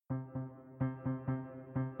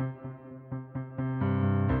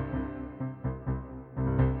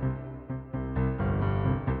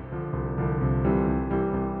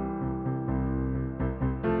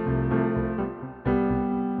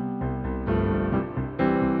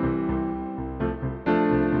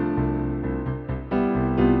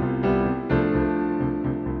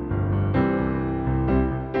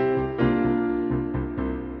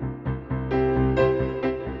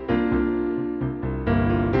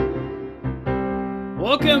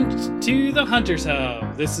Welcome to the Hunter's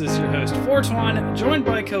Hub. This is your host, Fortuan, joined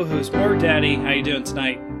by co-host More Daddy. How you doing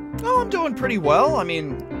tonight? Oh, I'm doing pretty well. I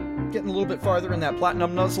mean, getting a little bit farther in that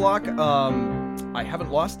Platinum Nuzlocke. I haven't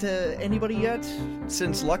lost to anybody yet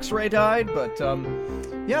since Luxray died, but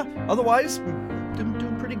yeah, otherwise,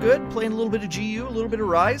 doing pretty good. Playing a little bit of GU, a little bit of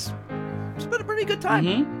Rise. It's been a pretty good time.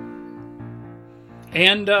 Mm-hmm.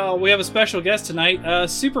 And we have a special guest tonight,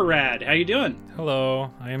 Super Rad. How you doing? Hello,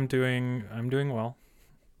 I'm doing well.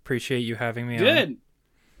 Appreciate you having me on. Good.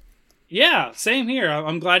 Yeah, same here.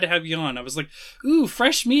 I'm glad to have you on. I was like, ooh,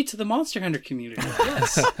 fresh meat to the Monster Hunter community.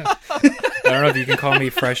 Yes. I don't know if you can call me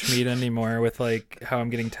fresh meat anymore with like how I'm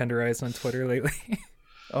getting tenderized on Twitter lately.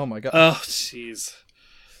 Oh my god. Oh, jeez.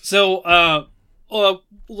 So, a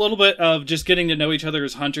little bit of just getting to know each other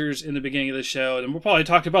as hunters in the beginning of the show, and we'll probably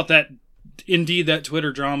talk about that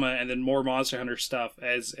Twitter drama, and then more Monster Hunter stuff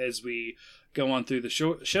as we go on through the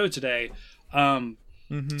show today.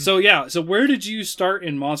 So where did you start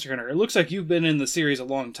in Monster Hunter? It looks like you've been in the series a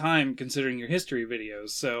long time, considering your history videos.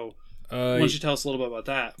 So why don't you tell us a little bit about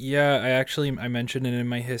that? Yeah, I mentioned it in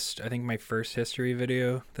my I think my first history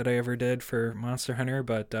video that I ever did for Monster Hunter,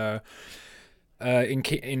 but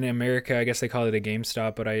in America, I guess they call it a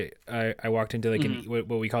GameStop, but I walked into like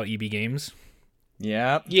what we call EB Games.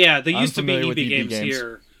 Yeah. Yeah, they used to be EB Games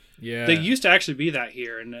here. Yeah. They used to actually be that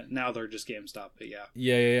here, and now they're just GameStop, but yeah.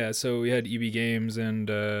 Yeah. So we had EB Games, and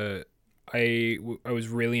I was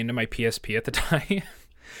really into my PSP at the time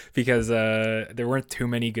because there weren't too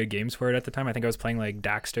many good games for it at the time. I think I was playing like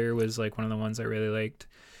Daxter was like one of the ones I really liked,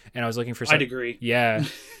 and I was looking for I'd agree. Yeah,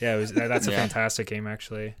 that's a fantastic game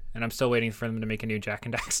actually, and I'm still waiting for them to make a new Jak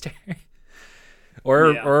and Daxter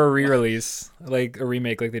or a re-release, like a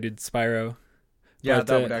remake like they did Spyro. Yeah, but,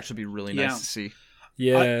 that would actually be really nice to see.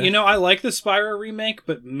 Yeah. I like the Spyro remake,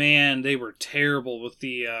 but man, they were terrible with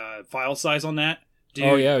the file size on that. Dude,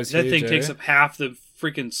 oh yeah, it was that huge, thing takes up half the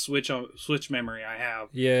freaking Switch memory I have.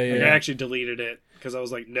 Yeah. Like, I actually deleted it because I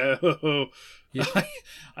was like, no, Yeah.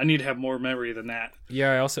 I need to have more memory than that.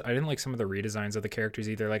 Yeah, I didn't like some of the redesigns of the characters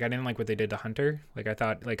either. Like I didn't like what they did to Hunter. Like I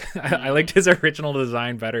thought, like I liked his original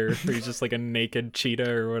design better. Where he's just like a naked cheetah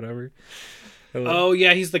or whatever. Oh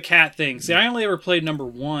yeah, he's the cat thing. See, I only ever played number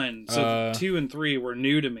 1, so 2 and 3 were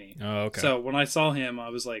new to me. Oh, okay. So when I saw him, I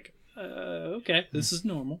was like, okay, this is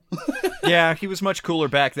normal. Yeah, he was much cooler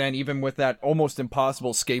back then, even with that almost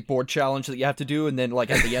impossible skateboard challenge that you have to do, and then like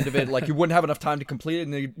at the end of it, like you wouldn't have enough time to complete it,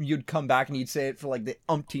 and then you'd come back and you'd say it for like the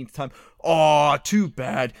umpteenth time. Oh, too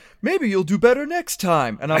bad. Maybe you'll do better next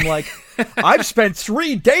time. And I'm like, I've spent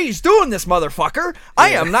 3 days doing this, motherfucker.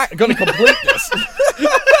 I am not going to complete this.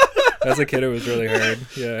 As a kid, it was really hard.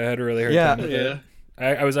 Yeah, I had a really hard time with Yeah.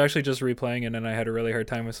 it. I was actually just replaying it, and I had a really hard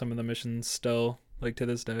time with some of the missions still, like to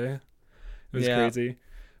this day. It was crazy.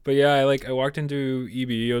 But yeah, I walked into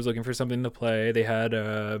EB. I was looking for something to play. They had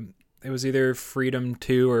it was either Freedom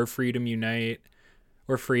 2 or Freedom Unite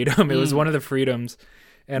or Freedom. It was one of the Freedoms.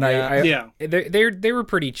 And they were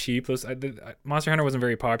pretty cheap. Monster Hunter wasn't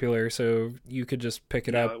very popular, so you could just pick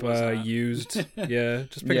it up used. Yeah,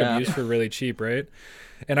 just pick it up used for really cheap, right?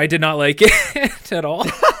 And I did not like it at all.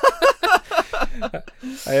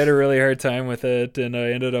 I had a really hard time with it, and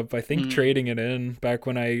I ended up, I think, trading it in back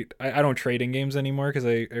when I don't trade in games anymore because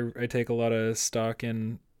I take a lot of stock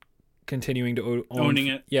in continuing to owning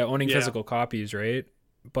it. Yeah, owning physical copies, right?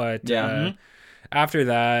 But after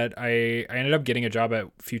that, I ended up getting a job at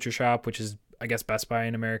Future Shop, which is, I guess, Best Buy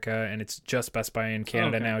in America, and it's just Best Buy in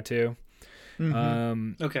Canada now too.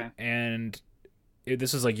 Okay. And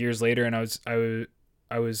this was like years later, and I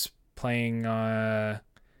was playing.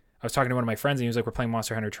 I was talking to one of my friends, and he was like, "We're playing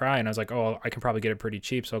Monster Hunter Tri," and I was like, "Oh, I can probably get it pretty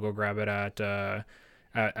cheap, so I'll go grab it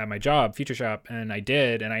at my job, Future Shop." And I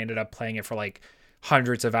did, and I ended up playing it for like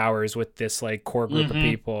hundreds of hours with this like core group of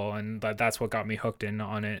people, and that's what got me hooked in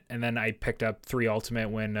on it. And then I picked up 3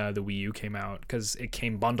 Ultimate when the Wii U came out because it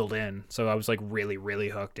came bundled in, so I was like really, really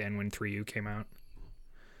hooked in when 3U came out.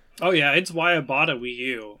 Oh yeah, it's why I bought a Wii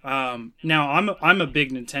U. Now I'm a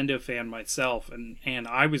big Nintendo fan myself, and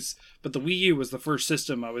but the Wii U was the first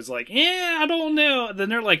system I was like, I don't know. Then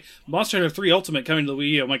they're like, Monster Hunter 3 Ultimate coming to the Wii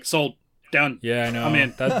U. I'm like, sold, done. Yeah, I know. I'm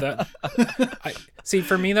in. See,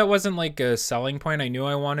 for me that wasn't like a selling point. I knew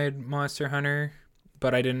I wanted Monster Hunter,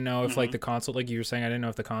 but I didn't know if like the console, like you were saying, I didn't know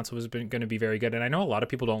if the console was going to be very good. And I know a lot of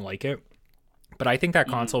people don't like it, but I think that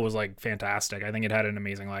console was like fantastic. I think it had an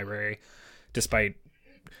amazing library, despite.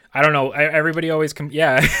 I don't know. Everybody always you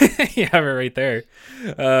have it right there.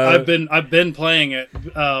 I've been playing it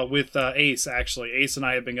with Ace. Actually, Ace and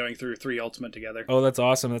I have been going through 3 Ultimate together. Oh, that's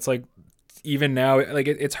awesome. That's like even now, like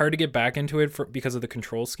it's hard to get back into it because of the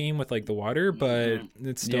control scheme with like the water, but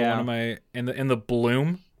it's still one of my and the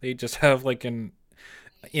bloom. They just have like an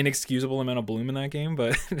inexcusable amount of bloom in that game,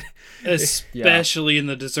 but especially in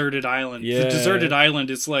the deserted island. Yeah. The deserted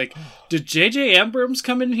island is like, did J.J. Abrams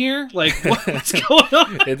come in here? Like, what's going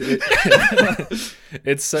on?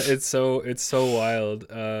 It's so wild.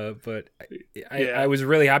 But I was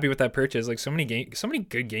really happy with that purchase. Like so many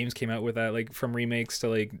good games came out with that, like from remakes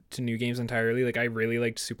to new games entirely. Like I really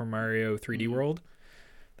liked Super Mario 3D World.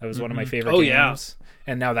 That was one of my favorite games. Yeah.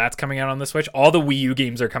 And now that's coming out on the Switch. All the Wii U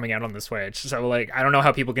games are coming out on the Switch. So like I don't know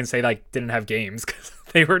how people can say like didn't have games, because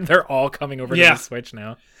they're all coming over to the Switch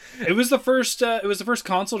now. It was the first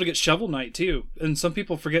console to get Shovel Knight too. And some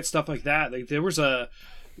people forget stuff like that. Like there was the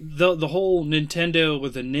whole Nintendo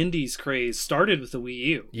with the Nindies craze started with the Wii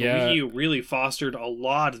U. Yeah. The Wii U really fostered a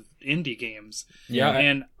lot of indie games.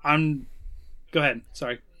 Yeah. And go ahead.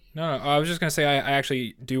 Sorry. No, I was just going to say I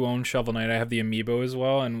actually do own Shovel Knight. I have the amiibo as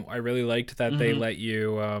well, and I really liked that they let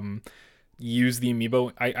you use the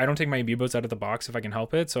amiibo. I don't take my amiibos out of the box if I can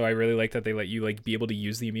help it, so I really like that they let you like be able to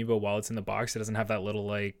use the amiibo while it's in the box. It doesn't have that little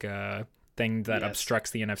like thing that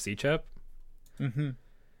obstructs the NFC chip. Mm-hmm.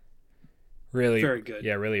 Really, very good.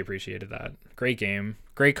 Yeah, really appreciated that. Great game,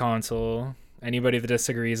 great console. Anybody that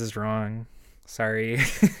disagrees is wrong. Sorry.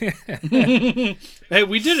 Hey,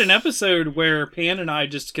 we did an episode where Pan and I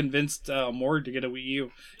just convinced Mord to get a Wii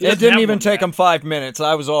U. It didn't even take him 5 minutes.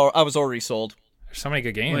 I was already sold. There's so many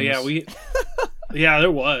good games. Well, yeah,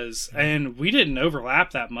 there was, and we didn't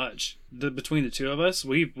overlap that much between the two of us.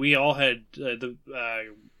 We all had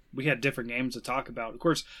we had different games to talk about. Of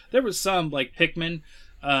course, there was some like Pikmin.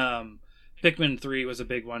 Pikmin 3 was a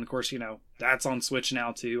big one. Of course, that's on Switch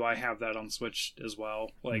now too. I have that on Switch as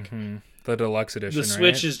well. Like the deluxe edition. The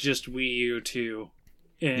Switch is just Wii U too,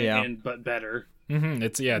 but better.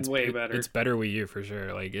 It's way better. It's better Wii U for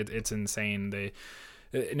sure. Like it's insane.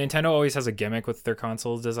 Nintendo always has a gimmick with their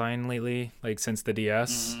consoles design lately, like since the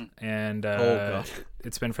DS, and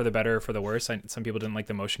it's been for the better or for the worse. Some people didn't like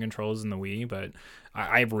the motion controls in the Wii, but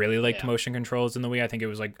I really liked motion controls in the Wii. I think the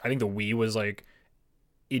Wii was like.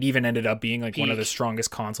 It even ended up being like one of the strongest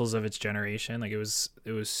consoles of its generation. Like it was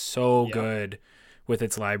so good with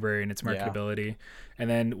its library and its marketability. And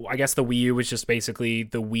then I guess the Wii U was just basically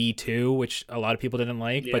the Wii 2, which a lot of people didn't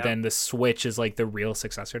like, but then the Switch is like the real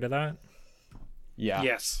successor to that. Yeah.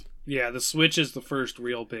 Yes. Yeah, the Switch is the first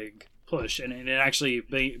real big push, and it actually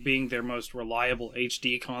being their most reliable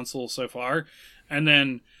HD console so far. And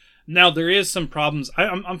then now there is some problems.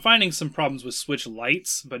 I'm finding some problems with Switch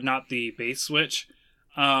Lites, but not the base Switch.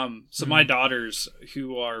 So my daughters,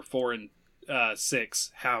 who are 4 and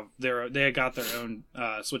 6, they got their own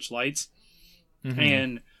Switch Lites,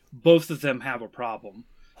 and both of them have a problem,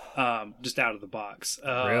 just out of the box.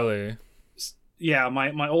 Really? Yeah,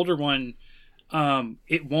 my older one,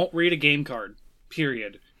 it won't read a game card,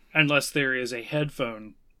 period, unless there is a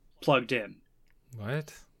headphone plugged in.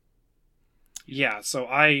 What? Yeah, so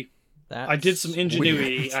I did some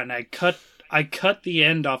ingenuity and I cut the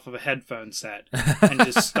end off of a headphone set and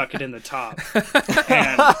just stuck it in the top.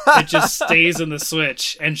 And it just stays in the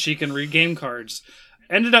Switch, and she can read game cards.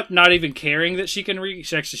 Ended up not even caring that she can read.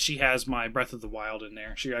 She has my Breath of the Wild in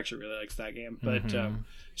there. She actually really likes that game. But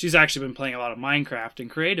she's actually been playing a lot of Minecraft in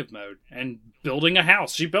creative mode and building a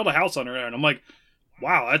house. She built a house on her own. I'm like,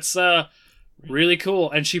 wow, that's really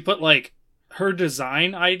cool. And she put like her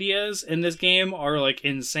design ideas in this game are like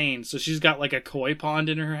insane. So she's got like a koi pond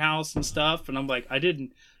in her house and stuff, and I'm like, I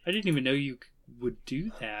didn't even know you would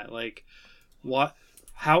do that. Like, what?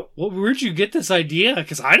 How? Where'd you get this idea?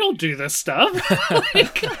 Because I don't do this stuff. She's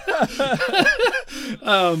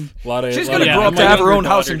gonna grow up to have her own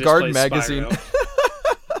house and garden magazine.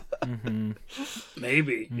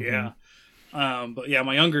 Maybe, yeah. But yeah,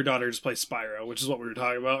 my younger daughter just plays Spyro, which is what we were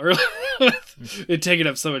talking about earlier. It taking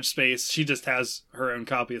up so much space. She just has her own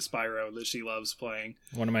copy of Spyro that she loves playing.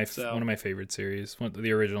 One of my favorite series.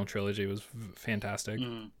 The original trilogy was fantastic.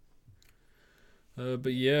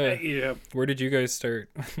 But yeah, where did you guys start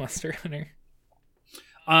with Monster Hunter?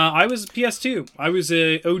 I was PS2. I was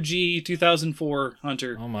a OG 2004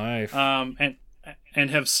 hunter. Oh my! And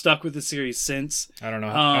have stuck with the series since. I don't know.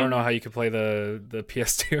 I don't know how you could play the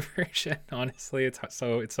PS2 version. Honestly, it's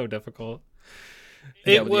so difficult.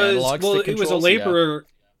 It was a labor.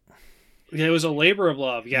 Yeah, it was a labor of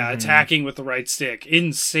love. Yeah, attacking with the right stick.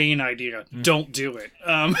 Insane idea. Don't do it.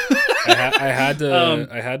 I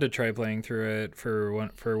had to try playing through it for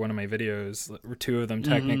one of my videos, two of them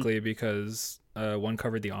technically, because one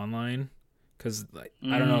covered the online. Because I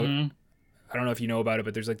don't know if you know about it,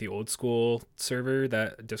 but there's like the old school server,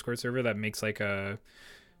 that Discord server that makes like a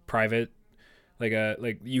private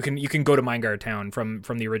like you can go to Mineguard Town from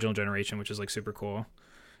the original generation, which is like super cool.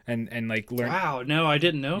 And like learn. Wow, no, I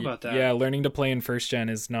didn't know about that. Yeah, learning to play in first gen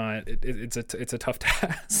is not. It's a tough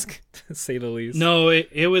task to say the least. No,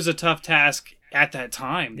 it was a tough task at that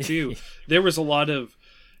time too. There was a lot of,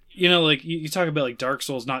 like you talk about like Dark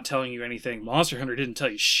Souls not telling you anything. Monster Hunter didn't tell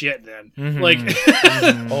you shit then. Mm-hmm. Like,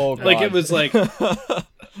 Oh god. like it was like,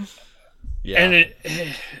 yeah. and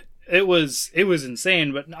it was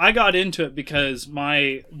insane. But I got into it because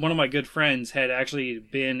one of my good friends had actually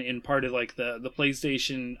been in part of like the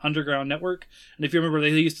PlayStation Underground network, and if you remember, they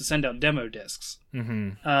used to send out demo discs.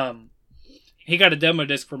 Mm-hmm. He got a demo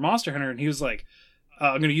disc for Monster Hunter, and he was like,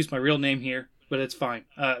 "I'm going to use my real name here, but it's fine."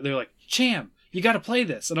 They're like, "Cham, you got to play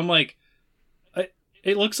this," and I'm like,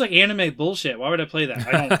 "It looks like anime bullshit. Why would I play that?"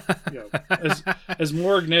 I don't. As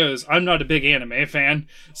Morg knows, I'm not a big anime fan,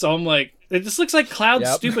 so I'm like, "This looks like Cloud's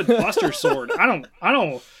stupid Buster Sword. I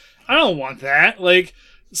don't want that." Like,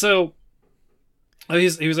 so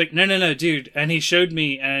he was like, "No, dude," and he showed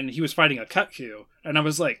me, and he was fighting a Kutku, and I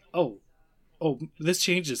was like, "Oh, this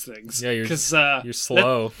changes things." Yeah, because you're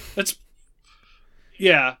slow. That's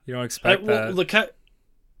yeah. You don't expect that. The cut.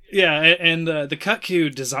 Yeah, and the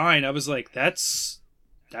Kutku design, I was like, that's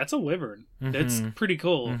a wyvern. Mm-hmm. That's pretty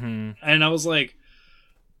cool. Mm-hmm. And I was like,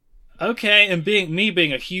 okay. And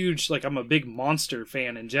being a huge, like, I'm a big monster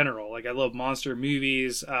fan in general. Like, I love monster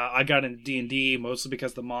movies. I got into D&D mostly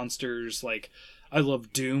because the monsters, like, I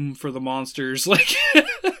love Doom for the monsters. Like,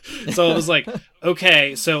 so I was like,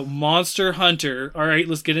 okay, so Monster Hunter. All right,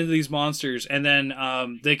 let's get into these monsters. And then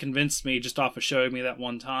they convinced me just off of showing me that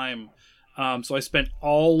one time. So I spent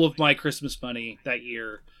all of my Christmas money that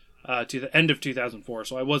year to the end of 2004.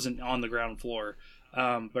 So I wasn't on the ground floor,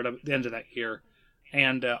 but at the end of that year.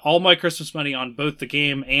 And all my Christmas money on both the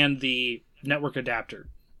game and the network adapter.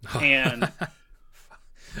 And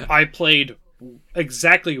I played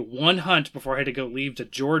exactly one hunt before I had to go leave to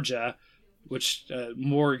Georgia, which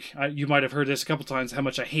Morg, you might have heard this a couple times, how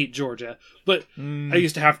much I hate Georgia. But I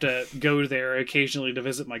used to have to go there occasionally to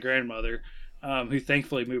visit my grandmother. Who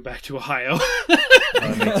thankfully moved back to Ohio.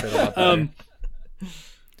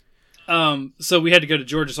 So we had to go to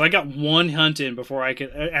Georgia. So I got one hunt in before I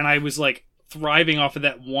could, and I was like thriving off of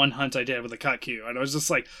that one hunt I did with a Kutku. And I was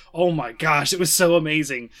just like, oh my gosh, it was so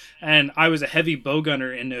amazing. And I was a heavy bow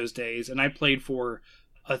gunner in those days, and I played for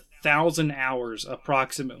 1,000 hours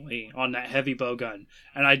approximately on that heavy bow gun.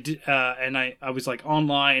 And I did, I was like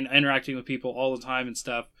online interacting with people all the time and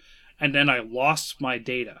stuff. And then I lost my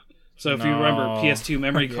data. So if you remember, PS2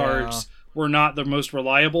 memory cards were not the most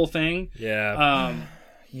reliable thing. Yeah.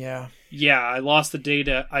 Yeah, I lost the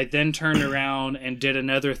data. I then turned around and did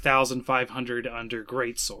another 1,500 under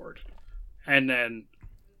Greatsword. And then,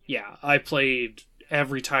 yeah, I played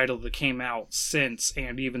every title that came out since,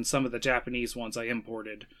 and even some of the Japanese ones I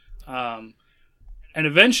imported. And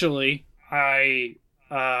eventually, I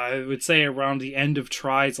would say around the end of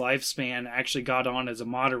Try's lifespan, actually got on as a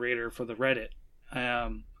moderator for the Reddit.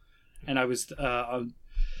 And I was,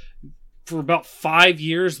 for about 5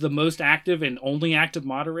 years, the most active and only active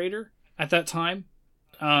moderator at that time.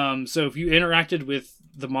 So if you interacted with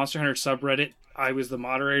the Monster Hunter subreddit, I was the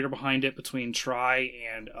moderator behind it between Try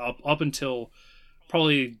and up until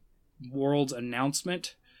probably World's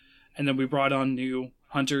announcement. And then we brought on new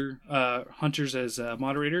hunters as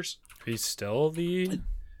moderators. Are you still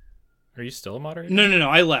a moderator? No.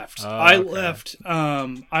 I left. Oh, I okay. left.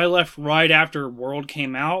 I left right after World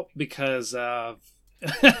came out because I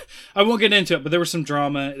won't get into it, but there was some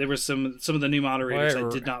drama. There was some of the new moderators I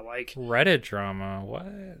did not like. Reddit drama? What?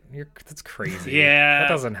 That's crazy. Yeah, that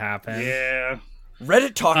doesn't happen. Yeah,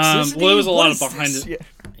 Reddit toxicity. Well, there was a What lot is of behind this? it.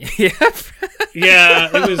 Yeah. Yeah,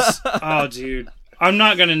 it was. Oh, dude. I'm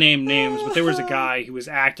not going to name names, but there was a guy who was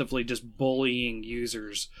actively just bullying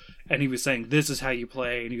users, and he was saying, "This is how you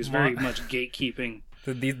play," and he was very much gatekeeping.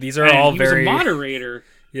 These are all very He was a moderator.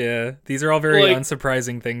 Yeah, these are all very Like,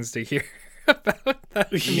 unsurprising things to hear about that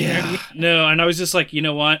community. Yeah, no, and I was just like, you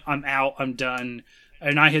know what? I'm out. I'm done.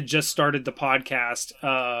 And I had just started the podcast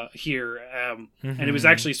here, and it was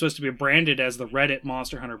actually supposed to be branded as the Reddit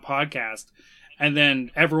Monster Hunter podcast. And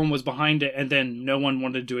then everyone was behind it, and then no one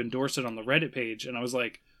wanted to endorse it on the Reddit page. And I was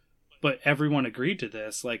like, but everyone agreed to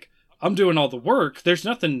this. Like, I'm doing all the work. There's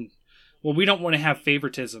nothing... Well, we don't want to have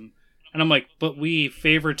favoritism. And I'm like, but we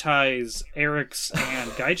favoritize Eric's and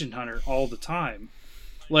Gaijin Hunter all the time.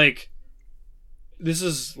 Like, this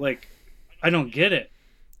is, like... I don't get it.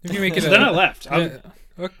 If you make it So then I left. Okay.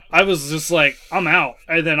 I was just like, I'm out.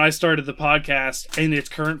 And then I started the podcast in its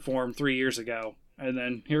current form 3 years ago. And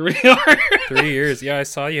then here we are. 3 years. Yeah, I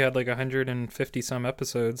saw you had like 150 some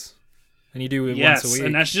episodes. And you do it Yes, once a week.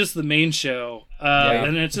 and that's just the main show. Yeah.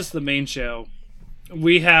 And it's just the main show.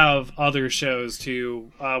 We have other shows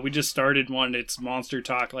too. We just started one. It's Monster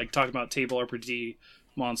Talk, like talking about table RPG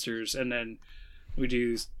monsters, and then we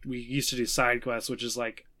used to do side quests, which is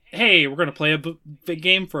like, hey, we're gonna play a big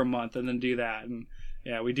game for a month, and then do that. And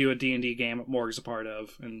yeah, we do a D&D game that Morg's a part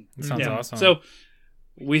of, and Sounds awesome. So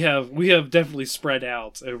we have definitely spread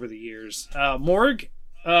out over the years. Morg,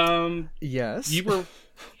 Yes. you were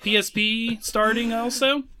PSP starting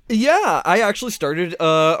also. Yeah, I actually started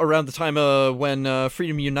around the time when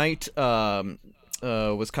Freedom Unite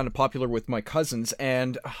was kind of popular with my cousins,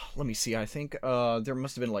 and let me see, I think there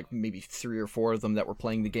must have been like maybe 3 or 4 of them that were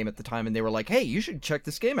playing the game at the time, and they were like, hey, you should check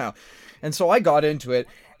this game out. And so I got into it,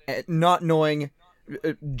 not knowing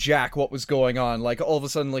jack what was going on. Like, all of a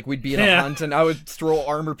sudden, like, we'd be in a hunt, and I would throw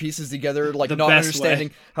armor pieces together, like, not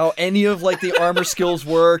understanding how any of, like, the armor skills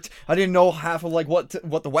worked. I didn't know half of, like, what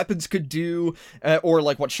the weapons could do, or,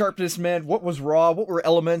 like, what sharpness meant, what was raw, what were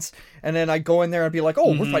elements, and then I'd go in there and be like,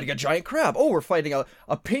 oh, we're fighting a giant crab, oh, we're fighting a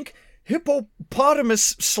pink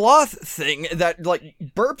hippopotamus sloth thing that, like,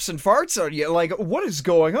 burps and farts on you. Like, what is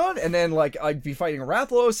going on? And then, like, I'd be fighting a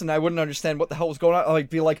Rathalos, and I wouldn't understand what the hell was going on. I'd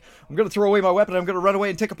be like, I'm gonna throw away my weapon, I'm gonna run away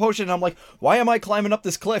and take a potion, and I'm like, why am I climbing up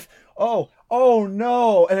this cliff? Oh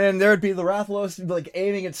no. And then there'd be the Rathalos, like,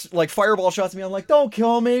 aiming its, like, fireball shots at me. I'm like, don't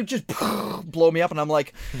kill me, just blow me up. And I'm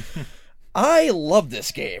like, I love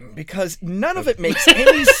this game because none of it makes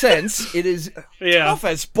any sense. It is tough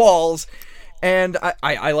as balls. And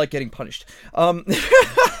I like getting punished. That's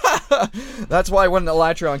why when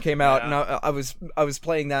Elatrion came out, and I was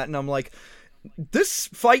playing that, and I'm like, this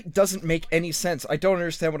fight doesn't make any sense. I don't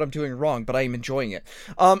understand what I'm doing wrong, but I am enjoying it.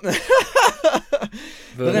 But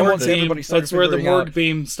then once everybody started that's where the figuring Morg out-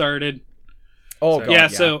 beam started. Oh god, Yeah,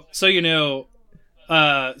 so you know,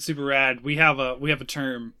 Super Rad, we have a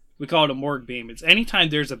term. We call it a Morg beam. It's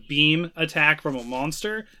anytime there's a beam attack from a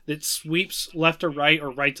monster that sweeps left to right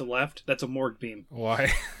or right to left, that's a Morg beam.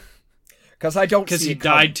 Why? because I don't Because see he it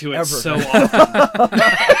coming, died to it ever. so often.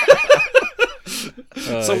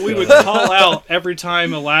 So we would call out every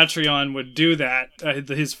time Elatrion would do that,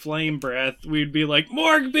 his flame breath, we'd be like,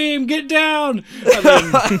 Morg beam, get down! And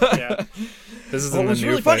then, yeah. This is Well, in it the was new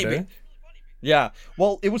really fight, funny. eh? Yeah,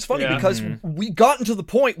 well, it was funny Yeah. because we gotten to the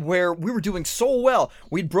point where we were doing so well.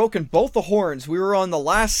 We'd broken both the horns. We were on the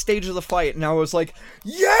last stage of the fight, and I was like,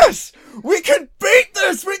 yes! We can beat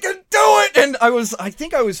this! We can do it! And I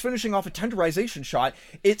think I was finishing off a tenderization shot.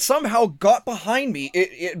 It somehow got behind me.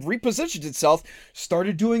 It repositioned itself,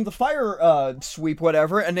 started doing the fire sweep,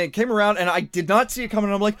 whatever, and it came around, and I did not see it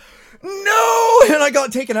coming, and I'm like, no! And I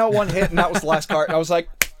got taken out one hit, and that was the last card. And I was like,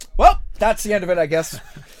 well, that's the end of it, I guess.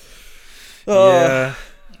 Yeah,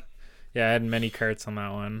 I had many carts on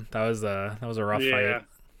that one. That was a rough fight.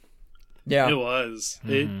 Yeah. It was.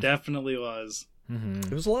 It definitely was.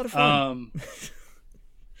 It was a lot of fun.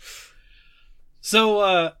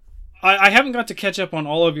 So, I haven't got to catch up on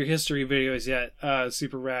all of your history videos yet,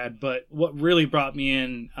 Super Rad, but what really brought me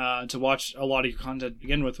in to watch a lot of your content to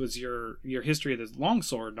begin with was your history of the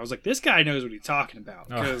longsword. And I was like, this guy knows what he's talking about.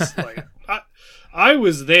 Because, like, I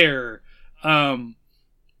was there,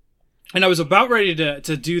 and I was about ready to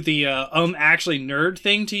do the actually nerd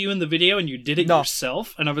thing to you in the video, and you did it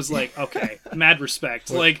yourself. And I was like, okay, mad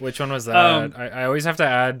respect. Like, Which one was that? I always have to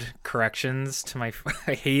add corrections to my.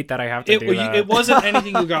 I hate that I have to do that. It wasn't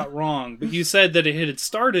anything you got wrong, but you said that it had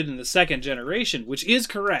started in the second generation, which is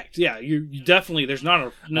correct. Yeah, you definitely there's not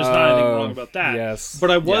anything wrong about that. Yes,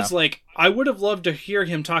 but I was like, I would have loved to hear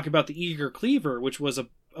him talk about the Eager Cleaver, which was a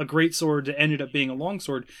great sword that ended up being a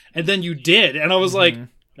longsword, and then you did, and I was like,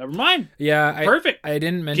 never mind. Yeah, perfect. I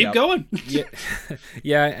didn't mention. Keep going.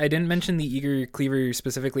 Yeah, I didn't mention the Eager Cleaver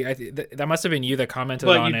specifically. That must have been you that commented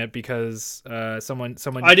on it because someone.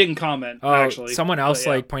 I didn't comment. Actually, someone else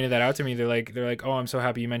like pointed that out to me. They're like, oh, I'm so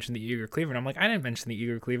happy you mentioned the Eager Cleaver, and I'm like, I didn't mention the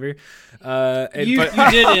Eager Cleaver. You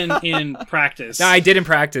did in practice. No, I did in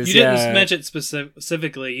practice. You didn't mention it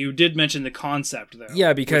specifically. You did mention the concept though.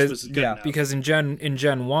 Yeah, because which was good enough. because in Gen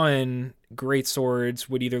 1. Great swords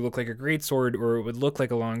would either look like a great sword or it would look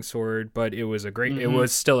like a long sword, but it was it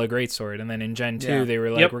was still a great sword. And then in Gen 2 they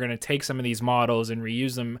were like, we're going to take some of these models and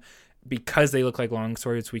reuse them because they look like long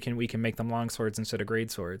swords. We can make them long swords instead of great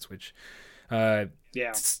swords, which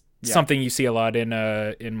something you see a lot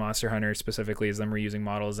in Monster Hunter specifically is them reusing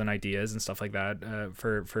models and ideas and stuff like that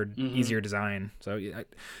for easier design. So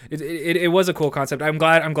it was a cool concept. I'm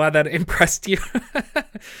glad that impressed you.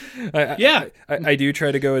 I do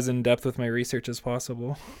try to go as in depth with my research as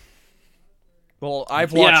possible. Well,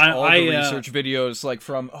 I've watched all the research videos, like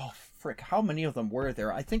from how many of them were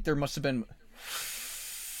there? I think there must have been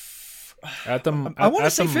At the I want to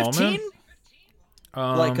at say the 15.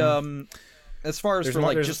 moment, As far as there's for more-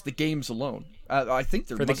 like there's- just the games alone, I think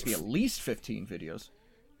there For the- must be at least 15 videos.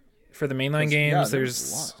 for the mainline 'Cause, yeah, games, there was a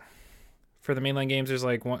there's lot. for the mainline games, there's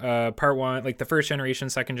like part one, like the first generation,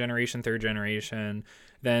 second generation, third generation,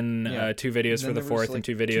 then Yeah. 2 videos And for then the there was, fourth like, and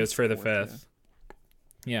 2 videos two for the fourth, yeah. fifth.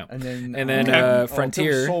 Yeah. And then Okay. there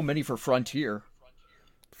Frontier. was so many for Frontier.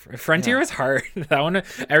 Frontier Yeah. is hard. That one,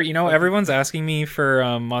 everyone's asking me for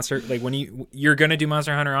Monster. Like when you're gonna do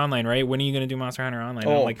Monster Hunter Online, right? When are you gonna do Monster Hunter Online?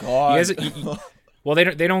 And I'm Oh like, God! You guys, well,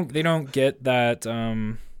 they don't get that.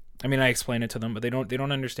 I mean, I explain it to them, but they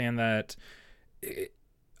don't understand that.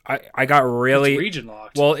 I got really It's region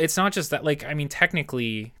locked. well. It's not just that. Like, I mean,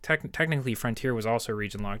 technically, Frontier was also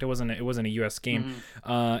region locked. It wasn't a US game.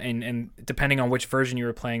 And depending on which version you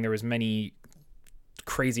were playing, there was many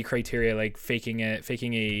crazy criteria, like faking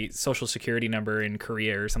a social security number in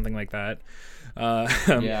Korea or something like that.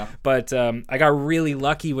 Yeah. But I got really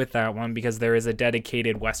lucky with that one because there is a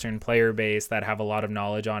dedicated Western player base that have a lot of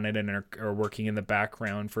knowledge on it and are working in the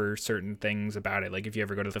background for certain things about it. Like if you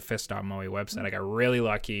ever go to the fist.moe website, I got really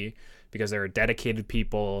lucky because there are dedicated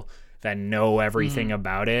people that know everything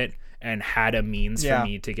about it and had a means Yeah. for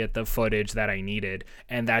me to get the footage that I needed.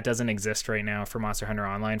 And that doesn't exist right now for Monster Hunter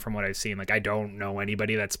Online from what I've seen. Like I don't know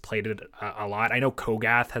anybody that's played it a lot. I know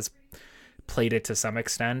Kogath has played it to some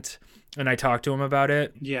extent, and I talked to him about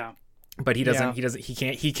it, yeah. but he Yeah.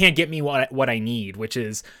 he can't get me what I need, which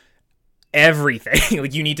is everything.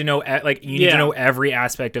 Like you need to know to know every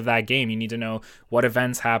aspect of that game. You need to know what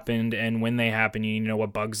events happened and when they happened. You need to know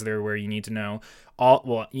what bugs there were. You need to know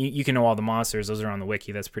you can know all the monsters. Those are on the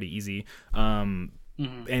wiki. That's pretty easy. And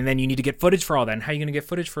then you need to get footage for all that. And how are you going to get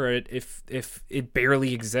footage for it if it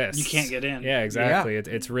barely exists? You can't get in. Yeah, exactly.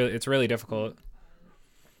 It's really difficult.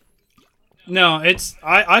 No,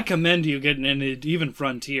 I commend you getting into even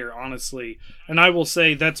Frontier, honestly. And I will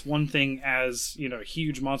say that's one thing as, a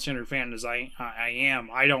huge Monster Hunter fan as I am.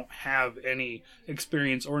 I don't have any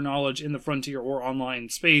experience or knowledge in the Frontier or online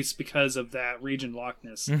space because of that region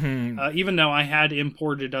lockness. Even though I had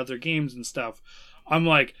imported other games and stuff, I'm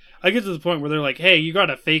like, I get to the point where they're like, "Hey, you got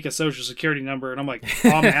to fake a social security number," and I'm like,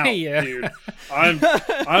 "I'm out, Yeah. dude.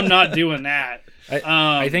 I'm not doing that."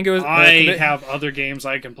 I think it was. I have other games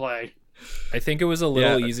I can play. I think it was a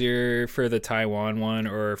little Yeah. easier for the Taiwan one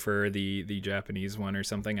or for the Japanese one or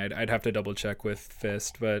something. I'd have to double check with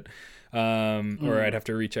Fist, but or I'd have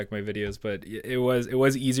to recheck my videos. But it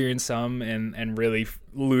was easier in some and really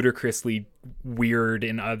ludicrously weird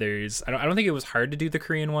in others. I don't think it was hard to do the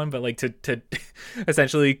Korean one, but like to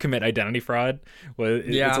essentially commit identity fraud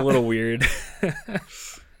it's a little weird.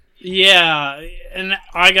 Yeah, and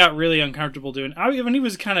I got really uncomfortable doing. He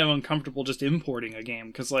was kind of uncomfortable just importing a game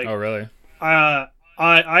because, like, Oh really? I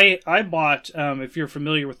bought if you're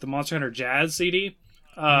familiar with the Monster Hunter Jazz CD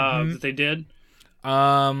that they did.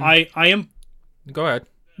 I am Go ahead.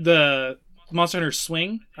 the Monster Hunter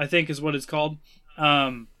Swing, I think is what it's called.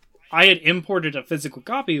 I had imported a physical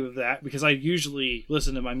copy of that because I usually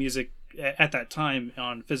listen to my music at that time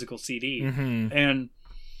on physical CD, and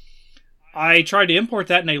I tried to import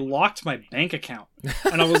that and they locked my bank account.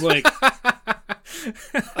 And I was like,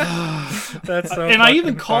 That's so. And I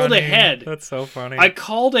even fucking called funny. ahead. That's so funny. I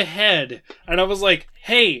called ahead and I was like,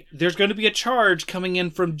 hey, there's going to be a charge coming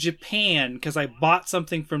in from Japan because I bought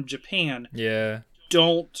something from Japan. Yeah,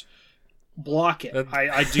 Don't block it. That-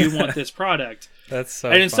 I do want this product. that's so.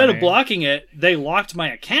 And instead of funny. blocking it, they locked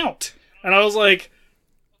my account. And I was like,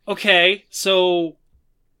 okay, so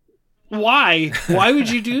why? Why would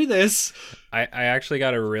you do this? I actually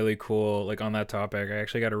got a really cool, like on that topic, I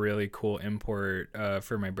actually got a really cool import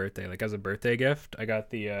for my birthday. Like as a birthday gift, I got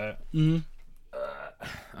the I'm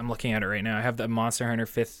looking at it right now. I have the Monster Hunter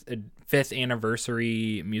 5th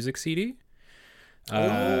anniversary music CD.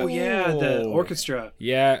 Oh, yeah, the orchestra.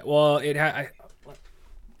 Yeah, well, I'm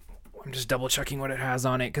just double checking what it has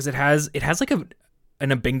on it because it has like an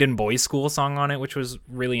Abingdon Boys School song on it, which was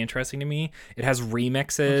really interesting to me. It has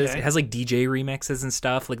remixes. Okay. It has like DJ remixes and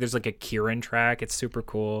stuff. Like there's like a Kieran track. It's super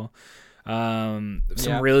cool.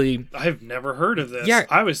 Really, I've never heard of this. Yeah.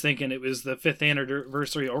 I was thinking it was the 5th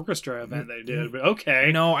anniversary orchestra event they did, but okay.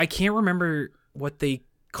 no, I can't remember what they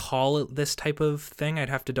call it, this type of thing. I'd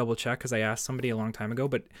have to double check because I asked somebody a long time ago,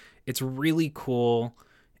 but it's really cool.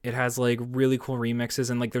 It has like really cool remixes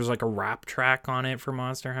and like there's like a rap track on it for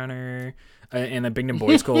Monster Hunter. And the Bingdon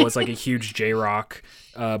Boys School was like a huge J-rock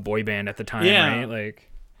boy band at the time, Yeah. right? Like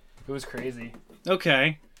it was crazy.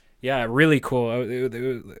 Okay. Yeah, really cool.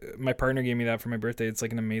 My partner gave me that for my birthday. It's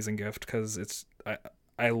like an amazing gift because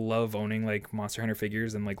I love owning like Monster Hunter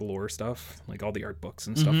figures and like lore stuff, like all the art books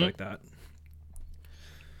and stuff like that.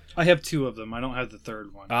 I have 2 of them. I don't have the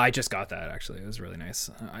third one. I just got that, actually. It was really nice.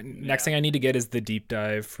 Next thing I need to get is the deep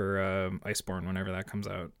dive for Iceborne whenever that comes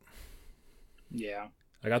out. Yeah.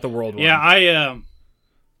 I got the world one. Yeah,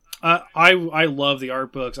 I love the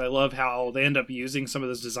art books. I love how they end up using some of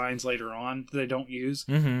those designs later on that they don't use.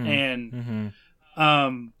 And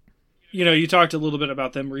you talked a little bit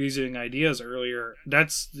about them reusing ideas earlier.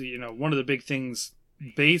 That's one of the big things.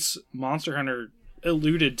 Base Monster Hunter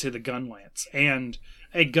alluded to the gun lance and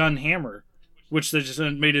a gun hammer, which they just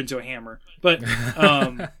made into a hammer. But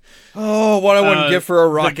what I wouldn't give for a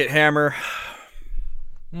rocket hammer.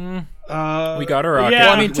 We got a rocket. Yeah.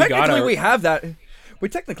 Well, I mean, technically we have that. We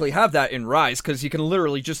technically have that in Rise because you can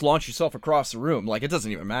literally just launch yourself across the room. Like, it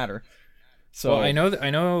doesn't even matter. So well, I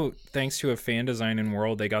know. Thanks to a fan design in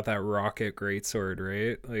World, they got that rocket greatsword,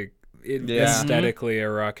 right? Like, aesthetically a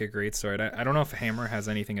rocket greatsword. I don't know if Hammer has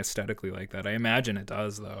anything aesthetically like that. I imagine it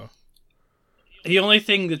does, though. The only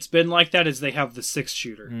thing that's been like that is they have the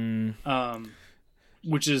 6-shooter,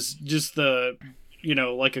 which is just the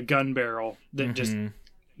like a gun barrel that just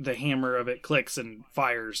the hammer of it clicks and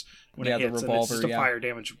fires when it hits. The revolver, and it's just a fire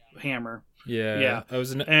damage hammer. Yeah. Oh,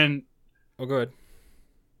 go ahead.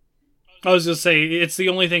 I was just say it's the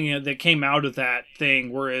only thing that came out of that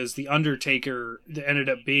thing, whereas the Undertaker ended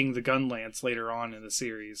up being the gun lance later on in the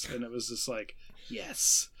series, and it was just like,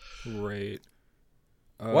 yes, right.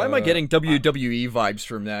 Why am I getting WWE vibes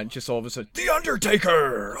from that? Just all of a sudden, the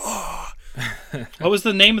Undertaker. Oh. What was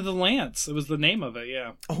the name of the lance? It was the name of it.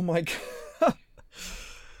 Yeah. Oh my god.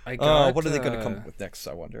 What are they going to come up with next?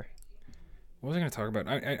 I wonder. What was I going to talk about?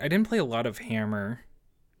 I didn't play a lot of Hammer,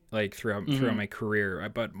 like throughout my career,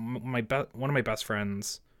 but one of my best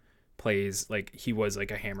friends plays, like, he was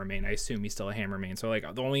like a Hammer main. I assume he's still a Hammer main. So like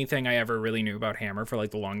the only thing I ever really knew about Hammer for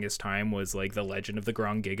like the longest time was like the Legend of the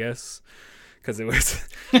Grongigas, because it was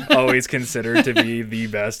always considered to be the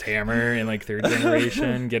best hammer in like 3rd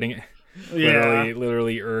generation, getting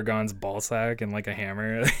literally Urgon's ballsack and like a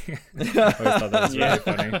hammer. I always thought that was really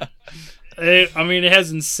funny. It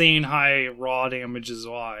has insane high raw damage as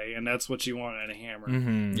why, and that's what you want in a hammer.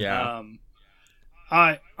 Yeah.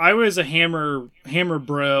 I was a hammer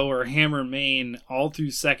bro or hammer main all through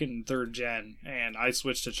 2nd and 3rd gen, and I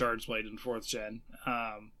switched to Charge Blade in 4th gen.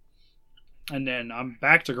 And then I'm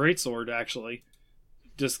back to Greatsword, actually,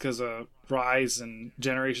 just because of Rise and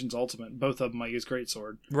Generations Ultimate. Both of them I use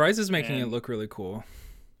Greatsword. Rise is making it look really cool.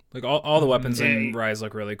 Like all the weapons in Rise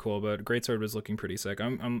look really cool, but Greatsword was looking pretty sick.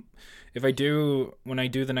 When I do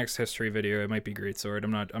the next history video, it might be Greatsword.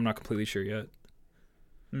 I'm not completely sure yet.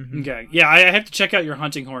 Okay, yeah, I have to check out your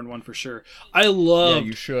Hunting Horn one for sure. I love. Yeah,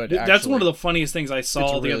 you should. That's one of the funniest things I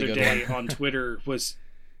saw the other day on Twitter was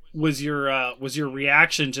your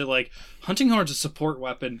reaction to like Hunting Horn's a support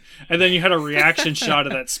weapon, and then you had a reaction shot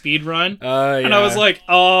of that speed run, and I was like,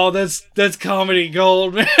 oh, that's comedy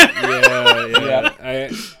gold, man. Yeah.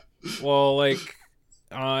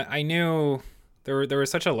 I knew there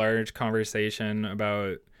was such a large conversation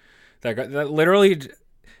about that literally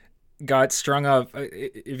got strung up.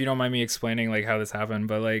 If you don't mind me explaining like how this happened,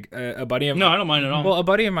 but like a buddy of no, I don't mind at all. Well, a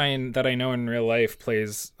buddy of mine that I know in real life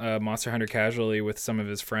plays Monster Hunter casually with some of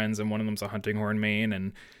his friends, and one of them's a Hunting Horn main,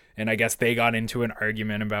 and I guess they got into an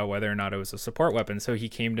argument about whether or not it was a support weapon. So he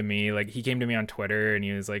came to me on Twitter, and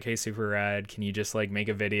he was like, "Hey, Super Rad, can you just like make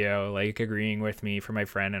a video like agreeing with me for my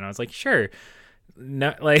friend?" And I was like, "Sure."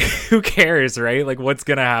 No, like, who cares, right? Like, what's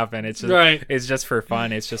gonna happen? It's just It's just for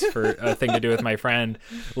fun. It's just for a thing to do with my friend.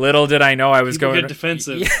 Little did I know I was going get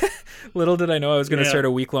defensive. Yeah, little did I know I was going to start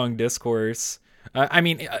a week-long discourse.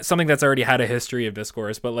 Something that's already had a history of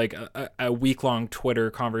discourse, but like a week-long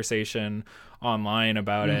Twitter conversation online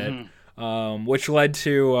about it, which led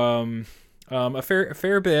to a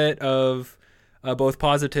fair bit of both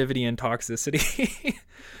positivity and toxicity.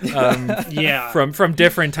 From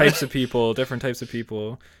different types of people.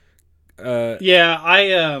 I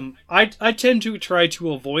tend to try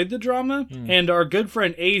to avoid the drama, and our good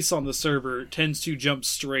friend Ace on the server tends to jump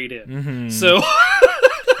straight in. So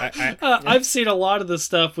I've seen a lot of the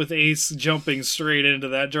stuff with Ace jumping straight into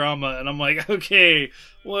that drama, and I'm like, okay,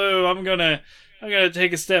 whoa, I'm gonna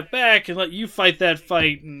take a step back and let you fight that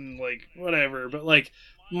fight, and like whatever. But like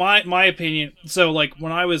my opinion, so like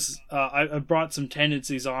when I was I brought some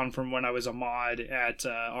tendencies on from when I was a mod at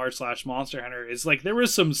r/Monster Hunter, is like there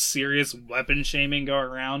was some serious weapon shaming going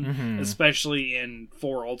around, especially in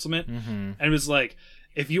 4 Ultimate, and it was like,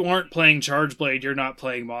 if you aren't playing Charge Blade, you're not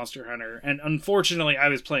playing Monster Hunter. And unfortunately I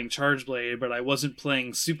was playing Charge Blade, but I wasn't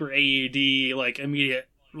playing Super AED like immediate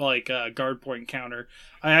guard point counter.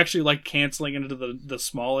 I actually like canceling into the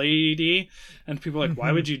small AED, and people are like,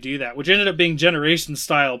 why would you do that? Which ended up being generation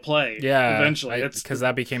style play. Yeah, eventually, because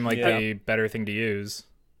that became like the better thing to use.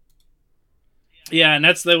 Yeah, and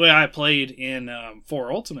that's the way I played in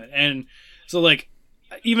 4 Ultimate, and so like,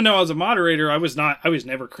 even though I was a moderator, I was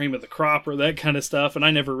never cream of the crop or that kind of stuff, and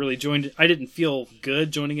I never really joined. I didn't feel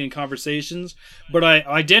good joining in conversations, but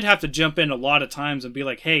I did have to jump in a lot of times and be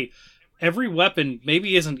like, hey, every weapon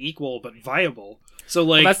maybe isn't equal but viable. So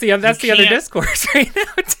like, well, that's the other discourse right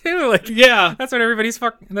now too. Like, yeah, that's what everybody's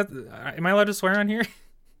am I allowed to swear on here?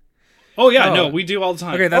 Oh yeah, no, we do all the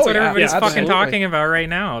time. Okay, that's what everybody's fucking absolutely. talking about right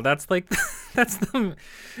now. That's like,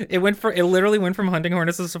 it literally went from hunting horn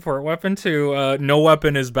as a support weapon to no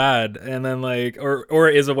weapon is bad, and then like, or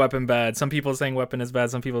is a weapon bad? Some people saying weapon is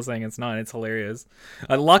bad, some people saying it's not. It's hilarious.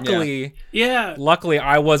 Luckily,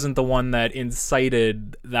 I wasn't the one that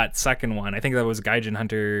incited that second one. I think that was Gaijin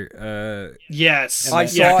Hunter. Yes, I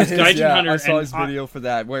saw Hunter, I saw his video for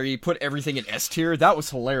that where he put everything in S tier. That was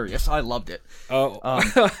hilarious. I loved it. Oh,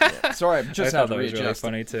 sorry, I just I had thought to that was really readjust.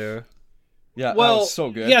 funny too. Yeah, well, that was so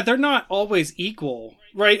good. Yeah, they're not always equal,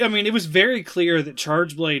 right? I mean, it was very clear that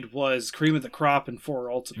Charge Blade was cream of the crop in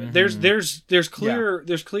 4 Ultimate. Mm-hmm. There's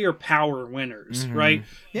clear power winners, Mm-hmm. right?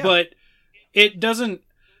 Yeah. But it doesn't.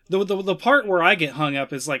 The part where I get hung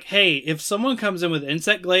up is like, hey, if someone comes in with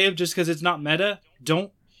Insect Glaive just because it's not meta,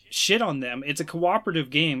 don't shit on them. It's a cooperative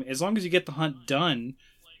game. As long as you get the hunt done,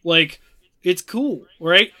 like, it's cool,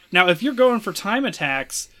 right? Now, if you're going for time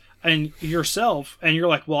attacks and yourself, and you're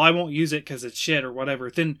like, well, I won't use it because it's shit or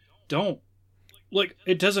whatever, then don't. Like,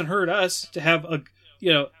 it doesn't hurt us to have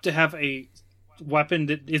a weapon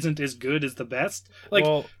that isn't as good as the best. Like,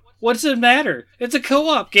 Well, what does it matter? It's a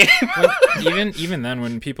co-op game. even then,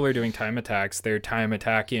 when people are doing time attacks, they're time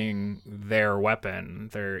attacking their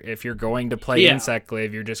weapon. If you're going to play Insect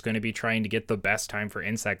Glaive, you're just going to be trying to get the best time for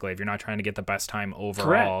Insect Glaive. You're not trying to get the best time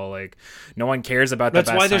overall. Correct. Like, no one cares about That's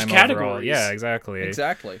the best why there's time categories. overall. Yeah,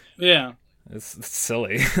 exactly. Yeah. It's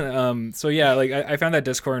silly. So yeah, like I found that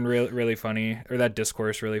Discord really funny, or that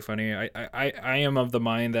discourse really funny. I am of the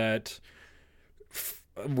mind that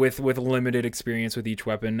with limited experience with each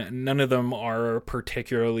weapon, none of them are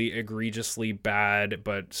particularly egregiously bad,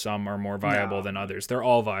 but some are more viable than others. They're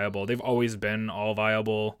all viable. They've always been all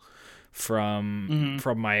viable from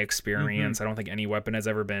my experience. I don't think any weapon has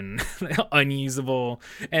ever been unusable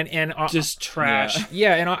and just trash.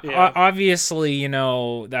 Yeah, and obviously, you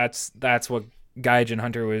know, that's what Gaijin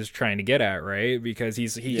Hunter was trying to get at, right? Because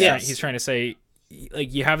he's trying to say,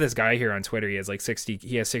 like, you have this guy here on Twitter. He has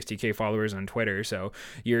 60K followers on Twitter, so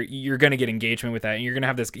you're gonna get engagement with that, and you're gonna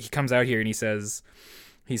have this. He comes out here and he says,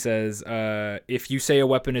 if you say a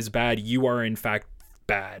weapon is bad, you are in fact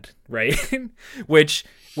bad, right? which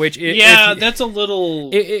that's a little.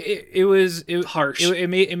 It was harsh. It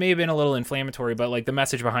may have been a little inflammatory, but like the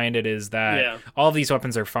message behind it is that all of these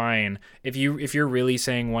weapons are fine. If you're really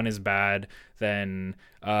saying one is bad, then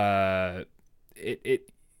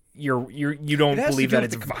you don't believe that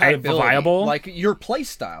it's viable, like your play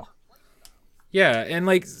style. Yeah, and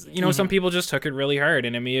like, you know, some people just took it really hard,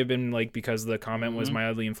 and it may have been like because the comment was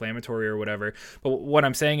mildly inflammatory or whatever. But what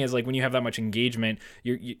I'm saying is, like, when you have that much engagement,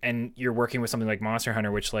 you're working with something like Monster Hunter,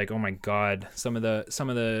 which, like, oh my god, some of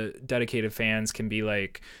the dedicated fans can be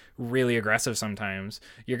like really aggressive sometimes.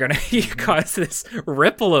 You're gonna cause this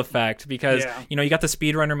ripple effect because you know, you got the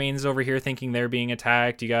speedrunner mains over here thinking they're being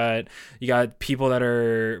attacked. You got people that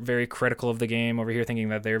are very critical of the game over here thinking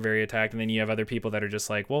that they're very attacked, and then you have other people that are just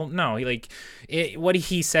like, well, no, what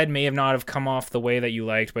he said may have not have come off the way that you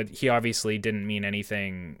liked, but he obviously didn't mean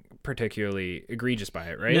anything particularly egregious by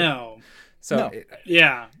it, right? No. So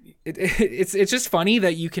no. It's just funny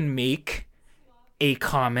that you can make a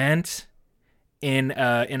comment in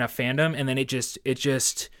a fandom, and then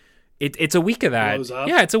it's a week of that. Blows up.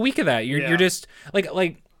 Yeah, it's a week of that. You're just like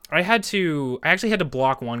I actually had to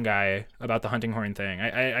block one guy about the hunting horn thing.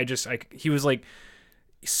 He was like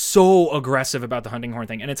so aggressive about the hunting horn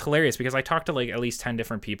thing, and it's hilarious because I talked to like at least 10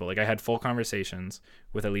 different people. Like, I had full conversations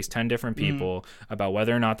with at least 10 different people about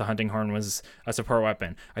whether or not the hunting horn was a support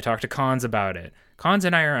weapon. I talked to Cons about it. Cons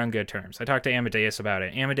and I are on good terms. I talked to Amadeus about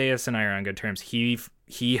it. Amadeus and I are on good terms.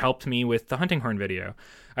 He helped me with the hunting horn video.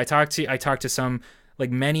 I talked to some,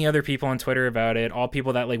 like, many other people on Twitter about it, all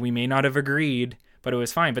people that, like, we may not have agreed, but it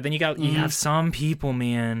was fine. But then you have some people,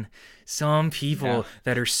 man,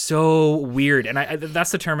 that are so weird, and I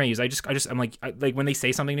that's the term I use. I'm like when they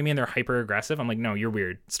say something to me and they're hyper aggressive, I'm like, no, you're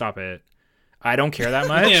weird. Stop it. I don't care that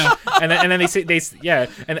much. Yeah. And then they say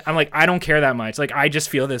and I'm like, I don't care that much. Like, I just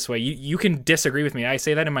feel this way. You can disagree with me. I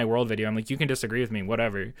say that in my world video. I'm like, you can disagree with me,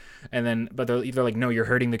 whatever. And then, but they're either like, no, you're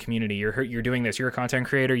hurting the community. You're doing this. You're a content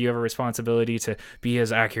creator. You have a responsibility to be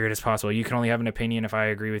as accurate as possible. You can only have an opinion if I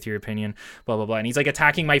agree with your opinion. Blah blah blah. And he's like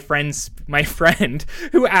attacking my friend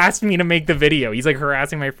who asked me to make the video. He's like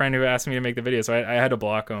harassing my friend who asked me to make the video. So I had to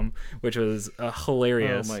block him, which was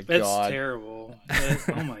hilarious. Oh my That's god. terrible.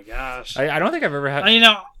 Oh my gosh. I don't think I've ever had. You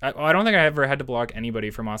know, I don't think I ever had to block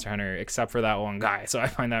anybody for Monster Hunter except for that one guy. So I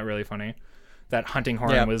find that really funny. That hunting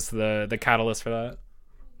horn was the catalyst for that.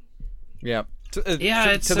 Yeah.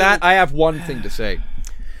 Yeah, To that, I have one thing to say.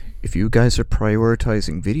 If you guys are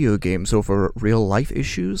prioritizing video games over real life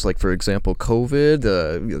issues, like for example COVID,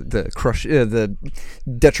 the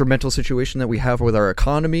detrimental situation that we have with our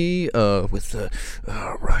economy, with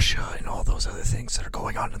Russia and all those other things that are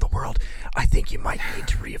going on in the world, I think you might need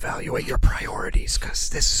to reevaluate your priorities, because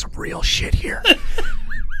this is some real shit here.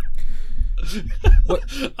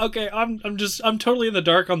 okay, I'm totally in the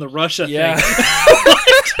dark on the Russia Yeah.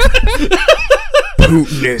 thing.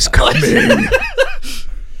 Putin is coming.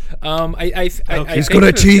 He's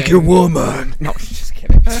gonna take your woman. No, just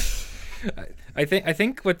kidding. I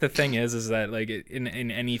think what the thing is that like in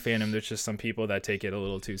any fandom, there's just some people that take it a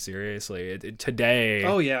little too seriously. Today,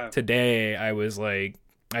 Oh yeah. today I was like,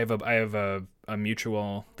 I have a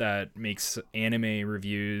mutual that makes anime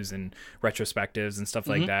reviews and retrospectives and stuff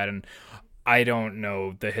like that, and I don't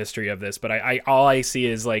know the history of this, but I all I see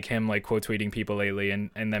is like him like quote tweeting people lately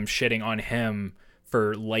and them shitting on him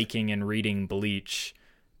for liking and reading Bleach,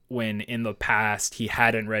 when in the past he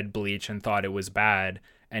hadn't read Bleach and thought it was bad,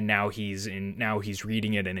 and now he's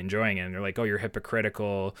reading it and enjoying it, and they're like, oh, you're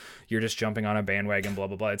hypocritical, you're just jumping on a bandwagon, blah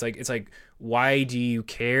blah blah. It's like why do you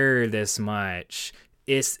care this much?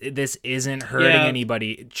 This isn't hurting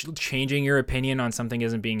anybody. Changing your opinion on something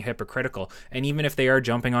isn't being hypocritical. And even if they are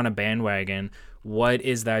jumping on a bandwagon, what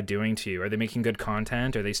is that doing to you? Are they making good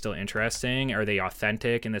content? Are they still interesting? Are they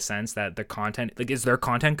authentic in the sense that the content, like, is their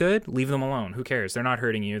content good? Leave them alone. Who cares? They're not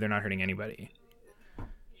hurting you. They're not hurting anybody.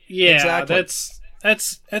 Yeah, Exactly.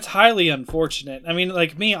 that's highly unfortunate. I mean,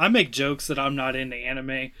 like me, I make jokes that I'm not into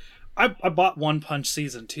anime. I bought One Punch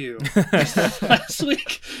season 2 last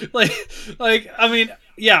week. Like I mean,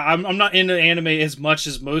 yeah, I'm not into anime as much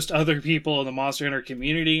as most other people in the Monster Hunter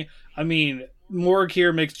community. I mean, Morg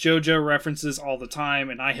here makes JoJo references all the time,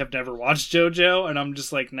 and I have never watched JoJo, and I'm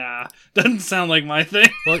just like, nah, doesn't sound like my thing.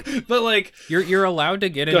 Well, but like, you're allowed to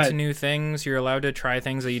get into ahead. new things. You're allowed to try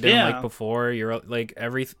things that you didn't like before. You're like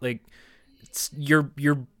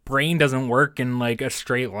your brain doesn't work in like a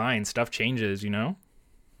straight line. Stuff changes, you know.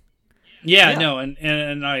 Yeah, no,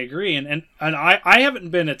 and I agree, and I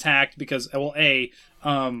haven't been attacked because, well,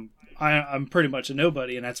 I'm pretty much a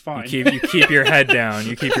nobody, and that's fine. You keep your head down.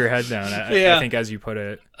 You keep your head down. I think, as you put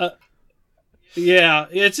it. Yeah,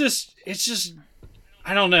 it's just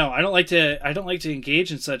I don't know. I don't like to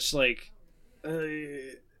engage in such like, but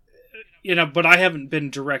I haven't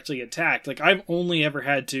been directly attacked. Like, I've only ever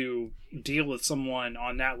had to deal with someone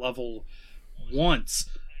on that level once.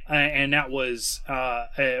 And that was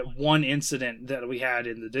one incident that we had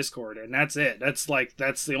in the Discord, and that's it. That's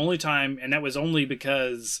the only time, and that was only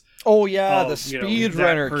because. Oh yeah, of, the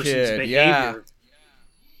speedrunner person's kid. behavior.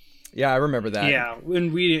 Yeah, I remember that. Yeah,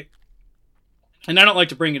 and I don't like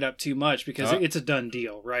to bring it up too much because it's a done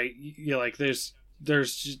deal, right? You like there's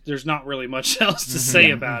not really much else to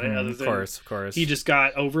say about it other than of course. He just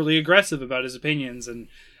got overly aggressive about his opinions, and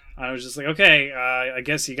I was just like, okay, I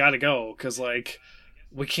guess you got to go because like.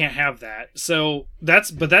 We can't have that. So that's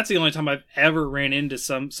the only time I've ever ran into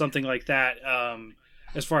something like that,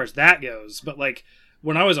 as far as that goes. But like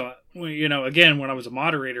when I was when I was a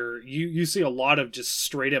moderator, you see a lot of just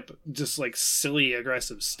straight up, just like silly,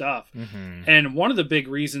 aggressive stuff. Mm-hmm. And one of the big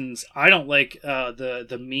reasons I don't like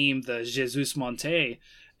the meme, the Jesus Monte,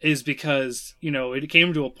 is because it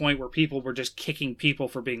came to a point where people were just kicking people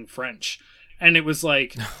for being French, and it was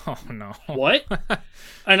like, oh no, what?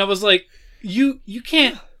 And I was like. You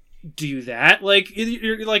can't do that. Like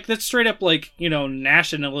you're like that's straight up like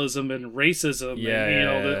nationalism and racism.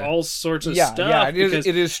 And, all sorts of stuff. Yeah, it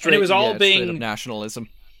is straight. And it was all being straight up nationalism.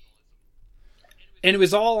 And it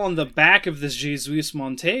was all on the back of this Jesus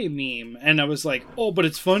Monte meme. And I was like, oh, but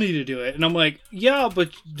it's funny to do it. And I'm like, yeah, but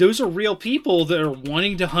those are real people that are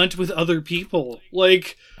wanting to hunt with other people.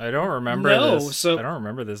 Like I don't remember this. So I don't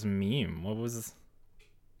remember this meme. What was this?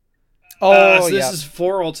 This is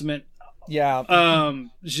for Ultimate. Yeah.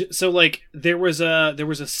 So like there was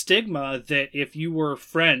a stigma that if you were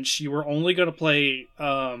French, you were only going to play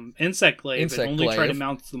Insect Glaive and only try to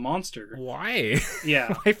mount the monster. Why?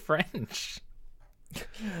 Yeah. Why French?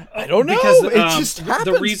 I don't know. Because It just happens.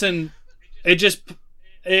 the reason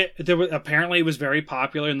apparently it was very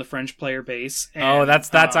popular in the French player base. And,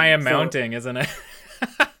 that's I Am Mounting, isn't it?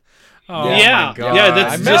 Oh yeah, my God. yeah.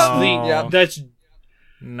 That's just No. that's.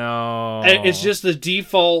 No. It's just the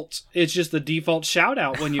default. It's just the default shout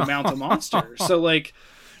out when you mount a monster. So like,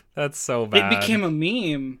 that's so bad. it became a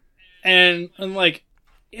meme, and like,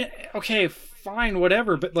 okay, fine,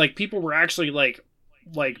 whatever. But like, people were actually like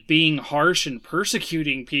being harsh and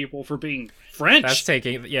persecuting people for being French. That's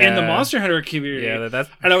taking in the Monster Hunter community. Yeah, that's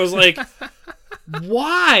and I was like,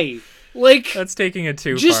 why? Like, that's taking it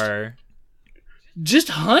too just- far. just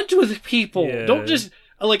hunt with people. Yeah. Don't just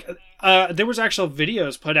like. There was actual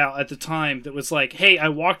videos put out at the time that was like, hey, I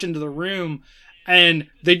walked into the room and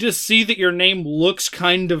they just see that your name looks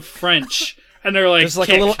kind of French. And they're like, There's like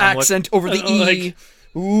a little accent over the E. like-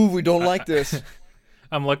 Ooh, we don't like this.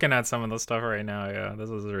 I'm looking at some of the stuff right now. Yeah, this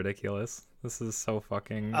is ridiculous. This is so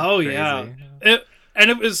fucking oh crazy. yeah.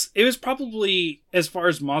 It was probably, as far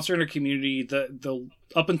as Monster Hunter community, the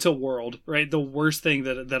up until World, right, the worst thing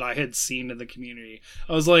that I had seen in the community.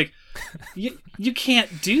 I was like, you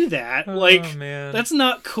can't do that. Like, man. that's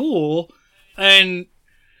not cool. And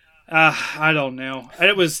I don't know.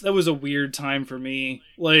 That was a weird time for me.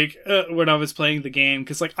 Like when I was playing the game,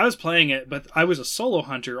 because like I was playing it, but I was a solo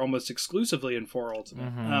hunter almost exclusively in 4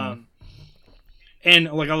 Ultimate. Mm-hmm.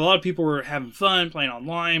 And like a lot of people were having fun playing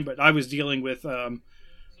online, but I was dealing with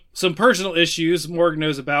some personal issues. Morg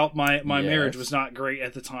knows about. My marriage was not great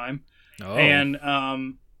at the time, and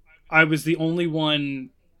I was the only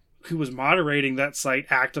one who was moderating that site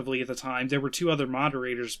actively at the time. There were 2 other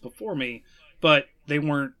moderators before me, but they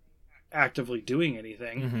weren't actively doing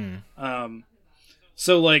anything. Mm-hmm.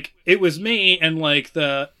 So like it was me and like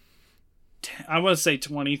I want to say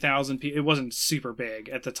 20,000 people. It wasn't super big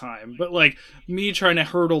at the time, but like me trying to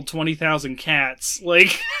hurdle 20,000 cats,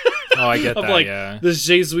 like Oh, I get of that. like Yeah. this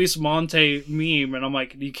Jesus Monte meme, and I'm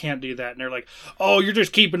like, you can't do that. And they're like, oh, you're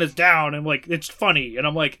just keeping us down, and like it's funny, and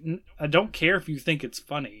I'm like, I don't care if you think it's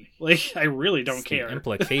funny. Like I really don't It's care. the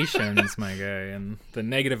implications, my guy, and the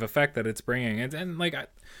negative effect that it's bringing. And like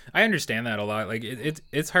I understand that a lot. Like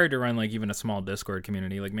it's hard to run like even a small Discord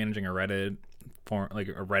community. Like managing a Reddit like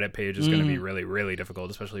a Reddit page is going to be really, really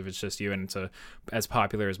difficult, especially if it's just you and it's as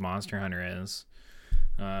popular as Monster Hunter is.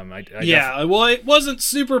 Well, it wasn't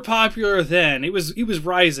super popular then. It was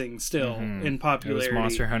rising still in popularity. It was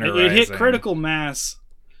Monster Hunter It hit Rising. critical mass.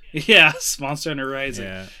 Yes, Monster Hunter Rising.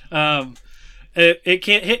 Yeah. It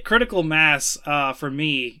can't hit critical mass for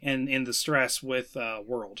me in the stress with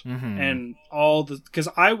World and all the, because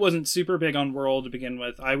I wasn't super big on World to begin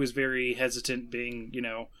with. I was very hesitant, being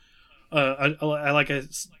I like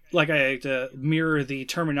to mirror the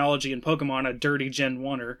terminology in Pokemon, a dirty Gen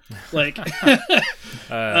 1er. Like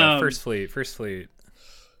First fleet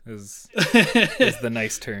is the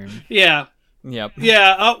nice term. Yeah. Yep.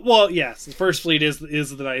 Yeah. Well, yes. The first fleet is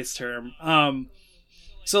the nice term.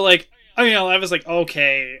 So like, I was like,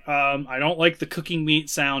 okay, I don't like the cooking meat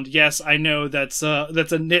sound. Yes, I know that's a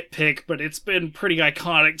nitpick, but it's been pretty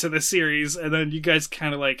iconic to the series. And then you guys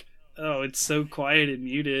kind of like, oh, it's so quiet and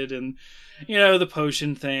muted, and the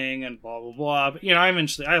potion thing and blah blah blah. But I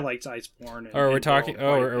liked Iceborne. And, Are we and talking?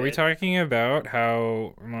 World quite a Are we bit. talking about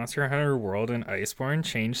how Monster Hunter World and Iceborne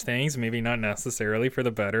changed things? Maybe not necessarily for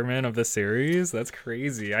the betterment of the series. That's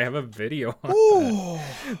crazy. I have a video on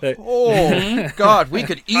that. Oh, God, we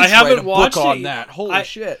could each I haven't write a book watched on it. that. Holy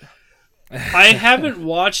shit. I haven't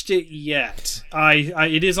watched it yet.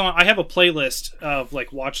 It is on. I have a playlist of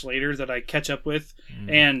like watch later that I catch up with,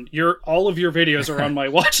 and all of your videos are on my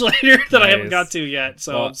watch later that I haven't Nice. got to yet.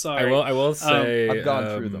 So Well, I'm sorry. I will say I've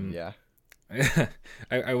gone through them, yeah.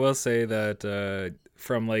 I will say that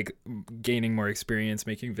from like gaining more experience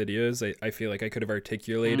making videos, I feel like I could have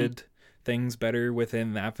articulated things better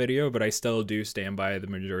within that video, but I still do stand by the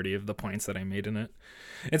majority of the points that I made in it.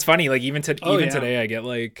 It's funny, like even today I get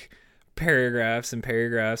like paragraphs and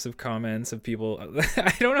paragraphs of comments of people.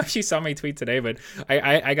 I don't know if you saw my tweet today, but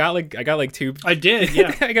I got like 2. I did,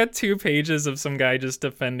 yeah. I got 2 pages of some guy just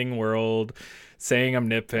defending World, saying I'm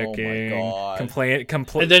nitpicking, Oh my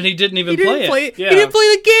God. And then he didn't even play it. Yeah. He didn't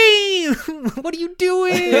play the game. What are you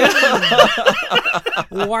doing?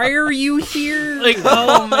 Why are you here? Like,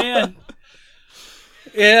 oh man.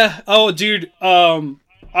 Yeah. Oh, dude.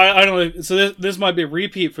 I don't know. So this might be a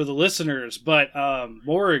repeat for the listeners, but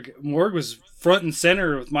Morg was front and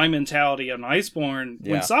center with my mentality on Iceborne.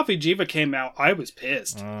 Yeah. When Safi Jiva came out, I was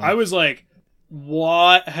pissed. I was like,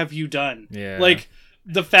 "What have you done?" Yeah. Like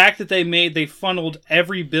the fact that they funneled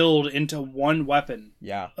every build into one weapon.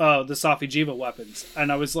 Yeah. The Safi Jiva weapons,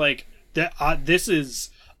 and I was like, this is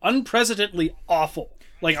unprecedentedly awful.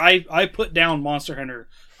 Like, I put down Monster Hunter.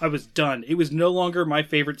 I was done. It was no longer my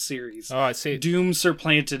favorite series. Oh, I see. Doom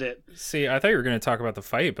supplanted it. See, I thought you were going to talk about the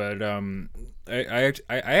fight, but I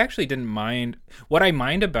actually didn't mind. What I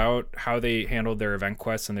mind about how they handled their event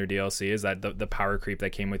quests and their DLC is that the power creep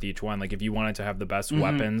that came with each one. Like, if you wanted to have the best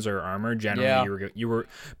weapons or armor, generally you were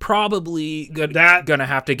probably gonna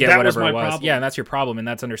have to get whatever it was. Problem. Yeah, and that's your problem, and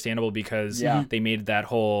that's understandable because they made that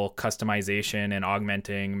whole customization and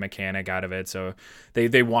augmenting mechanic out of it. So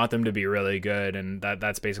they want them to be really good, and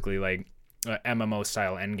that's basically like MMO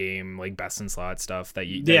style endgame, like best in slot stuff that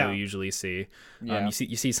you usually see. You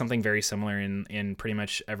see something very similar in pretty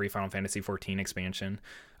much every Final Fantasy 14 expansion.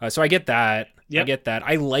 So I get that. I get that.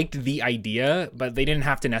 I liked the idea, but they didn't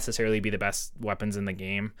have to necessarily be the best weapons in the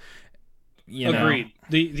game. Agreed.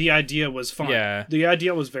 The idea was fun. Yeah. The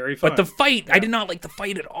idea was very fun. But the fight, I did not like the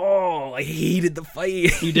fight at all. I hated the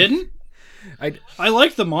fight. You didn't? I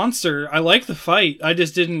like the monster. I like the fight. I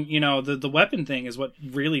just didn't, the weapon thing is what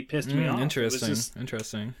really pissed me off.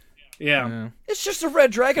 Interesting. Yeah. It's just a red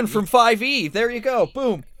dragon from 5e. There you go.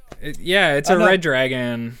 Boom. It's a red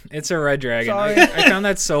dragon. It's a red dragon. I found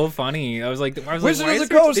that so funny. I was like, Wizards of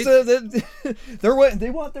the Coast. They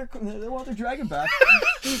want their dragon back.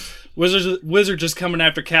 Wizard just coming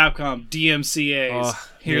after Capcom. DMCA's.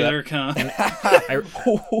 There come.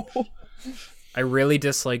 I really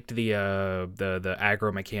disliked the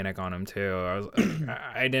aggro mechanic on him too.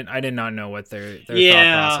 I did not know what their thought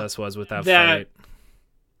process was with that fight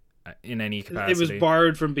in any capacity. It was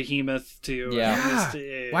borrowed from Behemoth too. Yeah.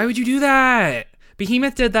 Why would you do that?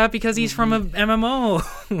 Behemoth did that because he's from a MMO.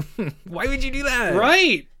 Why would you do that?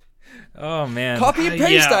 Right. Oh man. Copy and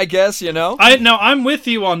paste, I guess. I'm with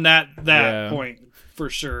you on that point for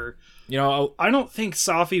sure. I don't think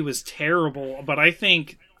Safi was terrible, but I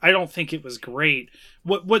don't think it was great.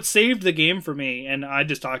 What saved the game for me, and I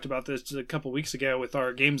just talked about this a couple weeks ago with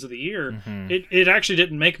our Games of the Year, it actually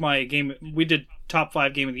didn't make my game. We did top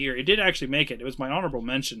 5 Game of the Year. It did actually make it. It was my honorable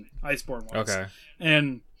mention, Iceborne was. Okay.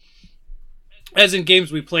 And as in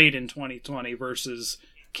games we played in 2020 versus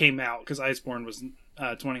came out, because Iceborne was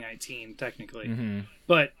 2019, technically. Mm-hmm.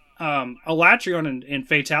 But Alatreon and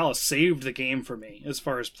Fatalis saved the game for me as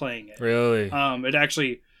far as playing it. Really? It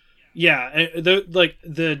actually... Yeah,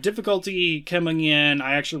 the difficulty coming in,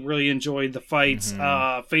 I actually really enjoyed the fights.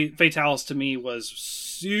 Fatalis to me was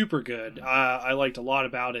super good. I liked a lot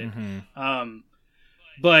about it.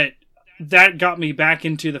 But that got me back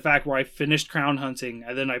into the fact where I finished Crown Hunting,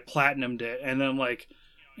 and then I platinumed it, and then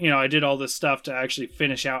I did all this stuff to actually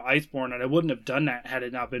finish out Iceborne, and I wouldn't have done that had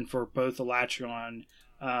it not been for both Alatreon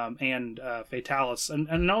and Fatalis,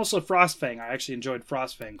 and also Frostfang. I actually enjoyed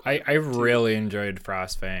Frostfang. I really enjoyed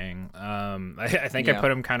Frostfang. I think I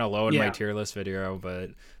put him kind of low in my tier list video, but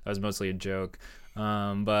that was mostly a joke.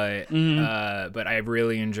 But I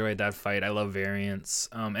really enjoyed that fight. I love variants,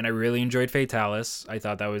 and I really enjoyed Fatalis. I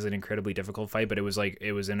thought that was an incredibly difficult fight, but it was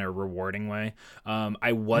in a rewarding way.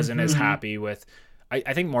 I wasn't as happy with.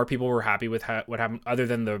 I think more people were happy with what happened,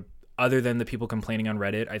 other than the people complaining on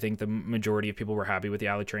Reddit. I think the majority of people were happy with the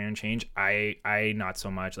Alatreon change. I not so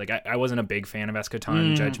much. Like, I wasn't a big fan of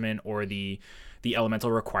Eschaton Judgment or the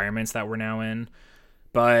elemental requirements that we're now in.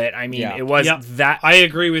 But I mean, it was that. I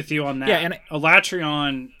agree with you on that. Yeah, and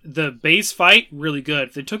Alatreon, the base fight, really good.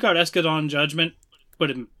 If they took out Eschaton Judgment,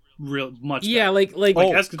 but it real much. Yeah, better. like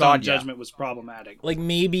Eschaton Judgment was problematic. Like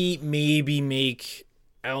maybe make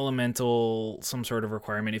elemental some sort of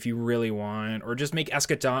requirement if you really want, or just make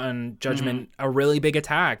Eschaton Judgment a really big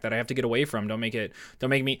attack that I have to get away from. Don't make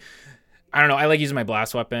me. I don't know. I like using my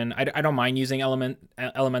blast weapon. I don't mind using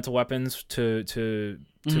elemental weapons to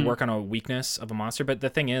work on a weakness of a monster. But the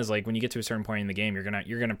thing is, like, when you get to a certain point in the game,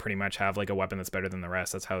 you're gonna pretty much have like a weapon that's better than the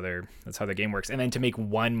rest. That's how the game works. And then to make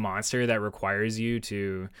one monster that requires you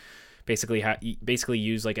to basically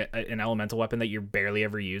use like an elemental weapon that you're barely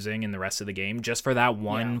ever using in the rest of the game, just for that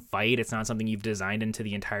one fight, it's not something you've designed into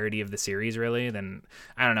the entirety of the series, really. Then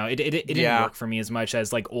I don't know, it didn't work for me as much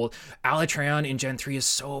as like old Alatreon in Gen 3 is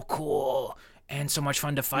so cool and so much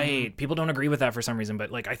fun to fight. People don't agree with that for some reason, but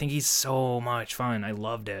like I think he's so much fun. I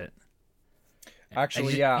loved it.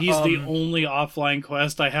 Actually, he's the only offline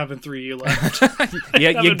quest I have in 3E left.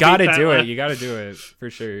 You gotta do it. You gotta do it for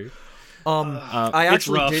sure. I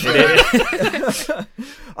actually did it.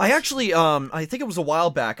 I think it was a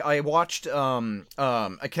while back. I watched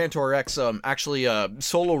a Cantor X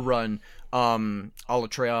solo run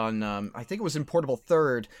Alatreon. I think it was in Portable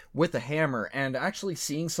Third with a hammer, and actually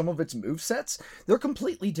seeing some of its movesets, they're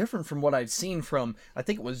completely different from what I've seen from. I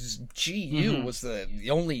think it was GU was the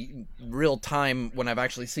only real time when I've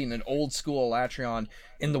actually seen an old school Alatreon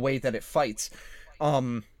in the way that it fights.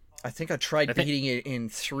 I think I tried beating it in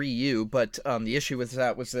 3U, but the issue with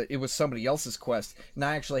that was that it was somebody else's quest, and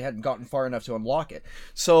I actually hadn't gotten far enough to unlock it.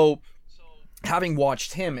 So, having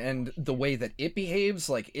watched him and the way that it behaves,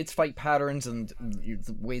 like its fight patterns and the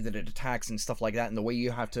way that it attacks and stuff like that, and the way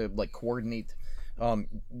you have to like coordinate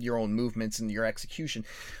your own movements and your execution,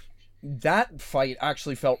 that fight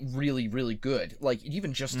actually felt really, really good. Like,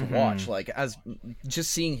 even just to watch, like, as just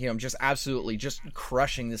seeing him just absolutely just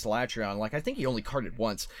crushing this Latreon. Like, I think he only carded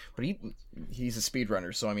once, but he's a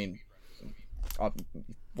speedrunner, so I mean,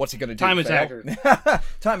 what's he gonna do? Time attacker.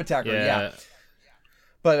 Time attacker, yeah.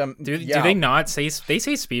 But do they not say they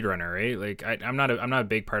say speedrunner, right? Like, I'm not a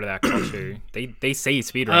big part of that culture. they say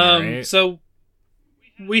speedrunner, right? So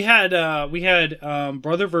we had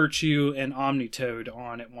Brother Virtue and Omnitoad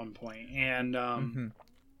on at one point, and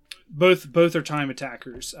both are time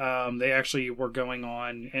attackers. They actually were going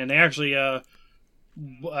on, and they actually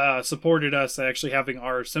supported us actually having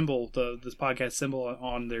our symbol, this podcast symbol,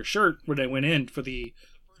 on their shirt when they went in for the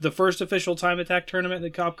first official time attack tournament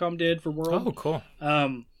that Capcom did for World. Oh, cool.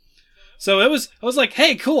 So I was like,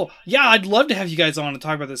 hey, cool. Yeah, I'd love to have you guys on and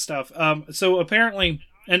talk about this stuff. So apparently,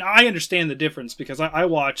 and I understand the difference because I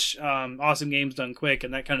watch Awesome Games Done Quick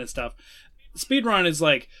and that kind of stuff. Speedrun is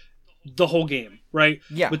like the whole game, right?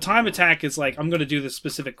 Yeah. But time attack is like, I'm going to do this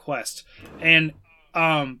specific quest. And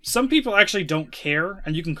some people actually don't care,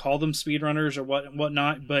 and you can call them speedrunners or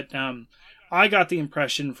whatnot, but I got the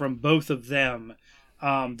impression from both of them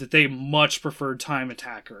that they much preferred time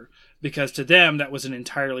attacker, because to them that was an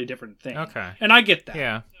entirely different thing. Okay. And I get that.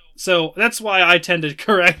 Yeah. So that's why I tend to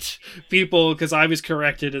correct people, because I was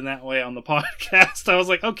corrected in that way on the podcast. I was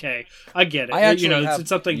like, okay, I get it. It's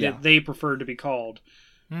something that they prefer to be called.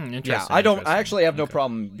 Interesting. I actually have no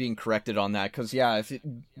problem being corrected on that, because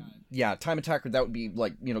time attacker, that would be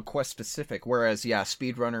like, quest specific, whereas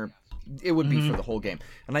speedrunner, it would be for the whole game.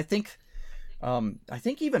 And I think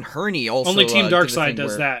even Herney also only Team Darkside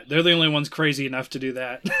does that. They're the only ones crazy enough to do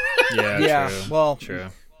that. Yeah. True. Well, true.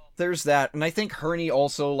 There's that, and I think Herney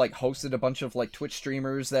also like hosted a bunch of like Twitch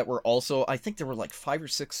streamers that were also, I think there were like 5 or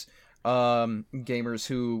 6 gamers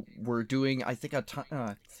who were doing, I think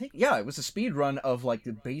it was a speed run of like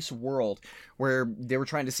the base world, where they were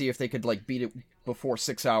trying to see if they could like beat it before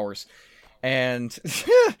 6 hours, and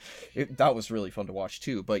that was really fun to watch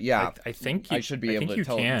too. But I think I should be able to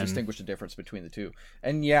distinguish the difference between the two,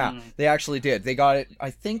 and they actually did. They got it.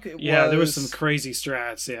 I think it was. Yeah, there was some crazy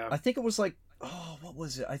strats. Yeah, I think it was like. Oh, what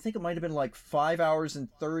was it? I think it might have been like 5 hours and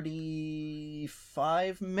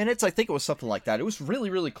 35 minutes. I think it was something like that. It was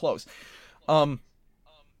really, really close. But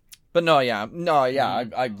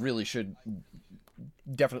I really should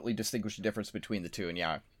definitely distinguish the difference between the two. And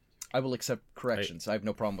I will accept corrections. I have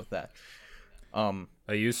no problem with that. I'm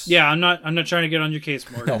not trying to get on your case,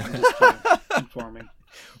 Morgan. I'm just informing.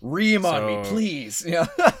 Ream on me, please. Yeah.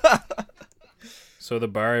 So the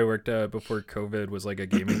bar I worked at before COVID was like a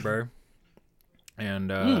gaming bar.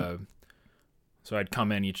 And so I'd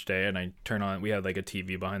come in each day and I'd turn on, we had like a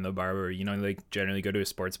TV behind the bar where, like generally go to a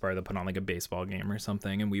sports bar, they'll put on like a baseball game or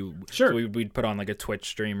something. And we'd put on like a Twitch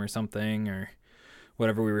stream or something, or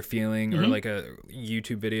whatever we were feeling, or like a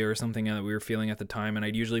YouTube video or something that we were feeling at the time. And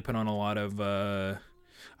I'd usually put on a lot of, I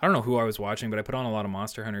don't know who I was watching, but I put on a lot of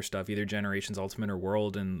Monster Hunter stuff, either Generations Ultimate or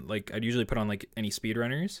World. And like, I'd usually put on like any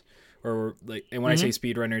speedrunners. Or like, and when I say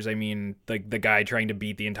speedrunners, I mean like the guy trying to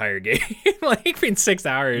beat the entire game like in 6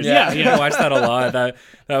 hours. Yeah. I watched that a lot. That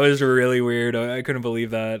was really weird. I couldn't believe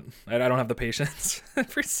that. I don't have the patience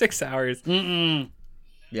for 6 hours. Mm-mm.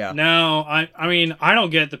 Yeah. No, I mean, I don't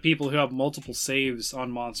get the people who have multiple saves on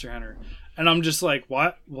Monster Hunter, and I'm just like,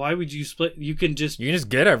 why would you split? You can just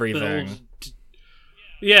get everything.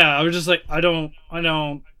 Yeah, I was just like,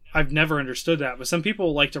 I've never understood that, but some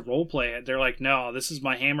people like to roleplay it. They're like, no, this is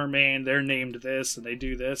my hammer main, they're named this, and they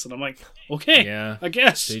do this, and I'm like, okay, yeah, I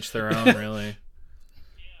guess. To each their own, really.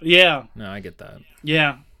 Yeah. No, I get that.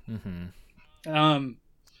 Yeah. Mm-hmm.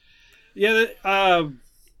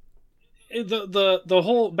 The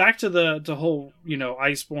whole, back to the whole,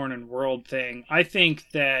 Iceborne and World thing, I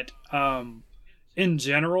think that, in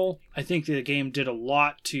general, I think the game did a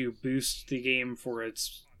lot to boost the game for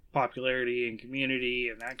its popularity and community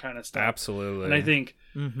and that kind of stuff. Absolutely. And I think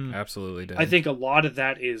absolutely did. I think a lot of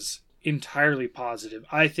that is entirely positive.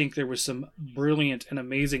 I think there was some brilliant and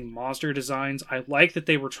amazing monster designs. I like that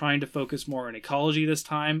they were trying to focus more on ecology this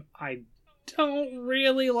time. I don't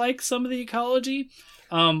really like some of the ecology.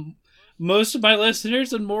 Most of my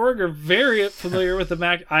listeners in Morg are very familiar with the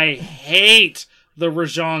Mac. I hate the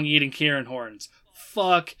Rajang eating Kieran horns.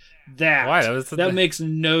 Fuck that. Why? That makes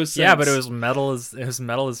no sense. Yeah, but it was metal as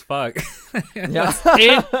fuck. Yeah.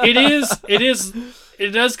 It is it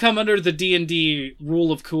does come under the D&D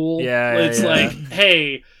rule of cool. Yeah, It's yeah. like,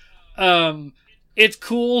 hey, it's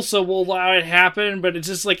cool, so we'll allow it to happen, but it's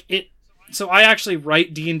just like it. So I actually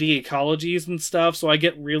write D&D ecologies and stuff, so I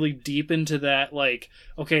get really deep into that, like,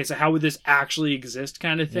 okay, so how would this actually exist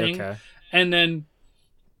kind of thing? Okay. And then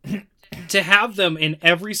to have them in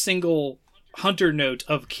every single hunter note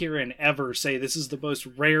of Kieran ever say this is the most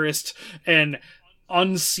rarest and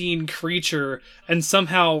unseen creature, and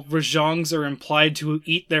somehow Rajongs are implied to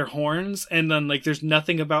eat their horns, and then like there's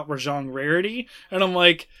nothing about Rajong rarity, and I'm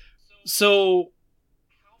like, so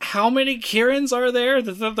how many Kierans are there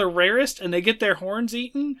that they're the rarest and they get their horns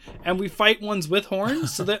eaten, and we fight ones with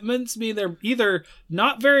horns? So that means me they're either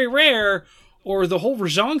not very rare or the whole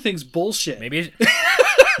Rajong thing's bullshit. Maybe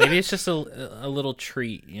it's just a little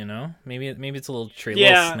treat, you know? Maybe it's a little treat,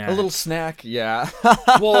 Yeah, a A little snack, yeah.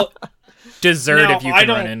 Well, dessert Now, if you I can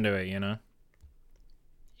don't- run into it, you know?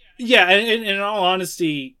 yeah, and in all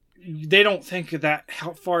honesty, they don't think that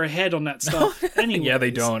how far ahead on that stuff anyway. Yeah, they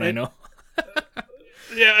don't. I know.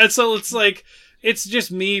 Yeah, and so it's like, it's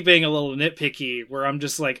just me being a little nitpicky, where I'm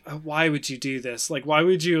just like, oh, why would you do this? Like, why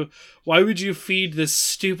would you feed this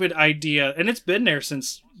stupid idea? And it's been there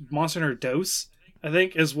since Monster Hunter DOS, I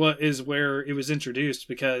think, is where it was introduced,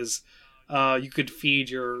 because you could feed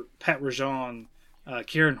your pet Rajong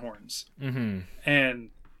Kieran horns, Mm-hmm. and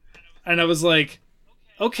I was like,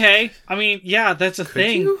 okay, I mean, yeah, that's a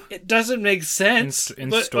thing. you? It doesn't make sense. In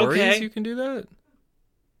but stories, okay. you can do that.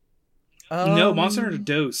 No, Monster Hunter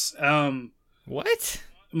DOS. What?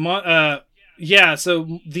 Yeah.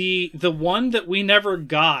 So the one that we never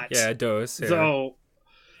got. Yeah, dose. Yeah. So,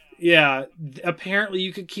 yeah. Apparently,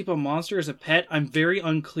 you could keep a monster as a pet. I'm very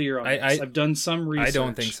unclear on this. I've done some research. I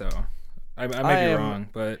don't think so. I might be wrong,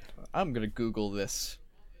 but I'm gonna Google this.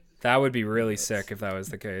 that would be really sick if that was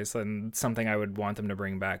the case, and something I would want them to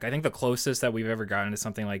bring back. I think the closest that we've ever gotten to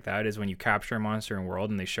something like that is when you capture a monster in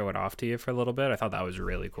World and they show it off to you for a little bit. I thought that was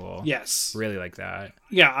really cool. Yes. Really like that.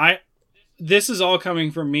 Yeah. This is all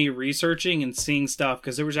coming from me researching and seeing stuff,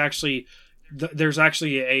 because there's actually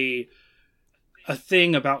a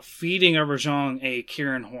thing about feeding a Rajong a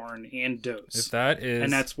Kieran horn and dose. If that is,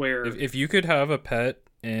 and that's where if you could have a pet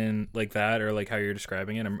in like that, or like how you're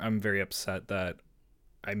describing it, I'm very upset that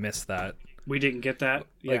I missed that. we didn't get that.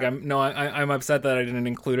 Like Yeah. I'm upset that I didn't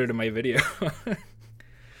include it in my video.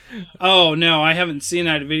 Oh no, I haven't seen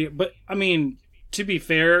that video. But I mean, to be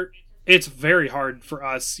fair, it's very hard for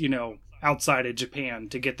us, outside of Japan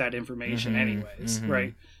to get that information, anyways,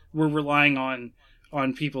 right? We're relying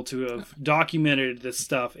on people to have documented this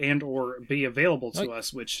stuff and or be available to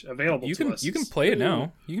us, which available you to can us. you can is- play it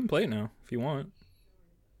now. You can play it now if you want.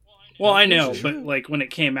 Well, I know, but like when it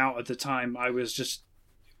came out at the time, I was just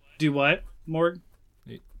do what, Morg?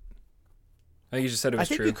 I think you just said it I was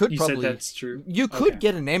think true. you could You probably. said that's true. You could Okay.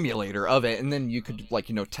 get an emulator of it, and then you could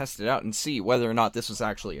test it out and see whether or not this was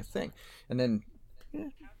actually a thing. And then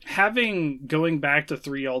Going back to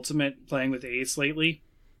 3 Ultimate, playing with Ace lately.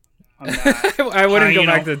 I'm not, I wouldn't go you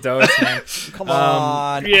back know. to Dose, man. come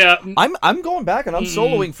on, yeah, I'm going back and I'm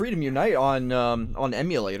soloing Freedom Unite on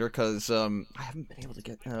emulator because I haven't been able to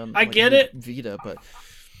get I get it. Vita, but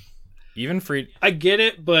Even free. I get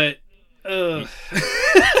it, but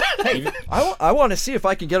I want to see if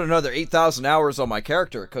I can get another 8,000 hours on my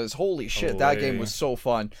character because holy shit, that game was so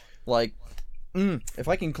fun. Like, if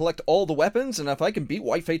I can collect all the weapons and if I can beat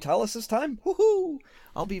White Fatalis this time, woohoo!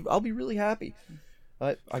 I'll be really happy.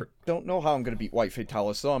 I don't know how I'm going to beat White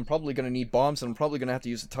Fatalis though. I'm probably going to need bombs and I'm probably going to have to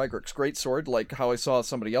use the Tigrex Greatsword like how I saw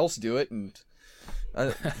somebody else do it. And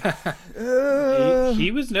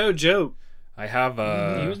he was no joke. I have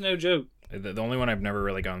He was no joke. the only one I've never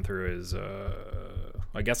really gone through is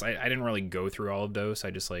I guess I didn't really go through all of those. I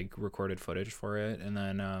just like recorded footage for it, and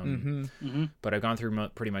then but I've gone through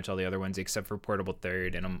pretty much all the other ones except for Portable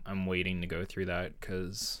Third, and I'm waiting to go through that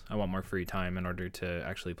because I want more free time in order to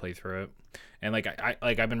actually play through it. And like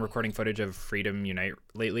I've been recording footage of Freedom Unite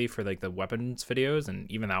lately for like the weapons videos,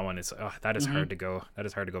 and even that one is that is hard to go. That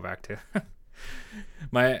is hard to go back to.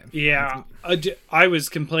 I was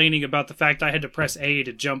complaining about the fact I had to press A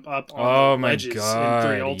to jump up on the my ledges god,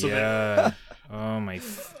 in 3 Ultimate. yeah. Oh my.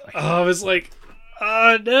 I was like,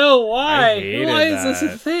 no, why? I hated Why is this a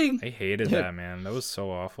that. thing? I hated that, man. That was so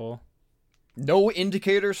awful. no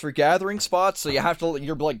indicators for gathering spots, so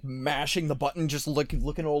you're like mashing the button, just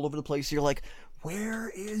looking all over the place. You're like, where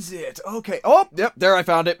is it? Okay. Oh, yep, there I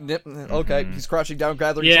found it. Yep. Okay, he's crouching down,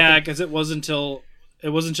 gathering. Yeah, something. because it wasn't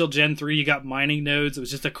until Gen 3 you got mining nodes. It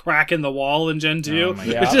was just a crack in the wall in Gen 2. Oh my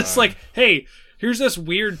It's just God. like, hey, here's this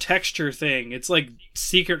weird texture thing. It's like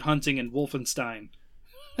secret hunting in Wolfenstein.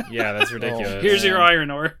 Yeah, that's ridiculous. Here's your iron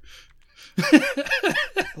ore.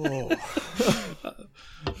 Oh.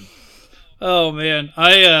 Oh man,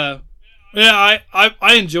 I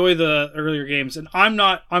enjoy the earlier games, and I'm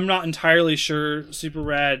not entirely sure super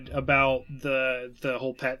rad about the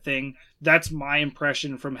whole pet thing. That's my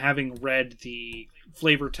impression from having read the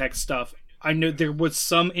flavor text stuff. I know there was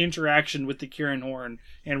some interaction with the Kieran Horn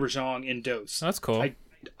and Rajang in Dose. That's cool.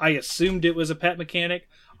 I assumed it was a pet mechanic.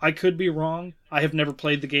 I could be wrong. I have never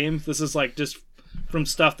played the game. This is like just from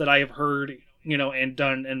stuff that I have heard, and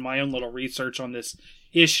done in my own little research on this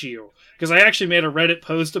issue. Because I actually made a Reddit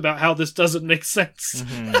post about how this doesn't make sense.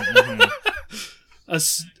 But,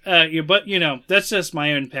 that's just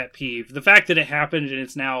my own pet peeve. The fact that it happened and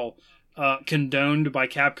it's now condoned by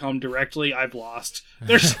Capcom directly, I've lost.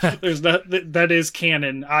 There's that is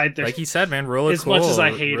canon. Like he said, man, really as cool. Much as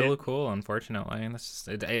I hate really it. cool, unfortunately. And that's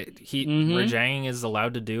just, Rajang is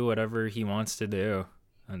allowed to do whatever he wants to do.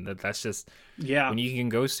 And that's just when you can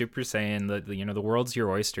go Super Saiyan, the world's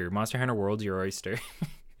your oyster. Monster Hunter World's your oyster.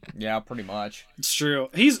 Yeah, pretty much. It's true.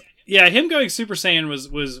 Him going Super Saiyan was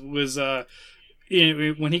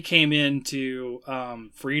when he came into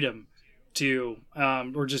Freedom to I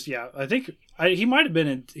think he might have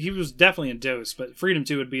been he was definitely in Dose, but Freedom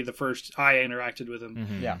 2 would be the first I interacted with him.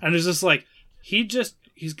 Mm-hmm. Yeah. And it's just like he's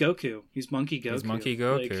Goku. He's Monkey Goku. He's Monkey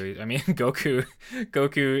Goku. I mean, Goku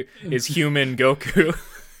is human Goku.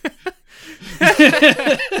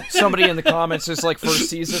 Somebody in the comments is like first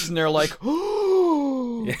sees this and they're like,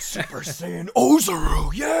 "Oh, Super Saiyan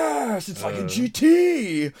Ozaru, yes, it's like a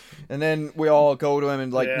GT." And then we all go to him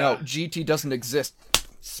and like, "No, GT doesn't exist."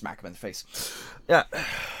 Smack him in the face. Yeah.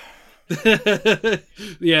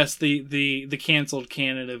 Yes, the canceled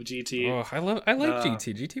canon of GT. Oh, I like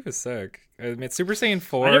GT. GT was sick. I mean, Super Saiyan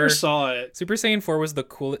 4. I never saw it. Super Saiyan 4 was the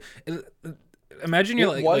coolest. Imagine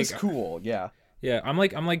you're it was cool. Yeah. Yeah, I'm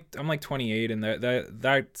like 28, and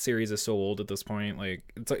that series is so old at this point. Like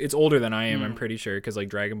it's older than I am. I'm pretty sure because like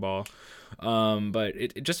Dragon Ball. But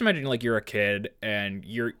just imagine like you're a kid and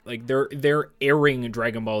you're like they're airing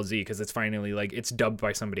Dragon Ball Z because it's finally like it's dubbed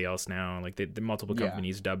by somebody else now. Like the multiple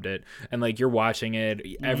companies dubbed it, and like you're watching it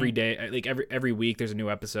every day. Like every week there's a new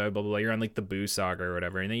episode. Blah blah blah. You're on like the Boo saga or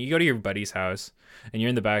whatever, and then you go to your buddy's house and you're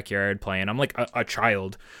in the backyard playing. I'm like a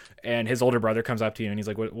child. And his older brother comes up to you and he's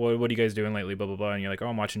like, what are you guys doing lately? Blah, blah, blah. And you're like, oh,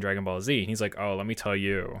 I'm watching Dragon Ball Z. And he's like, oh, let me tell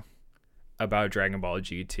you about Dragon Ball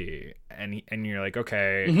GT. And you're like,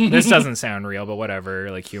 okay, this doesn't sound real, but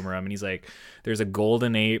whatever. Like, humor him. And he's like, there's a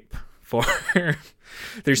golden ape for...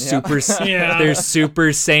 there's Super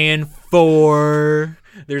Saiyan 4.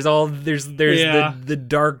 There's the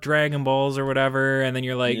dark Dragon Balls or whatever. And then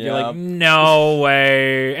you're like, no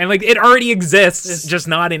way. And like, it already exists, just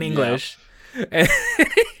not in English. And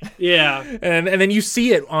and then you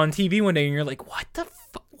see it on TV one day and you're like, what the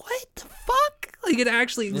fuck, like it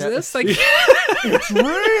actually exists. Like it's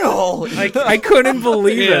real. I couldn't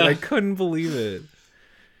believe it. I couldn't believe it.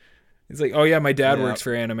 It's like, oh yeah, my dad works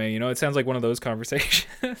for anime, it sounds like one of those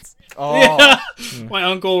conversations. My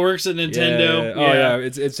uncle works at Nintendo. Oh yeah,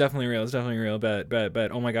 it's definitely real.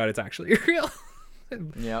 But oh my god, it's actually real.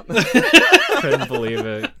 Couldn't believe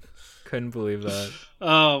it. Couldn't believe that.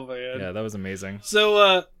 Oh man. Yeah, that was amazing.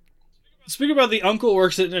 So speaking about the uncle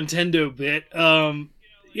works at Nintendo bit, one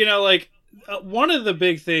of the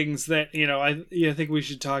big things that I think we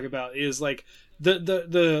should talk about is like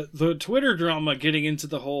the Twitter drama getting into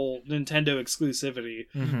the whole Nintendo exclusivity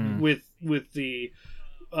with the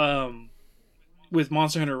with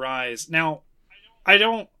Monster Hunter Rise. Now,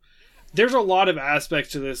 there's a lot of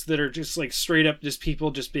aspects to this that are just like straight up just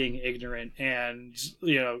people just being ignorant, and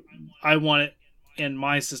I want it in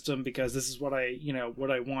my system because this is what I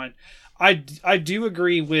want. I do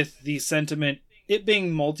agree with the sentiment. It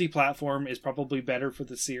being multi-platform is probably better for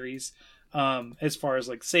the series, as far as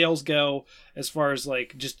like sales go, as far as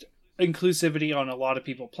like just inclusivity on a lot of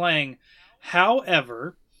people playing.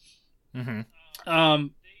 However,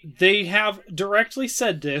 they have directly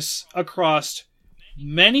said this across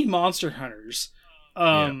many Monster Hunters.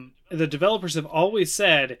 The developers have always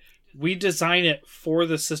said, we design it for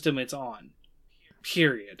the system it's on.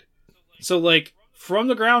 Period. So, like, from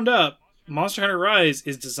the ground up, Monster Hunter Rise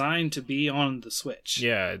is designed to be on the Switch.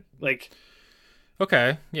 Yeah. Like...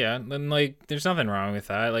 Okay, yeah, then, like, there's nothing wrong with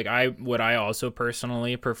that. Like, I also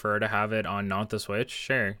personally prefer to have it on not the Switch?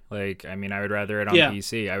 Sure. Like, I mean, I would rather it on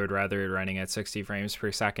PC. I would rather it running at 60 frames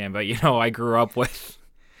per second. But, I grew up with...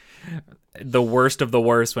 the worst of the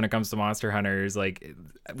worst when it comes to Monster Hunters, like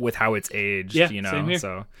with how it's aged, Yeah, you same know. here.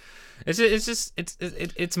 So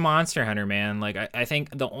it's Monster Hunter, man. Like I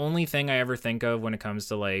think the only thing I ever think of when it comes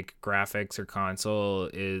to like graphics or console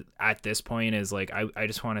is at this point is like I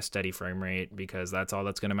just want a steady frame rate, because that's all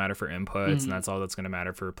that's going to matter for inputs, and that's all that's going to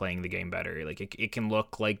matter for playing the game better. Like it can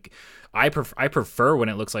look like I prefer when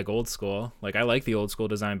it looks like old school. Like I like the old school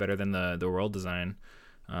design better than the world design.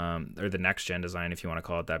 Or the next gen design, if you want to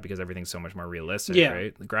call it that, because everything's so much more realistic,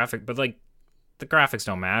 right? The graphics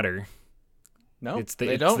don't matter. No, It's the,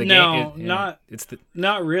 they it's don't. the No, game,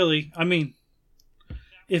 not really. I mean,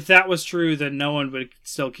 if that was true, then no one would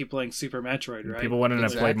still keep playing Super Metroid, right? People wouldn't have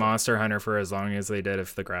Exactly. played Monster Hunter for as long as they did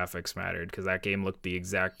if the graphics mattered, because that game looked the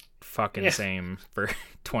exact fucking same for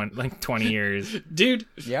 20 years. Dude,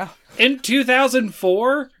 Yeah. in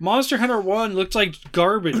 2004, Monster Hunter 1 looked like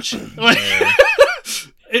garbage. Like,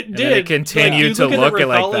 it then did. it continued you to at look it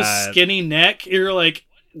like Rathala's that. skinny neck, you're like,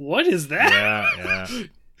 what is that?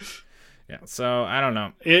 Yeah. So I don't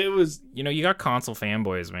know. It was You got console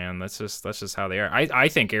fanboys, man. That's just how they are. I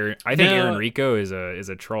think Aaron Rico is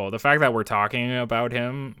a troll. The fact that we're talking about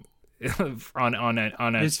him on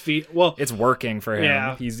a his feet. Well, it's working for him.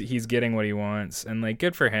 Yeah. He's getting what he wants, and like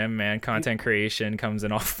good for him, man. Content creation comes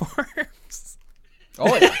in all forms.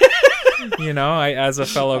 Oh yeah. I as a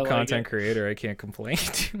fellow like content it. creator, I can't complain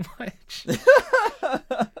too much.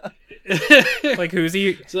 Like who's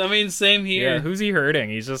he? so I mean, same here. Yeah, who's he hurting?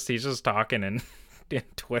 He's just talking in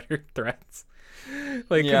Twitter threads,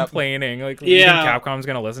 like Yep. complaining. Like, Yeah. you think Capcom's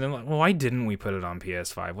gonna listen to him? Like, well, why didn't we put it on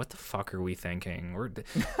PS5? What the fuck are we thinking?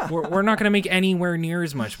 We're not gonna make anywhere near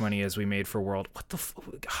as much money as we made for World. What the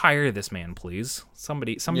hire this man, please.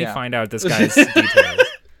 Somebody Yeah. find out this guy's details.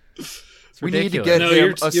 It's We need to ridiculous. get No, him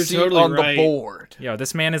you're a seat totally on right. the board. Yo,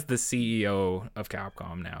 this man is the CEO of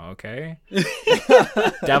Capcom now, okay?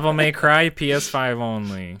 Devil May Cry, PS5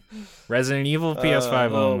 only. Resident Evil,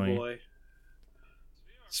 PS5 Oh only. boy.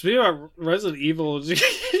 Speaking of Resident Evil, did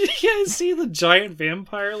you guys see the giant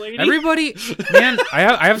vampire lady? Everybody, man, I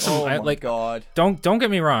have some, Oh my like, god. don't get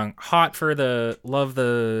me wrong, hot for love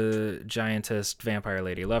the giantess vampire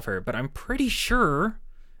lady, love her, but I'm pretty sure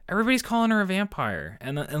everybody's calling her a vampire,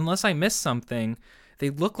 and unless I missed something, they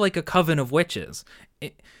look like a coven of witches.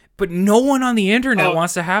 But no one on the internet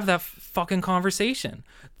wants to have that fucking conversation.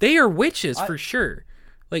 They are witches for sure.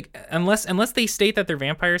 Like unless they state that they're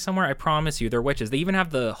vampires somewhere, I promise you they're witches. They even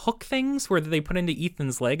have the hook things where they put into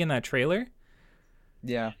Ethan's leg in that trailer.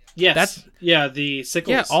 Yeah. Yes. The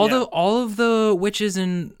sickles. Yeah, all of the witches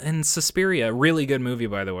in Suspiria, really good movie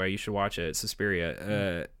by the way. You should watch it.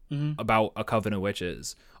 Suspiria, about a coven of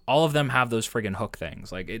witches. All of them have those friggin' hook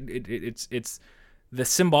things. Like it's the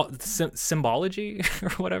symbology or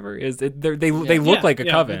whatever is they look like a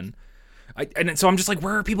coven. And so I'm just like,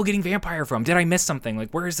 where are people getting vampire from? Did I miss something?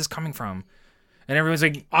 Like, where is this coming from? And everyone's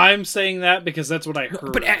like, I'm saying that because that's what I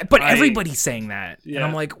heard. but everybody's saying that, and Yeah.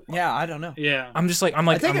 I'm like, Yeah, I don't know. Yeah. I'm just like,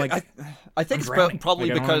 I think I'm it's drowning. probably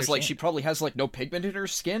Like, I don't because like understand. she probably has like no pigment in her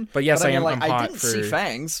skin. But yes, I I mean, am- like I'm I hot didn't see for-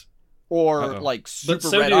 fangs or Uh-oh. like super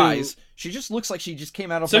so red do- eyes. She just looks like she just came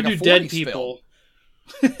out of So like do a 40s dead film. people.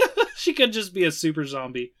 She could just be a super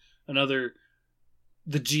zombie.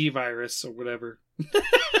 The G virus or whatever.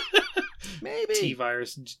 Maybe. T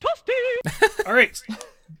virus. All right.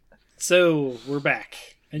 So we're back.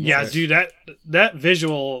 And yeah, Yes. dude, that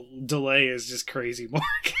visual delay is just crazy, Mark.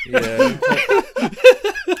 yeah.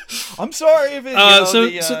 I'm sorry if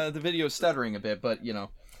so- the video's stuttering a bit, but it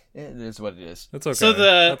is what it is. That's okay. So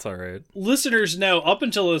That's all right. Listeners know, up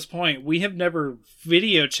until this point, we have never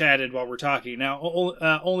video chatted while we're talking. Now,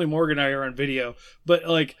 only Morgan and I are on video, but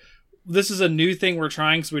like, this is a new thing we're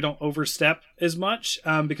trying so we don't overstep as much,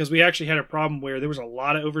 because we actually had a problem where there was a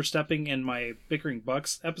lot of overstepping in my Bickering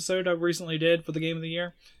Bucks episode I recently did for the Game of the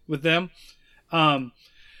Year with them. And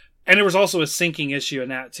there was also a syncing issue in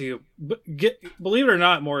that too. But believe it or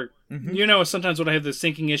not, sometimes when I have the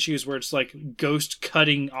syncing issues where it's like ghost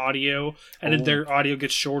cutting audio and then their audio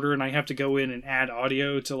gets shorter and I have to go in and add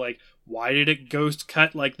audio to like, why did it ghost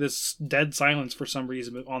cut like this dead silence for some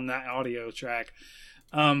reason on that audio track?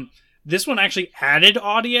 This one actually added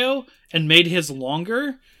audio and made his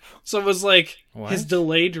longer. So it was like his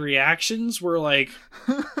delayed reactions were like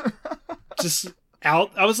just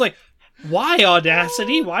out. I was like, why,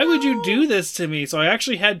 Audacity? Why would you do this to me? So I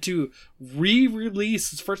actually had to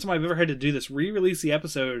re-release. It's the first time I've ever had to do this. Re-release the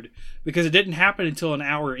episode because it didn't happen until an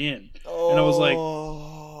hour in. And I was like,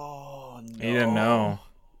 oh, no. You didn't know.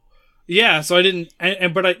 yeah, so I didn't,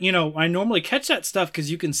 but I normally catch that stuff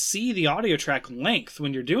because you can see the audio track length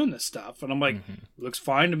when you're doing this stuff, and I'm like, looks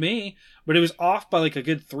fine to me, but it was off by like a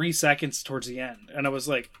good 3 seconds towards the end, and I was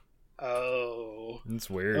like, Oh. It's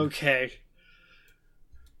weird. Okay.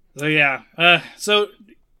 So yeah. So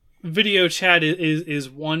video chat is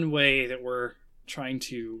one way that we're trying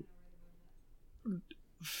to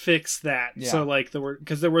fix that. Yeah. So like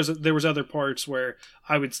there was other parts where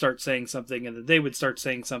I would start saying something and then they would start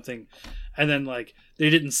saying something, and then like they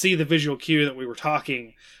didn't see the visual cue that we were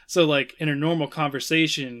talking. So like in a normal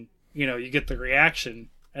conversation, you know, you get the reaction,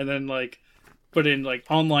 and then like, but in like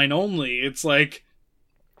online only, it's like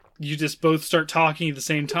you just both start talking at the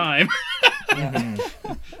same time. Mhm.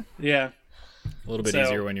 Yeah. A little bit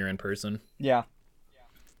easier when you're in person. Yeah.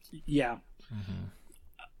 Yeah. Mm-hmm.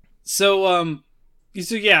 So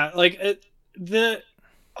yeah, like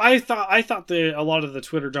I thought that a lot of the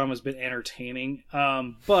Twitter drama has been entertaining.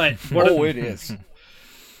 But Oh, it is.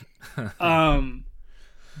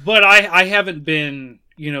 but I haven't been,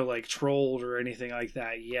 you know, like trolled or anything like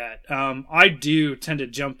that yet. I do tend to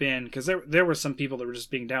jump in because there were some people that were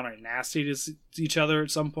just being downright nasty to each other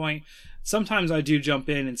at some point. Sometimes I do jump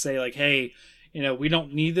in and say like, hey, you know, we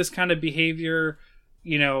don't need this kind of behavior,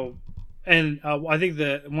 you know. And I think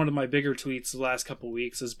that one of my bigger tweets the last couple of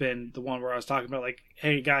weeks has been the one where I was talking about like,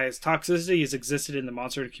 hey guys, toxicity has existed in the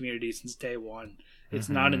Monster Hunter community since day one. It's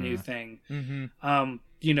not a new thing. Mm-hmm.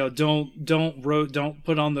 You know, don't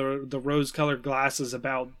put on the rose-colored glasses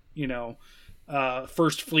about, you know,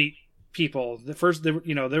 first fleet people.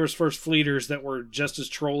 There was first fleeters that were just as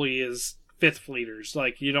trolly as fifth fleeters.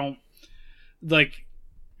 Like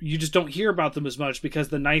you just don't hear about them as much because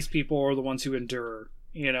the nice people are the ones who endure,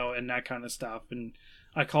 you know, and that kind of stuff. And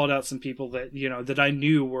I called out some people that, you know, that I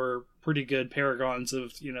knew were pretty good paragons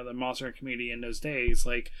of, you know, the Monster Hunter community in those days,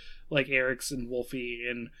 like Eric's and Wolfie,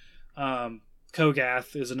 and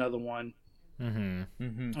Kogath is another one.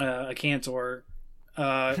 A Cantor,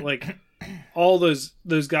 like all those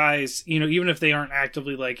guys, you know, even if they aren't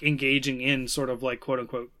actively like engaging in sort of like quote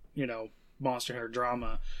unquote, you know, Monster Hunter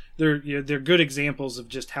drama, they're good examples of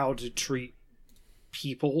just how to treat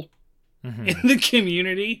people in the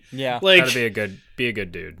community. Yeah, How like to be a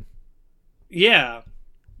good dude. yeah,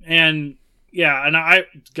 and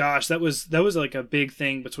that was like a big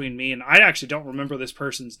thing between me, and I actually don't remember this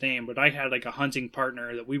person's name, but I had like a hunting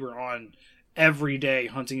partner that we were on every day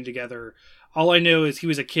hunting together. All I know is he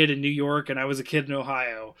was a kid in New York and I was a kid in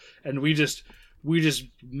Ohio, and we just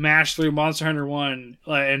mashed through Monster Hunter 1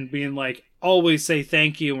 and being like, always say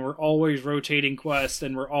thank you, and we're always rotating quests,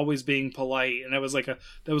 and we're always being polite, and that was like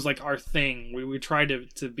our thing. We tried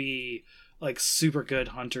to be like super good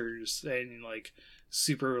hunters and like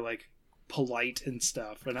super like polite and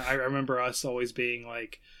stuff. And I remember us always being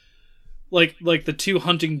like the two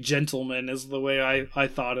hunting gentlemen is the way I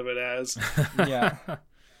thought of it as. yeah.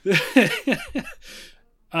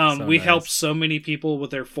 So we nice. helped so many people with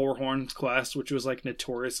their Four Horns quest, which was like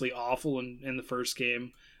notoriously awful in the first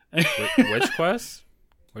game. Which quest?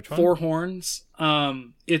 Which one? Four Horns.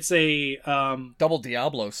 It's a Double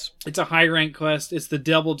Diablos. it's a high rank quest. It's the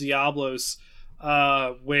Double Diablos,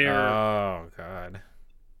 where Oh god.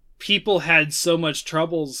 people had so much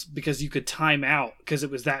troubles because you could time out because it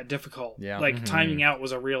was that difficult. Yeah. Like timing out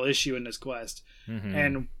was a real issue in this quest, Mhm.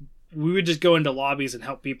 and we would just go into lobbies and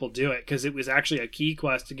help people do it because it was actually a key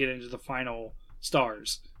quest to get into the final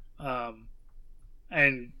stars.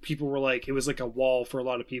 And people were like, it was like a wall for a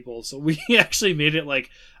lot of people. So we actually made it like,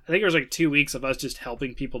 I think it was like 2 weeks of us just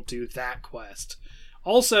helping people do that quest.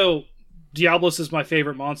 Also, Diablos is my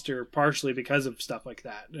favorite monster partially because of stuff like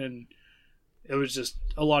that. And it was just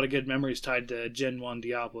a lot of good memories tied to Gen 1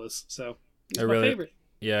 Diablos. So he's my favorite.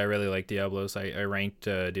 Yeah, I really like Diablos. I ranked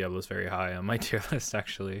Diablos very high on my tier list,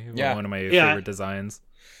 actually. Yeah. One of my favorite designs.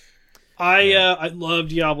 I love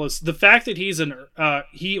Diablos. The fact that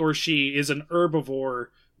he or she is an herbivore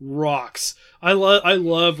rocks. I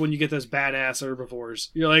love when you get those badass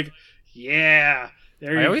herbivores. You're like, yeah,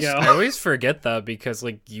 there you go. I always forget that because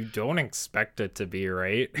like you don't expect it to be,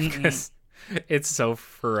 right? Because it's so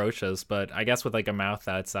ferocious. But I guess with like a mouth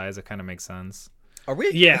that size, it kind of makes sense. Are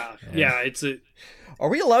we? Yeah. It's a Are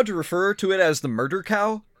we allowed to refer to it as the murder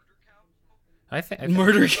cow? I think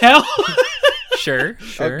murder cow. Sure.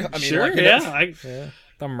 I mean, Sure, like, Yeah,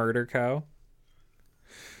 the murder cow.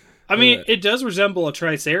 I mean, it does resemble a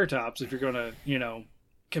Triceratops if you're going to, you know,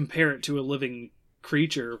 compare it to a living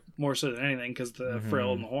creature more so than anything because the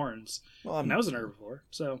frill and the horns. Well, And that was an herbivore.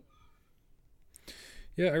 So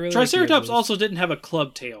Yeah, I really Triceratops like also didn't have a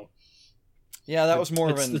club tail. yeah, that was more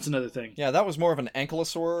of an. That's another thing. Yeah, that was more of an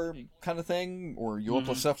ankylosaur kind of thing, or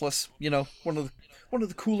Euoplocephalus. You know, one of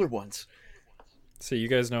the cooler ones. So you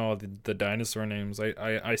guys know all the dinosaur names.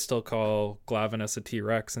 I still call Glavenus a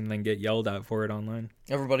T-Rex and then get yelled at for it online.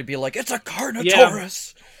 Everybody be like, "It's a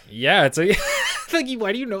Carnotaurus." Yeah, it's a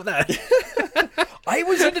Why do you know that? I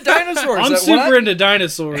was into dinosaurs. I'm super into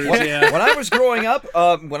dinosaurs. Yeah. When I was growing up,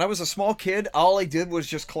 when I was a small kid, all I did was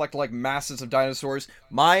just collect like masses of dinosaurs.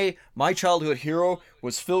 My childhood hero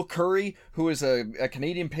was Phil Curry, who is a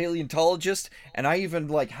Canadian paleontologist, and I even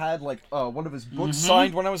like had like one of his books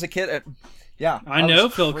signed when I was a kid. I know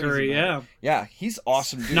Phil Curry. Man. Yeah, he's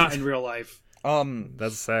awesome, dude. Not in real life.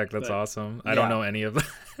 That's sick. That's awesome. I don't know any of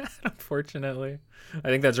that, unfortunately. I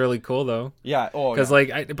think that's really cool though. Yeah. Oh, because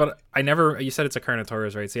I never. You said it's a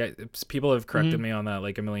Carnotaurus, right? See, people have corrected me on that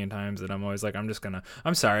like a million times, and I'm always like, I'm just gonna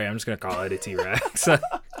call it a T-Rex.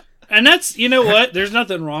 And that's, you know what? There's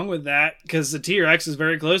nothing wrong with that because the T-Rex is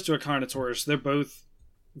very close to a Carnotaurus. They're both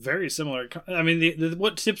very similar. I mean,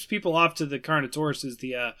 what tips people off to the Carnotaurus is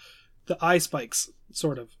the eye spikes,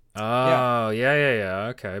 sort of. Oh, yeah.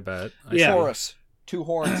 Okay, but Taurus. 2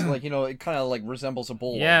 horns, like, it kind of like resembles a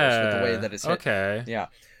bull almost with the way that it's hit. Okay. Yeah.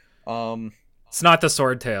 It's not the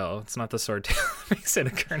sword tail. It's not the sword tail that makes it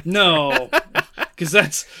a Carnotaurus. No, because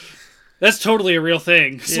that's totally a real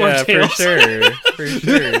thing. Sword yeah, tails. for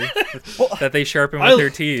sure. That they sharpen with their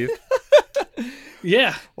teeth.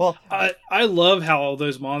 Yeah. Well, I love how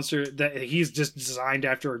those monsters that he's just designed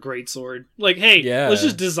after a great sword. Like, hey, let's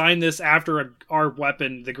just design this after our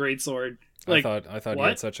weapon, the great sword. Like, I thought he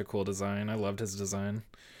had such a cool design. I loved his design.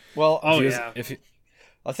 Well, I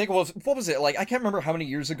think it was, what was it? Like, I can't remember how many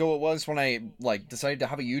years ago it was when I, like, decided to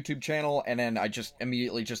have a YouTube channel, and then I just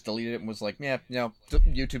immediately just deleted it and was like,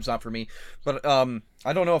 YouTube's not for me. But,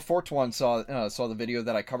 I don't know if Fortuan saw the video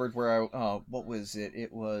that I covered where what was it?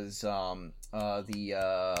 It was, I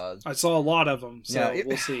saw a lot of them, so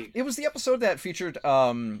we'll see. It was the episode that featured,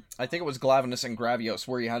 I think it was Glavenus and Gravios,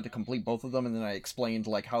 where you had to complete both of them, and then I explained,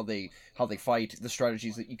 like, how they fight, the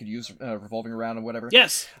strategies that you could use revolving around and whatever.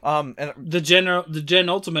 Yes. And the Gen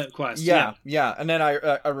Ultimate quest. Yeah. And then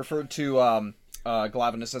I referred to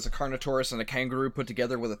Glavenus as a Carnotaurus and a kangaroo put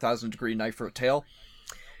together with a 1,000-degree knife for a tail.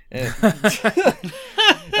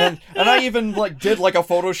 And, and I even like did like a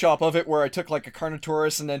Photoshop of it where I took like a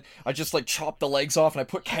Carnotaurus and then I just like chopped the legs off and I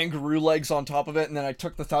put kangaroo legs on top of it, and then I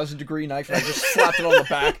took the 1,000-degree knife and I just slapped it on the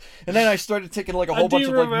back, and then I started taking like a whole bunch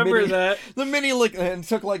of like mini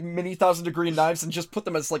took like mini 1,000-degree knives and just put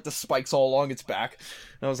them as like the spikes all along its back,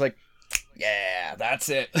 and I was like, yeah, that's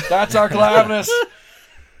it, that's our Glavenus.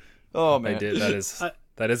 Oh man, I did.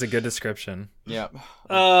 That is a good description. Yeah.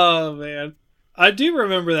 Oh man, I do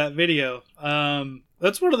remember that video.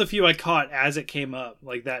 That's one of the few I caught as it came up,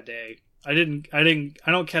 like that day. I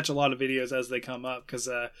don't catch a lot of videos as they come up because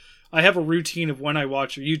I have a routine of when I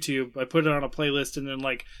watch YouTube. I put it on a playlist and then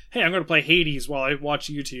like, hey, I'm going to play Hades while I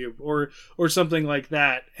watch YouTube or something like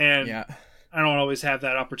that. And I don't always have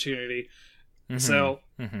that opportunity. Mm-hmm. So,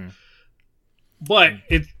 but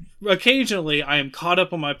occasionally I am caught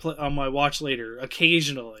up on my watch later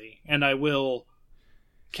occasionally, and I will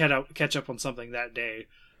catch up on something that day.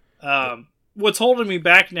 What's holding me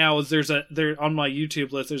back now is there on my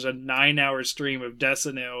YouTube list, there's a 9-hour stream of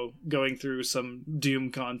Decino going through some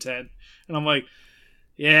Doom content, and I'm like,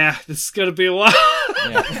 yeah, this is gonna be a while.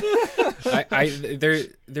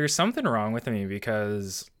 There's something wrong with me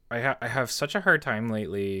because I have such a hard time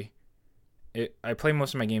lately. I play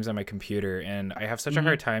most of my games on my computer, and I have such a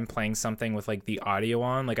hard time playing something with like the audio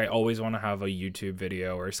on. Like I always want to have a YouTube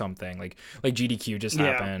video or something. Like GDQ just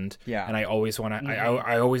happened, and I always want to.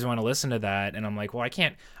 I always want to listen to that, and I'm like, well, I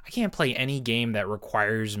can't play any game that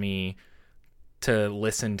requires me to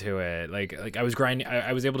listen to it. Like I was grinding.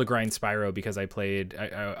 I was able to grind Spyro because I played.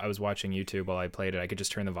 I was watching YouTube while I played it. I could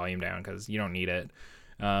just turn the volume down because you don't need it.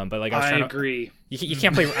 But like I agree. You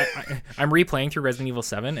can't play. I'm replaying through Resident Evil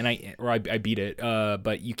 7, and I beat it.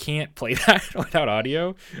 But you can't play that without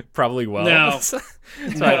audio. Probably well. No,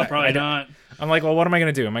 probably not. I'm like, well, what am I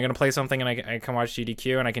gonna do? Am I gonna play something and I can watch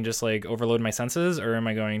GDQ and I can just like overload my senses, or am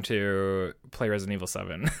I going to play Resident Evil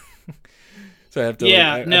 7? So I have to.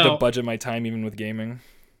 I have to budget my time even with gaming.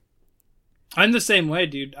 I'm the same way,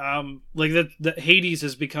 dude. Like the Hades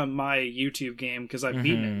has become my YouTube game because I've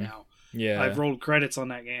beaten it now. Yeah, I've rolled credits on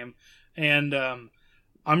that game, and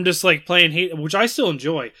I'm just like playing Hades, which I still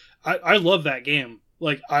enjoy. I love that game.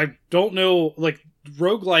 Like I don't know, like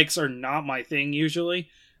roguelikes are not my thing usually,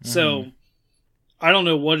 so I don't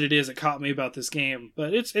know what it is that caught me about this game,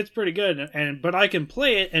 but it's pretty good. But I can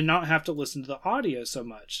play it and not have to listen to the audio so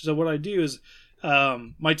much. So what I do is,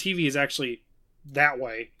 my TV is actually that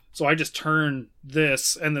way, so I just turn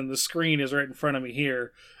this, and then the screen is right in front of me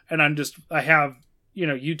here, and I have.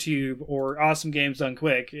 YouTube or Awesome Games Done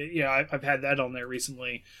Quick. Yeah, I've had that on there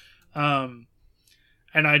recently. And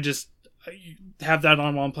have that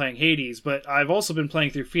on while I'm playing Hades, but I've also been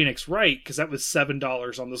playing through Phoenix Wright because that was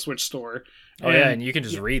 $7 on the Switch store. And you can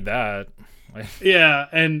just read that. Yeah,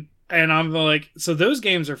 and I'm like, so those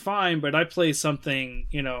games are fine, but I play something,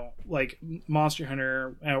 like Monster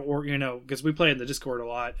Hunter, or because we play in the Discord a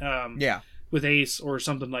lot. With Ace or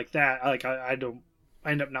something like that. Like I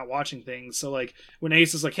end up not watching things. So like when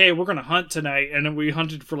Ace is like, "Hey, we're gonna hunt tonight," and then we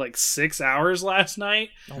hunted for like 6 hours last night.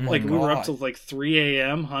 We were up till like 3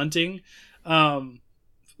 a.m. hunting. 3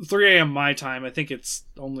 a.m. my time. I think it's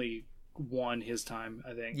only 1 his time.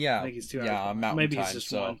 I think. Yeah. I think he's 2 Yeah, hours. Mountain Maybe time, he's just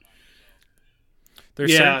so.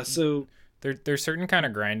 1. So there's certain kind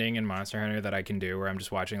of grinding in Monster Hunter that I can do where I'm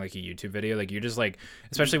just watching like a YouTube video. Like you're just like,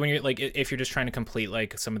 especially when you're like, if you're just trying to complete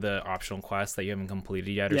like some of the optional quests that you haven't completed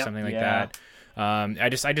yet or something like that. I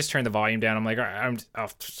just turn the volume down. I'm like, I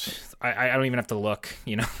don't even have to look,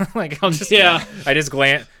 like I'll just, I just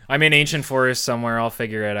glance. I'm in Ancient Forest somewhere. I'll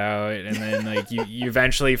figure it out. And then like you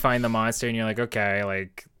eventually find the monster and you're like, okay,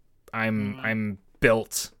 like I'm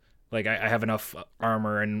built. Like I have enough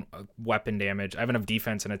armor and weapon damage. I have enough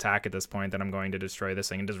defense and attack at this point that I'm going to destroy this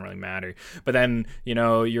thing. It doesn't really matter. But then you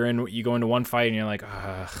go into one fight and you're like,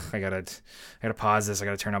 I gotta pause this. I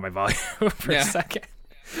gotta turn on my volume for a second.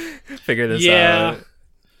 Figure this out.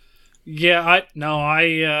 Yeah,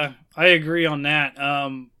 I agree on that.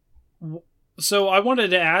 So I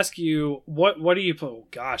wanted to ask you, what do you put? Oh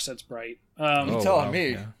gosh, that's bright. You're telling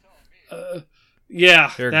me.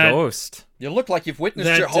 Yeah. You're a ghost. You look like you've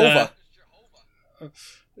witnessed Jehovah.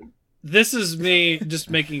 This is me just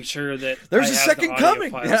making sure that there's a second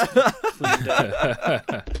coming.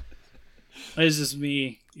 This is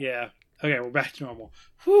me. Yeah. Okay, we're back to normal.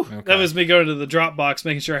 Whew. Okay. That was me going to the Dropbox,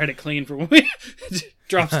 making sure I had it clean for when we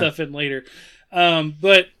drop stuff in later.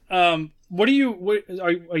 What are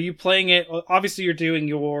you playing it? Obviously, you're doing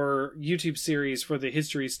your YouTube series for the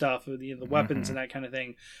history stuff, the weapons and that kind of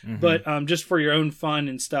thing. Mm-hmm. But just for your own fun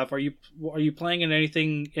and stuff, are you playing in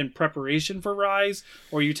anything in preparation for Rise,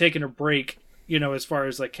 or are you taking a break? As far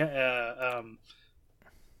as like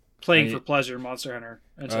playing for pleasure, Monster Hunter.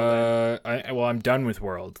 I'm done with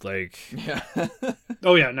World. Like,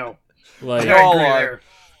 oh yeah, no, like they all are. There.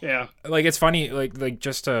 Yeah, like it's funny. Like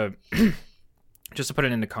just to. Just to put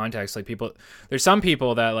it into context, like there's some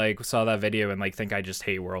people that like saw that video and like think I just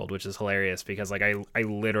hate World, which is hilarious because like I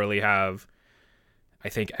literally have, I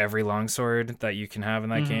think every longsword that you can have in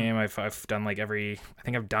that game. I've done like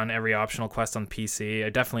I've done every optional quest on PC. I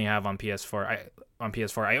definitely have on PS4.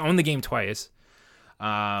 I own the game twice.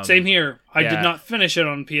 Same here. I did not finish it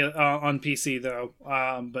on PC though.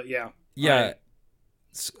 But yeah. Yeah.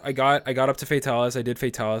 I got up to Fatalis. I did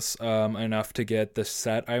Fatalis enough to get the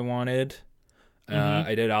set I wanted.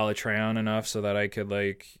 I did Alatreon enough so that I could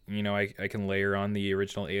I can layer on the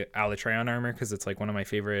original Alatreon armor because it's like one of my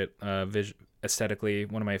favorite aesthetically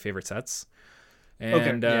one of my favorite sets.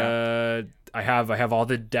 And I have all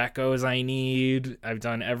the decos I need. I've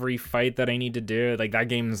done every fight that I need to do. Like that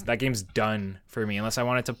game's done for me unless I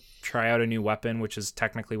wanted to try out a new weapon, which is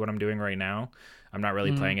technically what I'm doing right now. I'm not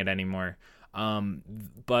really playing it anymore.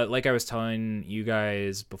 But like I was telling you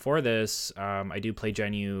guys before this, I do play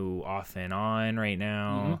Genu off and on right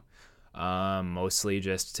now. Mostly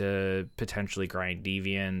just to potentially grind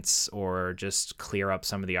deviants or just clear up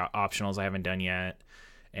some of the optionals I haven't done yet.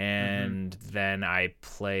 And then I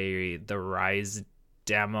play the Rise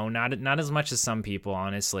demo, not as much as some people,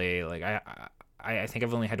 honestly. Like I think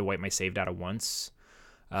I've only had to wipe my save data once.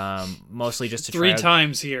 Mostly just to three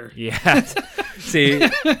times here. Yeah. See,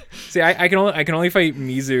 I can only fight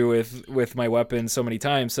Mizu with my weapon so many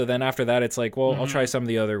times. So then after that, it's like, well, I'll try some of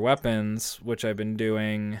the other weapons, which I've been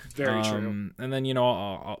doing. Very true. And then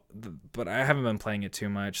but I haven't been playing it too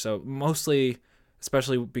much. So mostly,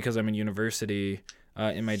 especially because I'm in university,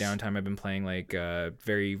 in my downtime, I've been playing like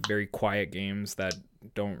very very quiet games that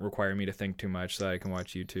don't require me to think too much, so that I can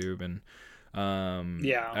watch YouTube and.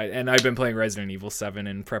 And I've been playing Resident Evil 7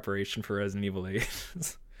 in preparation for Resident Evil 8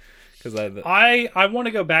 because I want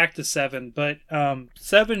to go back to 7, but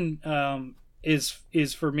 7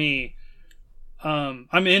 is for me.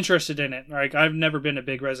 I'm interested in it. Like I've never been a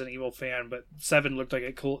big Resident Evil fan, but 7 looked like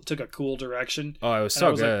it took a cool direction. Oh, it was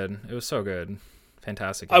so good. It was so good.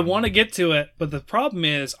 Fantastic game. I want to get to it, but the problem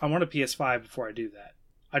is I want a PS5 before I do that.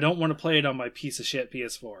 I don't want to play it on my piece of shit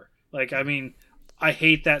PS4. Like, I mean, I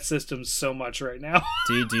hate that system so much right now.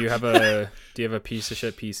 do you have a piece of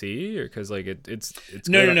shit PC, or because like it's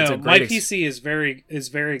no good. No my PC is very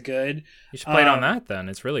good. You should play it on that then.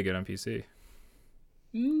 It's really good on PC.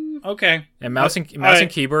 Okay. And mouse and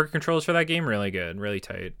keyboard controls for that game really good, really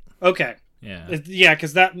tight. Okay. Yeah.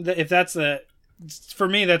 Because if that's for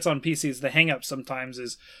me, that's on PCs. The hang up sometimes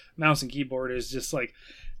is mouse and keyboard is just like,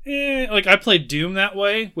 like I played Doom that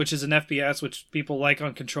way, which is an FPS, which people like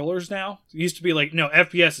on controllers now. It used to be like, no,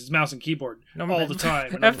 FPS is mouse and keyboard all the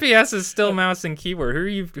time. And FPS is still mouse and keyboard. Who are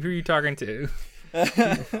you talking to?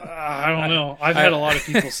 I don't know. I've had a lot of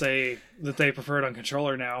people say that they prefer it on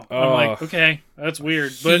controller now. I'm like, okay, that's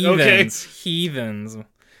weird, but heathens.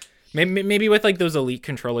 Maybe with like those elite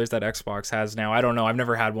controllers that Xbox has now. I don't know. I've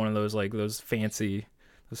never had one of those like those fancy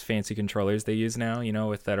controllers they use now.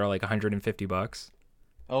 With that are like $150.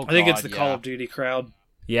 Oh, I think it's the Call of Duty crowd.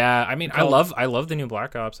 Yeah, I mean, I love the new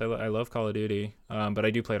Black Ops. I love Call of Duty, but I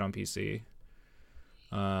do play it on PC.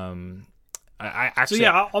 I actually, so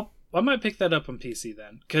yeah, I might pick that up on PC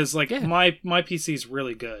then, because like my PC is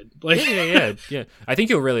really good. Like yeah. I think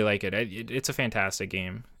you'll really like it. It's a fantastic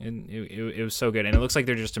game, and it was so good. And it looks like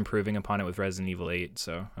they're just improving upon it with Resident Evil 8.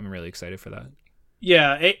 So I'm really excited for that.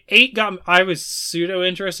 Yeah, 8 got. I was pseudo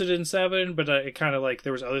interested in 7, but it kind of like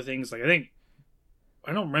there was other things. Like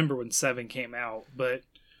I don't remember when 7 came out, but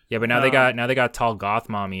yeah, but now they got tall goth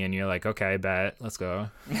mommy, and you're like, okay, bet, let's go.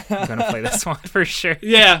 I'm gonna play this one for sure.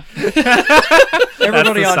 Yeah.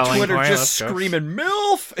 Everybody on Twitter just screaming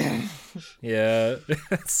MILF. Yeah,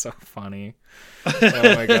 that's so funny.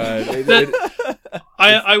 Oh my god.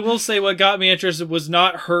 I will say what got me interested was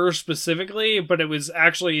not her specifically, but it was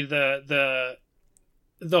actually the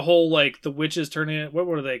whole like the witches turning. What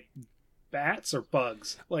were they? Bats or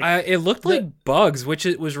bugs? Like it looked like bugs, which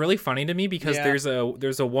was really funny to me because there's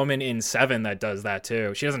a woman in 7 that does that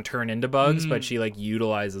too. She doesn't turn into bugs, but she like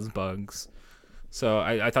utilizes bugs. So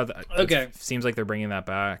I thought that it seems like they're bringing that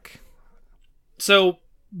back. So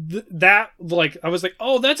that like I was like,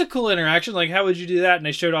 oh, that's a cool interaction. Like, how would you do that? And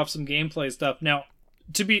they showed off some gameplay stuff. Now,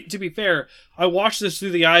 to be fair, I watched this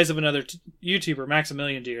through the eyes of another YouTuber,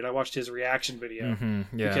 Maximilian Dude. I watched his reaction video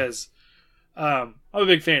because. I'm a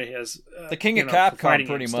big fan of his. The king of Capcom,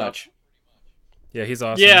 pretty much. Yeah, he's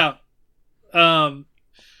awesome. Yeah.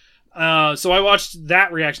 So I watched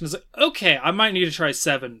that reaction. I was like, okay, I might need to try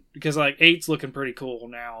 7 because like 8's looking pretty cool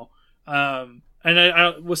now. And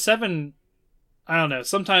I with 7, I don't know.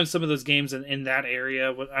 Sometimes some of those games in that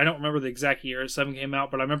area, I don't remember the exact year 7 came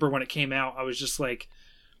out, but I remember when it came out, I was just like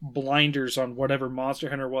blinders on whatever Monster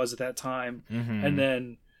Hunter was at that time, and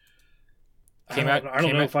then I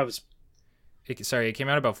don't know if I was. It came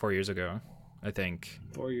out about 4 years ago, I think.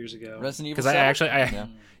 4 years ago. Resident Evil.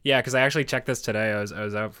 Because I actually checked this today. I was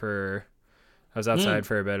outside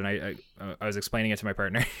for a bit, and I was explaining it to my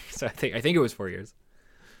partner. So I think it was 4 years,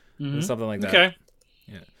 something like that. Okay.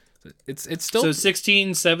 Yeah. It's still so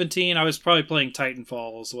 16, 17. I was probably playing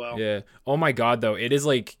Titanfall as well. Yeah. Oh my god, though, it is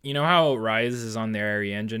like how Rise is on their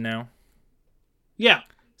RE engine now. Yeah.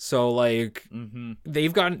 So like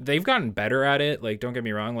they've gotten better at it. Like, don't get me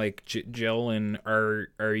wrong. Like Jill in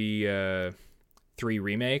RE3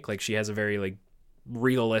 remake, like she has a very like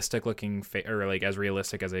realistic looking or like as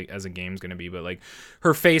realistic as a game's gonna be. But like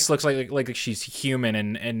her face looks like she's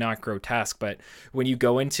human and not grotesque. But when you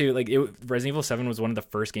go into like Resident Evil 7 was one of the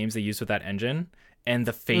first games they used with that engine, and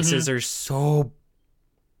the faces are so.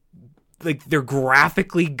 Like they're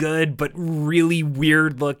graphically good, but really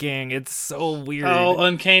weird looking. It's so weird. Oh,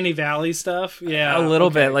 Uncanny Valley stuff. Yeah, a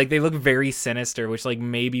little bit. Like they look very sinister, which like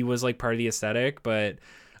maybe was like part of the aesthetic. But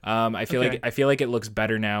I feel like it looks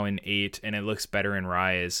better now in 8, and it looks better in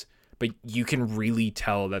Rise. But you can really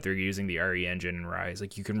tell that they're using the RE engine in Rise.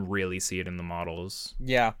 Like you can really see it in the models.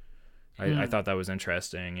 Yeah, I thought that was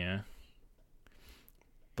interesting. Yeah,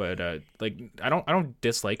 but like I don't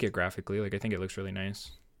dislike it graphically. Like I think it looks really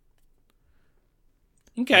nice.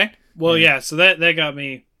 Okay. Well, yeah. So that got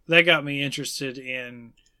me interested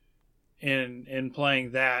in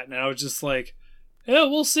playing that, and I was just like, yeah,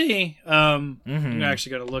 we'll see. I'm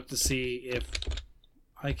actually gonna look to see if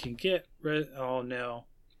I can get rid. Oh no,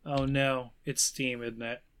 it's Steam, isn't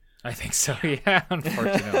it? I think so. Yeah.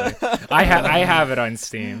 Unfortunately, I have it on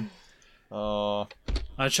Steam. Oh.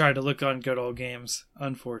 I tried to look on Good Old Games.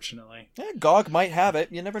 Unfortunately, GOG might have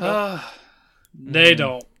it. You never know. They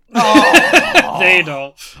don't. They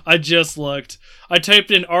don't. I just looked. I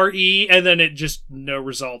typed in RE and then it just no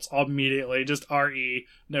results immediately. Just RE,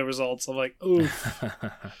 no results. I'm like, ooh.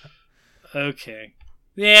 Okay.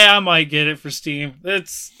 Yeah, I might get it for Steam.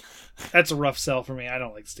 That's a rough sell for me. I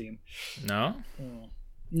don't like Steam. No?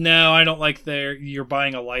 No, I don't like you're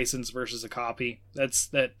buying a license versus a copy.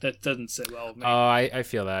 That doesn't sit well with me. Oh, I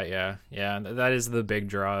feel that, yeah. Yeah, that is the big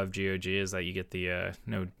draw of GOG is that you get the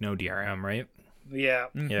no DRM, right? Yeah.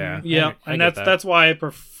 Yeah. Yeah. And that's why I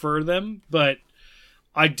prefer them, but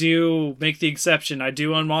I do make the exception. I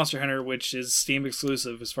do own Monster Hunter, which is Steam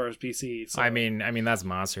exclusive as far as PC. So. I mean that's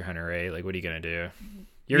Monster Hunter, right? Like, what are you gonna do?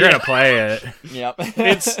 You're gonna play it. Yep.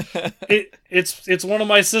 It's one of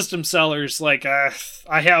my system sellers. Like, I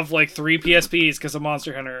have like 3 PSPs because of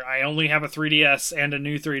Monster Hunter. I only have a 3DS and a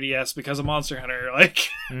new 3DS because of Monster Hunter. Like,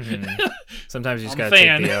 Sometimes you just I'm a gotta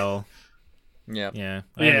fan. take the L. Yep. Yeah.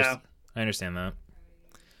 Yeah. I understand that.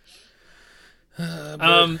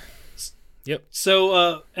 Yep.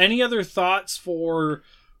 So, any other thoughts for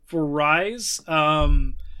Rise?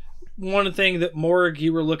 One thing that Morg,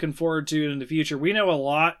 you were looking forward to in the future. We know a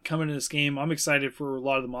lot coming in this game. I'm excited for a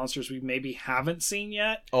lot of the monsters we maybe haven't seen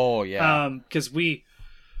yet. Oh yeah. Because we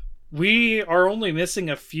are only missing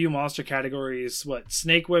a few monster categories. What,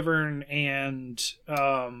 Snake Wyvern and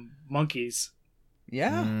monkeys.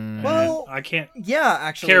 Yeah. Well, I can't. yeah,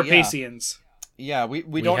 actually. Carapaceans. Yeah,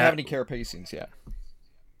 we don't have any Carapaceans yet.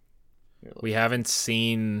 We haven't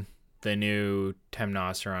seen the new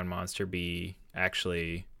Temnoceron monster be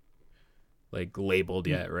actually like labeled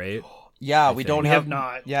yet, right? Yeah, we don't have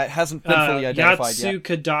not. Yeah, it hasn't been fully identified yet.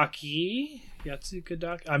 Yatsukadaki.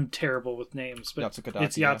 I'm terrible with names, but Yatsukadaki,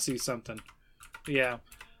 it's Yatsu something. Yeah.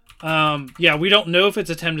 Yeah, we don't know if it's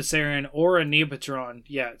a Temnoceran or a Neopatron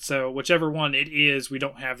yet. So whichever one it is, we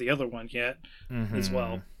don't have the other one yet as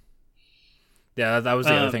well. Yeah, that was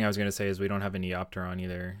the other thing I was going to say is we don't have a Neopteron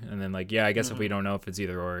either. And then, like, yeah, I guess if we don't know if it's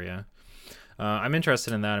either or, yeah. I'm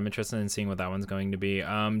interested in that. I'm interested in seeing what that one's going to be.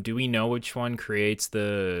 Do we know which one creates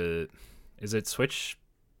the... Is it Switch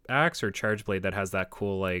Axe or Charge Blade that has that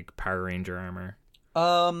cool, like, Power Ranger armor?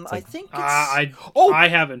 I think it's... I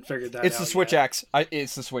haven't figured that out. It's the Switch Axe.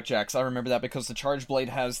 It's the Switch Axe. I remember that because the Charge Blade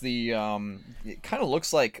has the... it kind of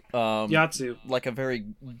looks like... Yatsu. Like a very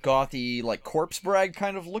gothy, like, corpse brag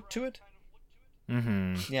kind of look to it.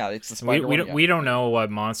 Mm-hmm. Yeah, it's the spider we don't know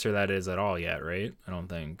what monster that is at all yet, right? I don't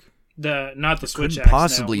think. Not the Switch Couldn't Axe.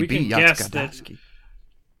 possibly no. We be can guess that. Yatsukadaki.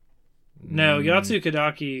 No,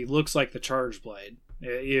 Yatsukadaki looks like the Charge Blade.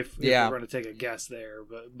 If we're going to take a guess there,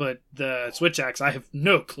 but the Switch Axe, I have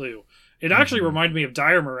no clue. It actually reminded me of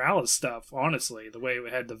Dire Morales stuff. Honestly, the way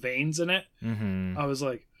it had the veins in it, I was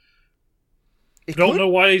like, don't know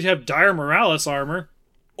why they'd have Dire Morales armor.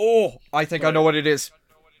 Oh, I think I know what it is.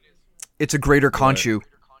 It's a greater Conchu.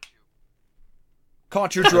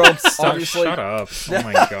 Conchu drone, obviously. Shut up! Oh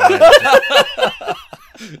my god!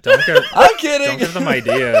 I'm kidding. Don't give them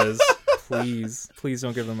ideas, please. Please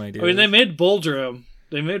don't give them ideas. I mean, they made Buldrome.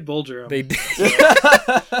 They did.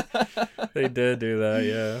 They did do that,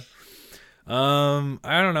 yeah.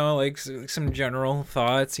 I don't know, like some general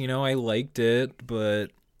thoughts. You know, I liked it,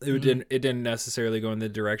 but it didn't necessarily go in the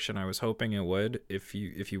direction I was hoping it would. If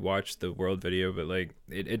you watched the world video, but like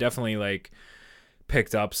it definitely like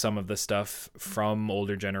picked up some of the stuff from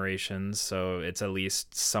older generations, so it's at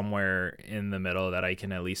least somewhere in the middle that I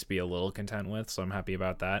can at least be a little content with. So I'm happy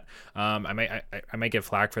about that. I might get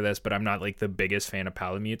flack for this, but I'm not like the biggest fan of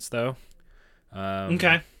Palamutes though.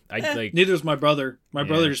 Okay. Neither is my brother. My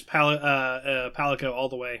brother's Palico all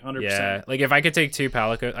the way, 100%. Yeah, like if I could take 2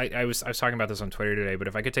 Palico, I was talking about this on Twitter today, but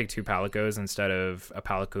if I could take 2 Palicos instead of a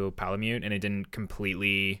Palico Palamute, and it didn't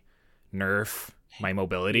completely nerf my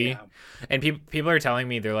mobility, and people are telling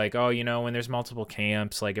me, they're like, oh, you know, when there's multiple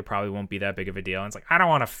camps, like it probably won't be that big of a deal. And it's like, I don't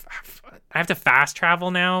want to. I have to fast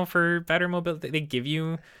travel now for better mobility. They give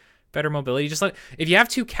you better mobility. Just like if you have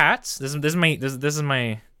 2 cats, this is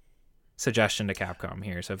my suggestion to Capcom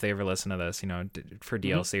here. So if they ever listen to this, you know, for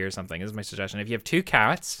DLC or something, this is my suggestion. If you have 2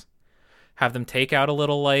 cats, have them take out a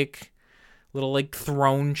little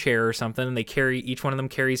throne chair or something, and each one of them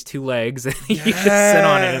carries 2 legs, and you just sit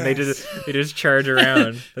on it, and they just charge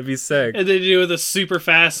around. That'd be sick. And they do the super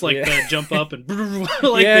fast, like the jump up and like they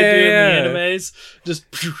do in the animes. Just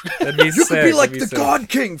that'd be you sick. could be like the God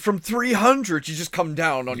King from 300. You just come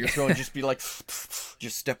down on your throne, and just be like,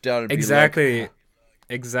 just step down and be exactly. like,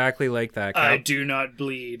 Exactly like that. I do not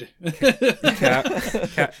bleed.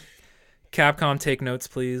 Capcom, take notes,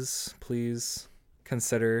 please. Please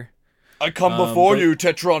consider. I come before you,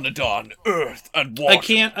 Tetranodon, Earth and water. I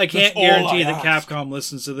can't guarantee that Capcom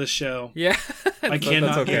listens to this show. Yeah, I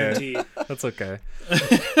cannot guarantee. That's okay.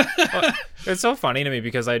 It's so funny to me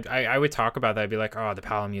because I would talk about that. I'd be like, oh, the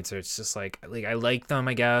Palamutes are. It's just like I like them,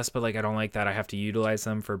 I guess, but like I don't like that. I have to utilize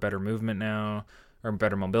them for better movement now. Or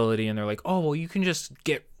better mobility, and they're like, oh, well, you can just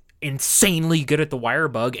get insanely good at the wire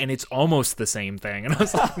bug, and it's almost the same thing. And I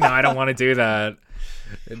was like, no, I don't want to do that.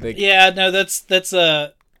 Yeah, no, that's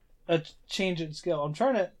a change in skill.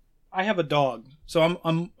 I have a dog, so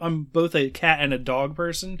I'm both a cat and a dog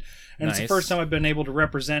person, and It's the first time I've been able to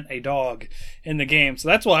represent a dog in the game. So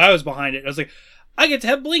that's why I was behind it. I was like, I get to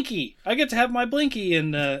have Blinky. I get to have my Blinky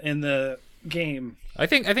in the game. I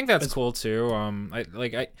think that's cool too. And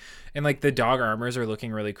like the dog armors are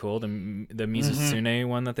looking really cool. The Mizusune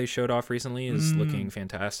one that they showed off recently is looking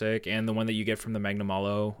fantastic, and the one that you get from the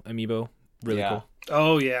Magnamalo amiibo, really cool.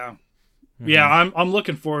 Oh yeah. Yeah, I'm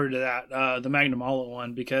looking forward to that, the Magnamalo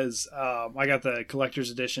one, because I got the collector's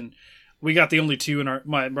edition. We got the only two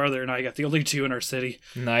my brother and I got the only two in our city.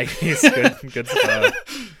 Nice, good stuff.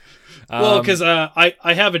 Well, because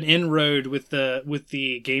I have an inroad with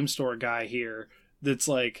the game store guy here that's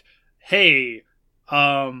like, hey,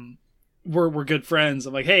 we're good friends.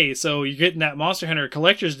 I'm like, hey, so you're getting that Monster Hunter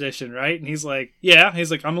Collector's Edition, right? And he's like, yeah.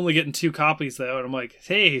 He's like, I'm only getting 2 copies though. And I'm like,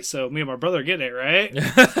 hey, so me and my brother are getting it, right?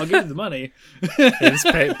 I'll give you the money. Just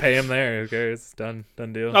pay him there. Okay, it's done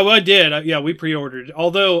deal. Oh, well, I did. Yeah, we pre-ordered.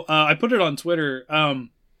 Although I put it on Twitter.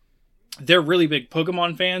 They're really big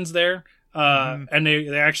Pokemon fans there, and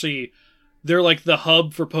they actually. They're like the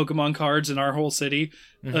hub for Pokemon cards in our whole city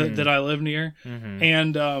that I live near.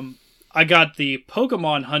 And I got the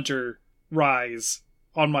Pokemon Hunter Rise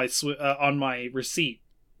on my receipt,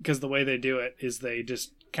 because the way they do it is they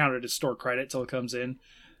just count it as store credit till it comes in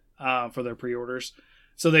for their pre-orders.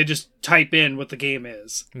 So they just type in what the game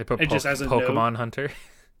is. They put it just as a Pokemon note. Hunter.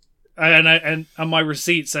 And on my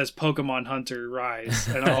receipt says Pokemon Hunter Rise.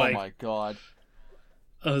 And I'm like, oh my god.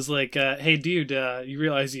 I was like, hey dude, you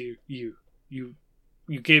realize you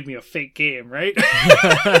gave me a fake game, right?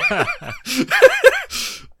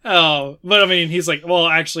 Oh, but I mean, he's like, well,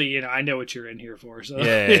 actually, I know what you're in here for, so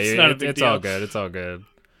it's not a big deal. All good. It's all good.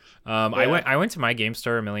 I went to my game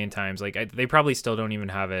store a million times. Like, they probably still don't even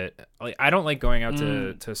have it. Like, I don't like going out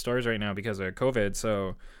to stores right now because of COVID.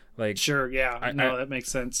 So, like, sure, yeah, that makes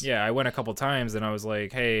sense. Yeah, I went a couple times and I was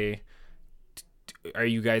like, hey, are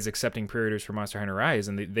you guys accepting pre-orders for Monster Hunter Rise?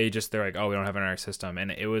 And they're like, oh, we don't have it in our system.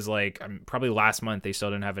 And it was like probably last month they still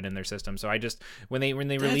didn't have it in their system. So I just when they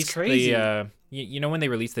released crazy. the when they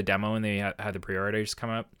released the demo and they had the pre-orders come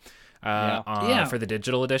up for the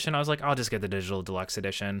digital edition, I was like, I'll just get the digital deluxe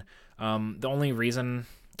edition. The only reason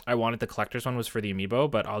I wanted the collector's one was for the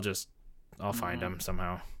amiibo, but I'll find them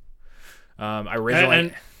somehow. I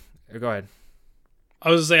originally go ahead. I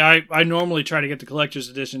was gonna say I normally try to get the collector's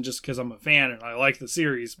edition just because I'm a fan and I like the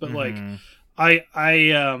series, but like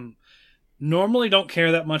I normally don't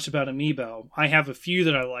care that much about amiibo. I have a few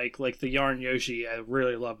that I like the Yarn Yoshi. I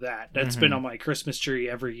really love that. That's been on my Christmas tree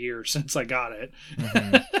every year since I got it.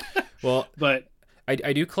 Well, but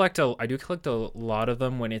I do collect a lot of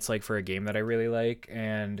them when it's like for a game that I really like,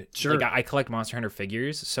 and sure. Like, I collect Monster Hunter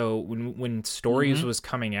figures. So when Stories was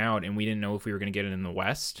coming out and we didn't know if we were going to get it in the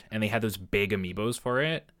West, and they had those big amiibos for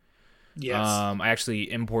it, yes, I actually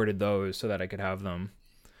imported those so that I could have them.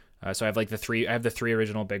 So I have like the 3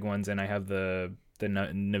 original big ones, and I have the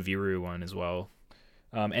Naviru one as well.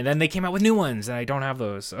 And then they came out with new ones, and I don't have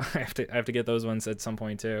those, so I have to get those ones at some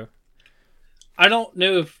point too. I don't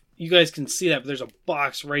know if you guys can see that, but there's a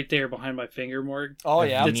box right there behind my finger, Morg. Oh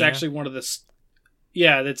yeah, that's actually one of the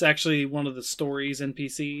Stories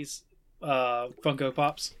NPCs, Funko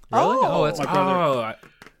Pops. Really? Oh, that's my brother.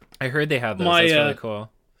 I heard they had those. That's really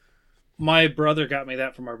cool. My brother got me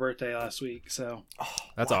that for my birthday last week, so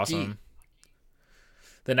that's awesome.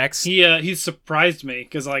 The next, he surprised me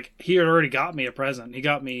because like he had already got me a present. He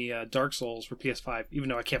got me Dark Souls for PS5, even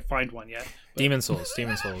though I can't find one yet. But... Demon Souls.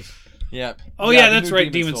 Yeah. Oh yeah, that's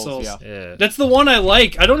right, Demon Souls. Yeah. That's the one I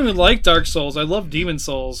like. I don't even like Dark Souls. I love Demon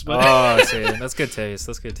Souls. But... see, that's good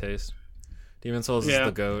taste. Demon Souls is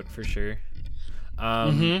the GOAT for sure.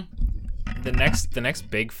 The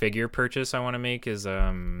next big figure purchase I want to make is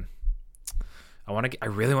I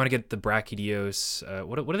really want to get the Brachydios.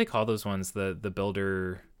 What do they call those ones? The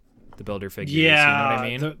builder figures. Yeah,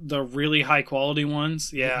 you know what I mean? The really high quality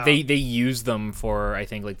ones. Yeah, they use them for I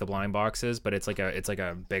think like the blind boxes, but it's like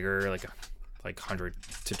a bigger like $100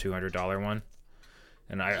 to $200 one,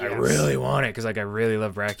 and I really want it because like I really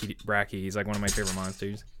love Brachy. He's like one of my favorite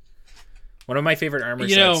monsters. One of my favorite armor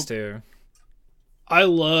sets too.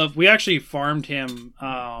 We actually farmed him.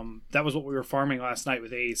 That was what we were farming last night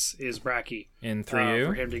with Ace, is Brachy. In 3U?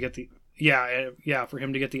 For him to get for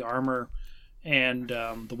him to get the armor and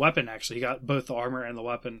the weapon, actually. He got both the armor and the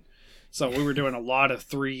weapon. So we were doing a lot of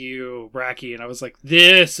 3U Brachy, and I was like,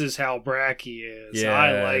 this is how Brachy is. Yeah,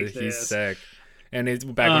 I like this. He's sick. And it's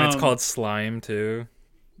back when it's called Slime, too.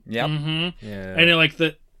 Yep. Mm-hmm. Yeah. And like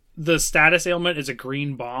the status ailment is a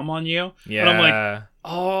green bomb on you. Yeah. And I'm like,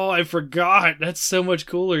 oh, I forgot. That's so much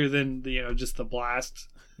cooler than just the blast.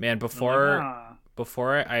 Man, before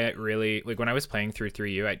before I really like when I was playing through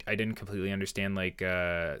 3U, I didn't completely understand like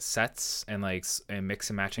sets and like and mix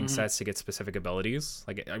and matching sets to get specific abilities.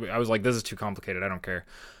 Like I was like, this is too complicated. I don't care.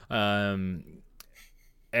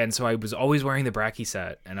 And so I was always wearing the Bracky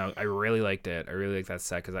set, and I really liked it. I really liked that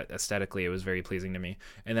set because aesthetically it was very pleasing to me.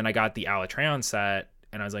 And then I got the Alatreon set,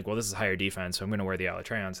 and I was like, well, this is higher defense, so I'm going to wear the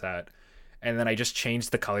Alatreon set. And then I just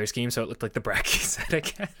changed the color scheme so it looked like the Bracky set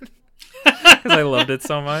again. Because I loved it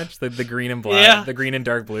so much. The green and black, the green and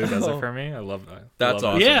dark blue does it for me. I love that. That's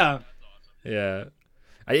love awesome. Yeah.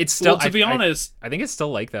 It's still, to be honest, I think it's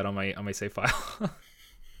still like that on my save file.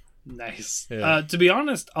 Nice. Yeah. To be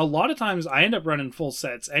honest, a lot of times I end up running full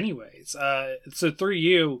sets anyways. So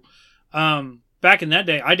 3U, back in that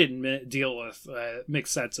day, I didn't deal with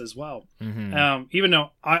mixed sets as well. Mm-hmm. Even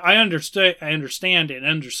though I understand and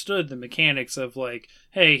understood the mechanics of like,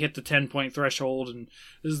 hey, hit the 10-point threshold and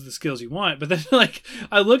this is the skills you want. But then like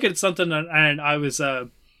I look at something and I was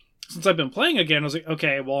since I've been playing again, I was like,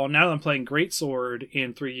 okay, well now that I'm playing Greatsword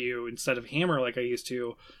in 3U instead of Hammer like I used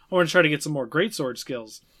to, I want to try to get some more Greatsword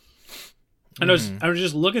skills. And I was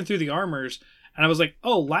just looking through the armors, and I was like,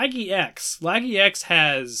 oh, Laggy X. Laggy X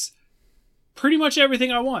has pretty much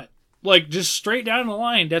everything I want. Like, just straight down the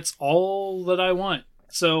line, that's all that I want.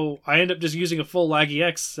 So I end up just using a full Laggy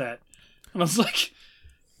X set. And I was like,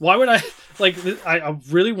 why would I... Like, I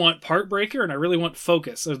really want Part Breaker, and I really want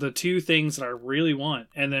Focus. Are the two things that I really want.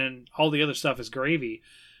 And then all the other stuff is gravy.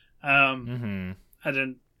 And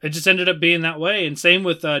then... It just ended up being that way. And same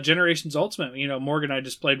with Generations Ultimate. You know, Morgan and I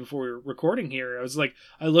just played before we were recording here. I was like,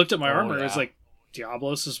 I looked at my armor. I was like,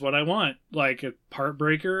 Diablos is what I want. Like a Part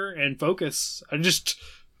Breaker and Focus. I just...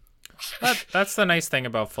 That's the nice thing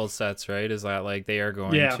about full sets, right? Is that like they are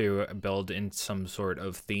going to build in some sort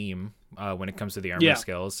of theme when it comes to the armor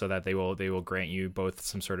skills, so that they will grant you both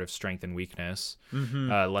some sort of strength and weakness.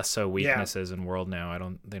 Less so weaknesses in World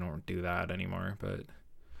now. They don't do that anymore, but...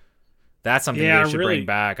 That's something they should bring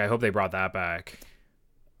back. I hope they brought that back.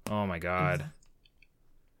 Oh my god.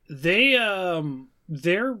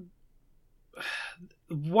 They're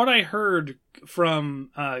what I heard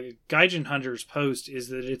from Gaijin Hunter's post is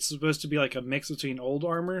that it's supposed to be like a mix between old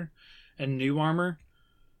armor and new armor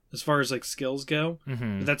as far as like skills go.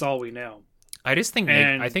 But that's all we know. I just think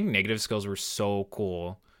I think negative skills were so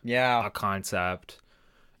cool. Yeah. A concept.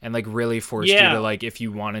 And like really forced you to like, if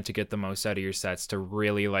you wanted to get the most out of your sets, to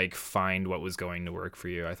really like find what was going to work for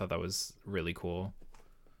you. I thought that was really cool.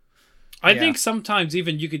 I think sometimes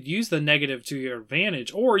even you could use the negative to your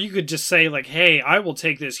advantage, or you could just say like, hey, I will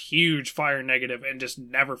take this huge fire negative and just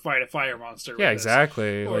never fight a fire monster. Yeah,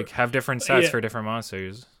 exactly. Or, like have different sets for different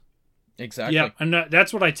monsters. Exactly. Yeah, and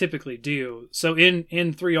that's what I typically do. So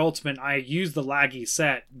in 3 Ultimate, I use the laggy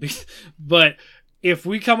set, but if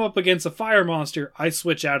we come up against a fire monster, I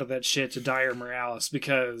switch out of that shit to Dire Morales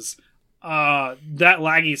because that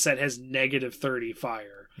laggy set has negative 30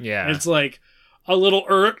 fire. Yeah. And it's like a little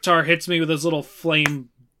Uruktar hits me with his little flame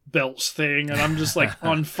belch thing, and I'm just like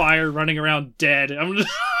on fire running around dead. I'm just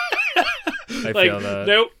I like, feel that.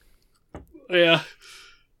 Nope. Yeah.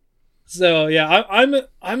 So yeah,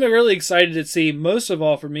 I'm really excited to see. Most of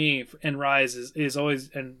all for me in Rise is always,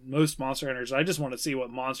 and most Monster Hunters, I just want to see what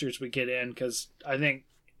monsters we get in, because I think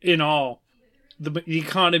in all the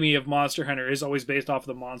economy of Monster Hunter is always based off of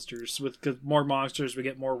the monsters. With more monsters, we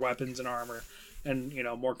get more weapons and armor, and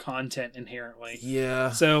more content inherently. Yeah.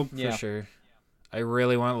 So for sure. I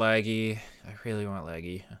really want Laggy. I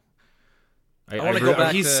want to go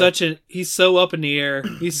back. He's so up in the air.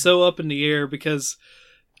 He's so up in the air because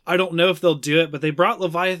I don't know if they'll do it, but they brought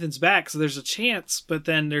Leviathans back, so there's a chance. But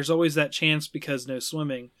then there's always that chance, because no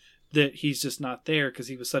swimming, that he's just not there because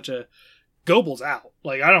he was such a... Goble's out.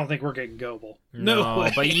 Like, I don't think we're getting Goble. No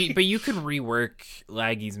way. but you could rework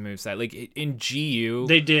Laggy's moveset. Like in GU,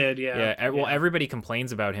 they did. Yeah. Well, everybody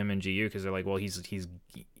complains about him in GU because they're like, well, he's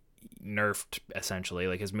nerfed essentially.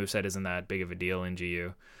 Like his moveset isn't that big of a deal in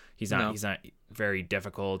GU. He's not very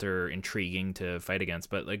difficult or intriguing to fight against,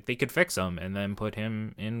 but like they could fix him and then put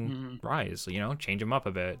him in Rise, change him up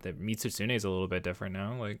a bit. That Mitsutsune is a little bit different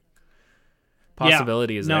now. Like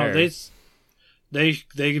possibility is there. No,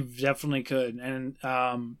 they definitely could. And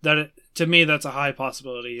to me, that's a high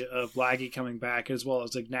possibility of Laggy coming back, as well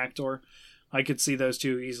as Ignactor. I could see those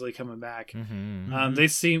two easily coming back. They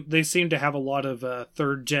seem to have a lot of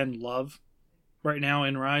third gen love right now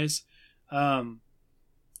in Rise.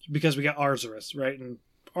 Because we got Arzuros, right? And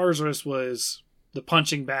Arzuros was the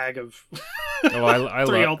punching bag of I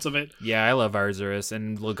 3 Ultimate. Yeah, I love Arzuros,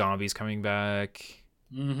 and Lagambi's coming back,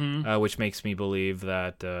 which makes me believe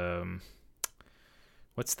that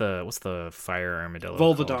what's the fire armadillo?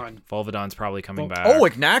 Volvidon. Volvidon's probably coming back. Oh,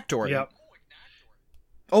 Ignactor. Yep.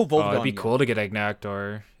 Oh, Oh, Volvidon. it'd be yeah. cool to get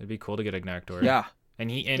Agnactor. It'd be cool to get Agnactor. Yeah. And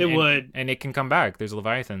It would. and it can come back. There's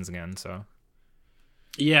Leviathans again, so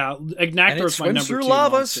Yeah, And it Agnactor's my number swims through 2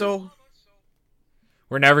 lava, monster. so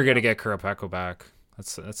we're never gonna get Kurapeko back.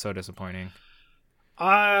 That's so disappointing.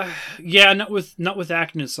 Yeah, not with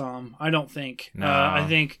Aknosom. I don't think. No. I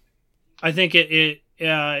think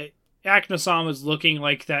Aknosom is looking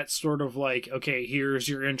like that sort of like, okay, here's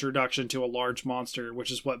your introduction to a large monster, which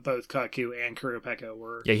is what both Kaku and Kurapeko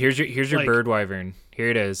were. Yeah, here's your Like- bird wyvern. Here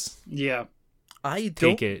it is. Yeah, I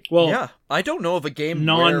don't. Take it. well, Yeah, I don't know of a game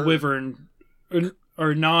non-wyvern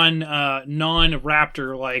or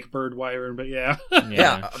non-raptor like bird wyvern, but yeah.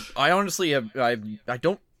 Yeah, I honestly I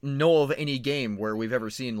don't know of any game where we've ever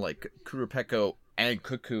seen like Kurapeko and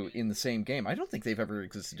Cuckoo in the same game. I don't think they've ever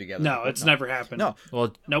existed together. No, it's never happened. No.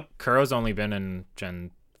 Well, Nope. Kuro's only been in Gen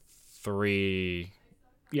 3,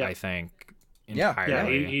 Yeah. I think. Yeah. Yeah,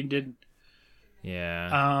 Entirely. he did.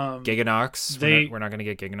 Yeah. Giganox. We're not going to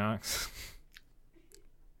get Giganox.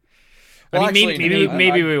 Well, I mean, actually,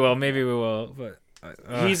 maybe we will. Maybe we will. But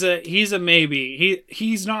He's a maybe.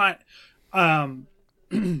 He's not.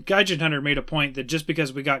 Gaijin Hunter made a point that just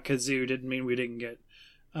because we got Kazoo didn't mean we didn't get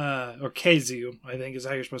or Kazoo, I think is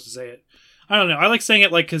how you're supposed to say it. I don't know. I like saying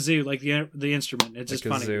it like kazoo, like the instrument. It's just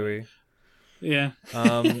funny. Kazooie. Yeah.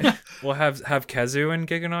 Well, have Kazoo and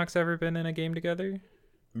Giganox ever been in a game together?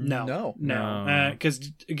 No. Because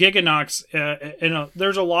Giganox,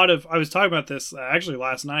 there's a lot of. I was talking about this actually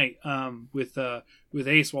last night with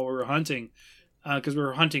Ace while we were hunting, because we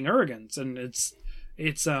were hunting Uragans, and it's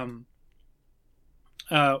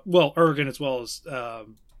Uragan as well as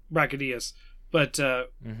Brachydius, but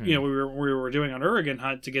we were doing an Uragan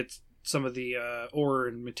hunt to get some of the ore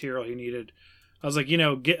and material he needed. I was like,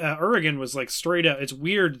 Uragan was like straight up. It's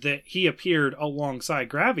weird that he appeared alongside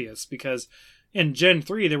Gravius because in Gen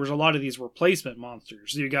 3 there was a lot of these replacement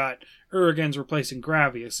monsters. You got Uragans replacing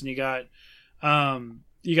Gravius, and you got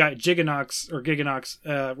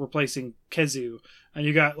Giganox replacing Kazoo, and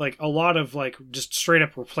you got like a lot of like just straight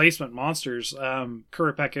up replacement monsters.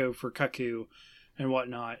 Kurapeko for Cuckoo and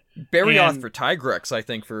whatnot. Barioth And- for Tigrex, I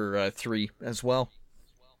think, for 3 as well.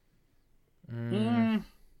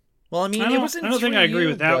 Well, I mean, I it was in don't think I agree 3U,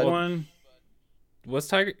 with that but- one. Was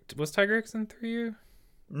Tigrex in 3U? I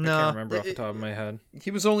No, can't remember off the top of my head.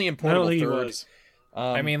 he was only in I Portable don't think he Third. was.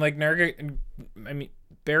 I mean, like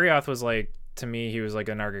Barioth was like, to me, he was like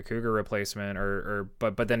a Nargacuga replacement,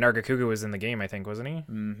 but then Nargacuga was in the game, I think, wasn't he?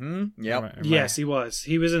 Mm-hmm. Yep. Yes, he was.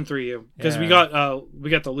 He was in 3U because we Yeah.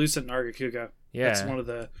 got the Lucent Nargacuga. Yeah. That's one of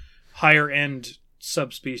the higher end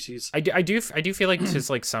subspecies. I do feel like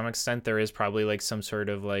to like some extent there is probably like some sort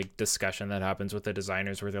of like discussion that happens with the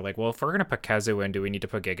designers where they're like, well, if we're gonna put Kazoo in, do we need to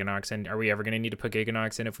put Giganox in? Are we ever gonna need to put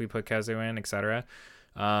Giganox in if we put Kazoo in, etc.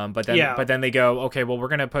 But then they go, okay, well, we're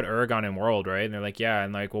gonna put Uragon in World, right? And they're like, yeah,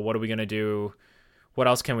 and like, well, what are we gonna do? What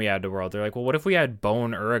else can we add to World? They're like, well, what if we add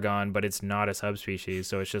Bone Uragon, but it's not a subspecies,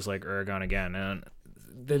 so it's just like Uragon again? And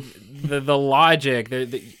the logic,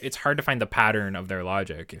 it's hard to find the pattern of their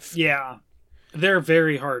logic. Yeah. They're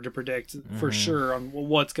very hard to predict for sure on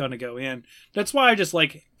what's going to go in. That's why I just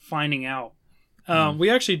like finding out. We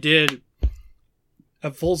actually did a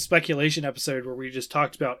full speculation episode where we just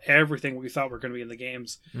talked about everything we thought were going to be in the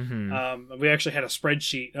games. We actually had a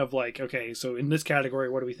spreadsheet of like, okay, so in this category,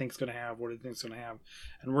 what do we think is going to have? What do we think is going to have?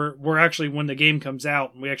 And we're actually, when the game comes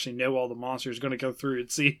out and we actually know all the monsters, going to go through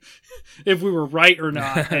and see if we were right or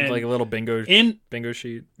not. And like a little bingo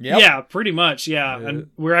sheet. Yep. yeah, pretty much. Yeah. And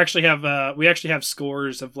we actually have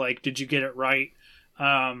scores of like, did you get it right?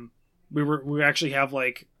 We actually have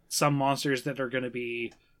like some monsters that are going to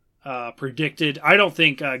be predicted. I don't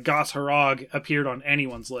think Gos Harag appeared on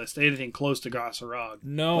anyone's list. Anything close to Gos Harag.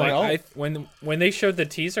 No, when they showed the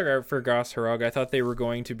teaser art for Gos Harag, I thought they were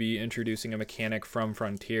going to be introducing a mechanic from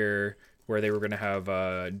Frontier where they were going to have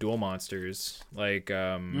dual monsters like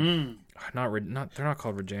they're not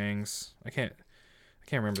called Rajangs. I can't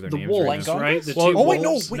remember their The names. wolves, right now. right? The Well, two Oh wait,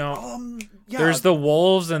 no, wolves. wait, No. yeah. There's the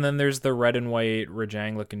wolves, and then there's the red and white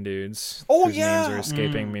Rajang looking dudes. Oh, whose yeah. names are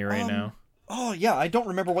escaping me right now. Oh yeah, I don't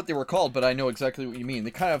remember what they were called, but I know exactly what you mean.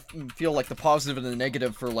 They kind of feel like the positive and the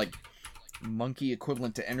negative for like monkey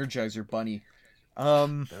equivalent to Energizer Bunny.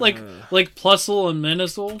 Like Plusle and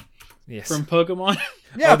Menazle Yes. from Pokemon.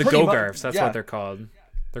 Yeah, Oh, the pretty much. Go-Garfs. That's Yeah. what they're called.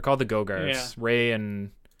 They're called the Go-Garfs. Yeah. Ray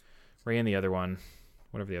and the other one,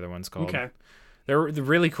 whatever the other one's called. Okay. They're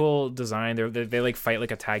really cool design. They like fight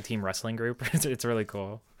like a tag team wrestling group. It's really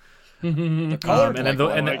cool. The color, and then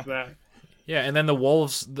I like that. Yeah, and then the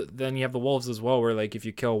wolves. Then you have the wolves as well, where like if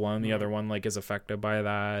you kill one, the other one like is affected by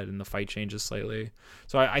that, and the fight changes slightly.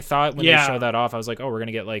 So I thought when they showed that off, I was like, oh, we're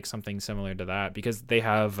gonna get like something similar to that because they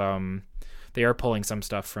have they are pulling some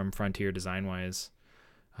stuff from Frontier design wise.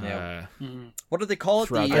 Yeah. What do they call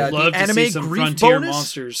it? I'd love the to anime see some grief Frontier bonus?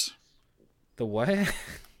 Monsters. The what?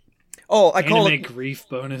 Oh, I call Anime it grief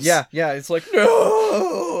bonus. Yeah, it's like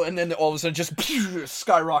no, and then all of a sudden just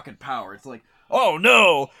skyrocket power. It's like, oh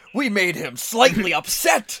no, we made him slightly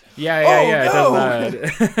upset. Yeah, it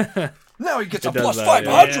does that. Now he gets a does plus that,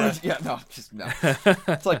 500. Yeah, no.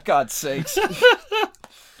 It's like, God's sakes.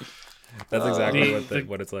 That's exactly The-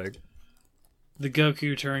 what it's like. The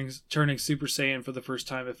Goku turning Super Saiyan for the first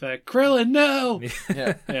time effect. Krillin, no!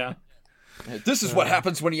 Yeah. Yeah. This is what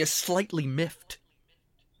happens when he is slightly miffed.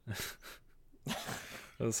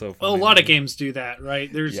 That's so funny. Well, a lot of games do that,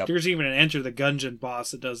 right? There's Yep. there's even an Enter the Gungeon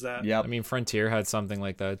boss that does that. Yep. I mean, Frontier had something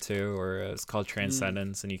like that too, where it's called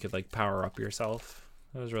Transcendence, and you could like power up yourself.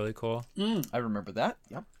 That was really cool. I remember that.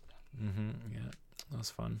 Yep. Yeah, that was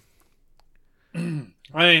fun.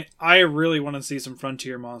 I really want to see some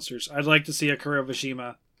Frontier monsters. I'd like to see a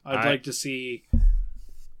Kurovashima. I'd like to see...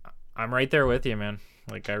 I'm right there with you, man.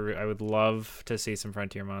 Like I would love to see some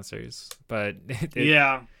Frontier monsters, but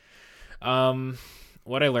yeah.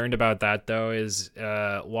 What I learned about that though is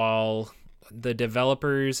while the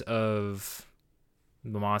developers of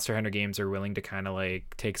the Monster Hunter games are willing to kind of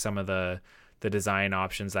like take some of the design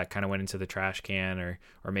options that kind of went into the trash can,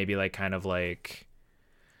 or maybe like kind of like,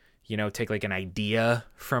 you know, take like an idea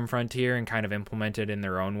from Frontier and kind of implement it in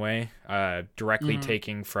their own way, directly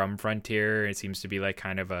taking from Frontier, it seems to be like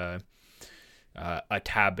kind of a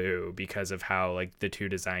taboo because of how like the two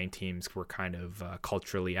design teams were kind of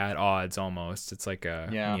culturally at odds almost. It's like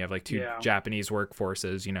when you have like two Japanese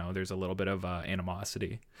workforces, you know, there's a little bit of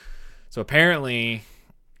animosity. So apparently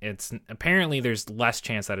there's less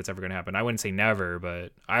chance that it's ever going to happen. I wouldn't say never,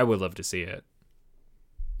 but I would love to see it.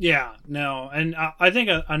 Yeah, no. And I think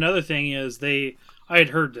another thing is I had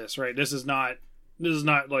heard this, right? This is not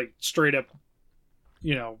like straight up,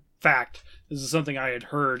 you know, fact. This is something I had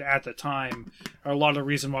heard at the time. A lot of the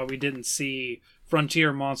reason why we didn't see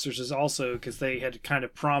Frontier monsters is also because they had kind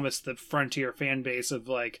of promised the Frontier fan base of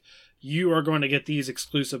like, you are going to get these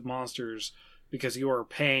exclusive monsters because you are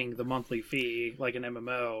paying the monthly fee like an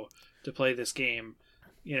MMO to play this game.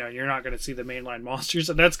 You know, you're not going to see the mainline monsters,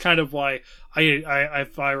 and that's kind of why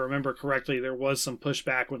if I remember correctly, there was some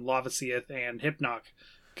pushback when Lavasieth and Hypnoc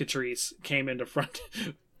Catrice came into front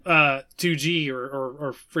 2G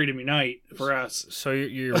or Freedom Unite for us. So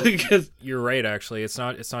you're right. Actually, it's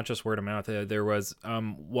not just word of mouth. There was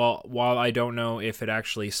while I don't know if it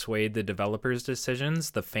actually swayed the developers'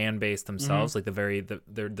 decisions, the fan base themselves, like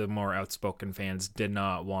the more outspoken fans, did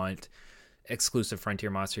not want exclusive Frontier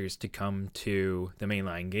monsters to come to the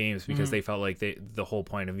mainline games because they felt like the whole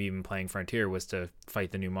point of even playing Frontier was to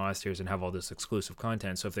fight the new monsters and have all this exclusive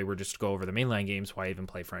content. So if they were just to go over the mainline games, why even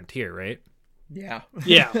play Frontier, right? Yeah.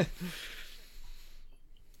 Yeah.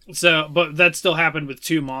 So, but that still happened with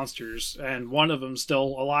two monsters, and one of them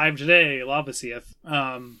still alive today, Lavasieth.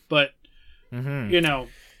 But you know,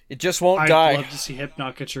 it just won't I'd die. love to see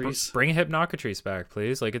Hypnocatrice. Bring Hypnocatrice back,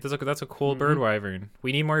 please. Like that's a cool bird wyvern.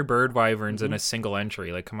 We need more bird wyverns in a single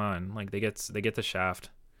entry. Like, come on, like they get the shaft.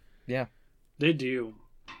 Yeah, they do.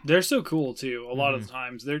 They're so cool too. A lot of the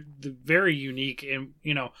times they're very unique, and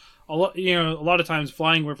a lot of times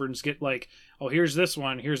flying wyverns get like, oh, here's this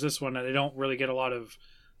one, and they don't really get a lot of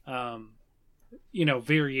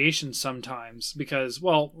variations sometimes because,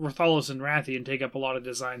 well, Rathalos and Rathian take up a lot of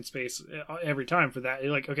design space every time for that.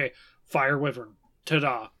 You're like, okay, fire wyvern,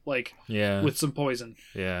 ta-da, like, with some poison.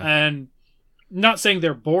 Yeah. And not saying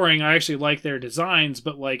they're boring. I actually like their designs,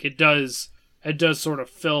 but like it does sort of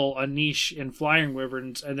fill a niche in flying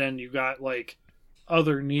wyverns, and then you got like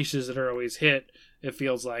other niches that are always hit, it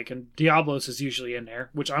feels like, and Diablos is usually in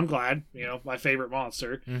there, which I'm glad, my favorite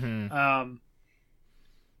monster.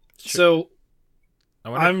 So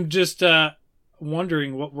I'm just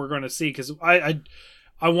wondering what we're going to see, because I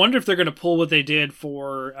wonder if they're going to pull what they did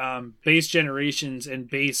for base generations and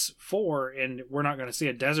base 4, and we're not going to see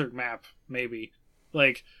a desert map, maybe.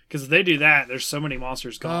 Like, because if they do that, there's so many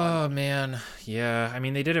monsters gone. Oh, man. Yeah. I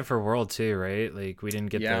mean, they did it for World 2, right? Like, we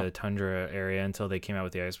didn't get the Tundra area until they came out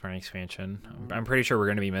with the Iceborne expansion. I'm pretty sure we're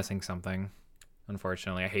going to be missing something,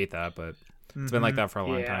 unfortunately. I hate that, but it's been like that for a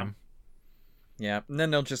long time. Yeah, and then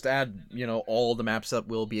they'll just add, all the maps that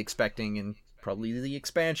we'll be expecting, and probably the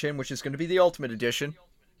expansion, which is going to be the Ultimate Edition,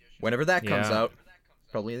 whenever that comes out.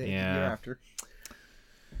 Probably the year after.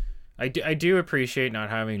 I do appreciate not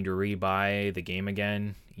having to rebuy the game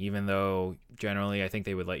again, even though generally I think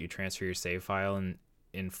they would let you transfer your save file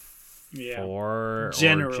in 4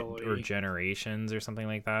 generally or generations or something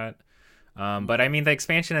like that. But I mean, the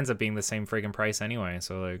expansion ends up being the same friggin' price anyway,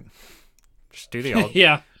 so like, just do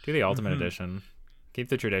the do the Ultimate Edition, keep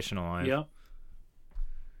the tradition alive. Yep.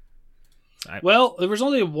 Well, there was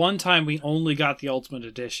only one time we only got the Ultimate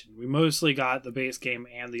Edition. We mostly got the base game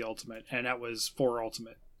and the Ultimate, and that was for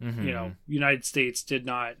Ultimate. You know, United States did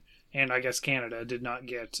not, and I guess Canada did not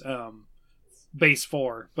get base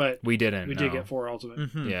 4, but we didn't. We did get 4 Ultimate.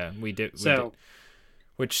 Yeah, we did.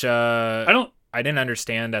 Which I didn't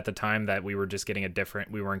understand at the time that we were just getting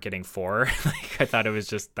we weren't getting 4. Like, I thought it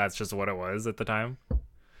was that's just what it was at the time.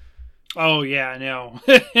 Oh yeah, no.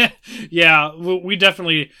 Yeah, we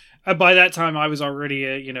definitely, by that time I was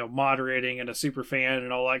already moderating and a super fan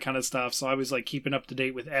and all that kind of stuff, so I was like keeping up to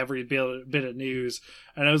date with every bit of news,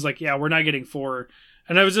 and I was like, yeah, we're not getting 4.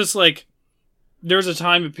 And I was just like, there was a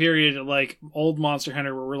time period like old Monster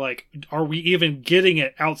Hunter where we're like, are we even getting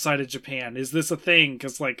it outside of Japan? Is this a thing?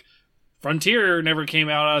 Because like Frontier never came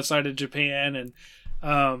out outside of Japan, and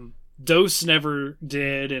DOS never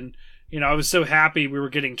did, and I was so happy we were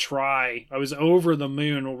getting Tri. I was over the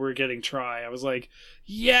moon when we were getting Tri. I was like,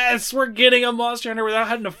 yes, we're getting a Monster Hunter without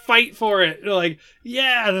having to fight for it. Like,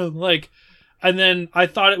 yeah, and then I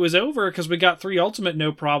thought it was over because we got 3 Ultimate,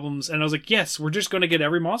 no problems, and I was like, yes, we're just going to get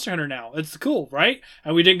every Monster Hunter now. It's cool, right?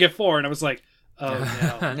 And we didn't get 4, and I was like, oh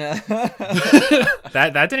no.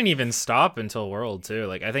 that didn't even stop until World too.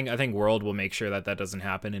 Like, I think World will make sure that doesn't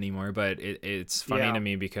happen anymore. But it's funny to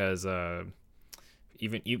me because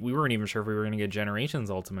we weren't even sure if we were going to get Generations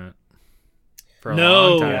Ultimate for a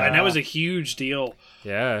long time. And that was a huge deal.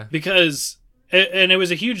 Yeah, because it was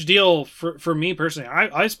a huge deal for me personally.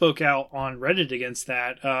 I spoke out on Reddit against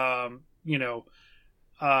that.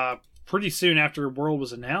 Pretty soon after World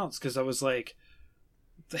was announced, because I was like,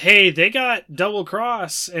 hey, they got Double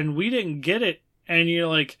Cross and we didn't get it, and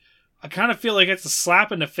like, I kind of feel like it's a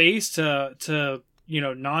slap in the face to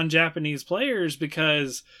non-Japanese players,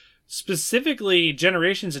 because specifically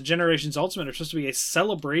Generations and Generations Ultimate are supposed to be a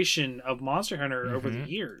celebration of Monster Hunter over the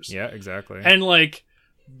years. Yeah, exactly. And like,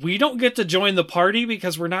 we don't get to join the party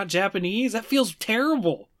because we're not Japanese. That feels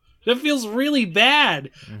terrible. That feels really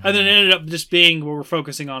bad. And then it ended up just being where we're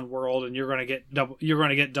focusing on World, and you're going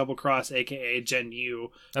to get Double Cross, aka Gen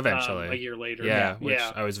U, eventually a year later. Yeah, which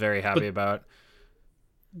I was very happy about.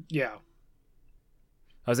 Yeah,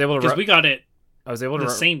 I was able to because we got it. I was able to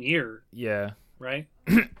the same year. Yeah, right.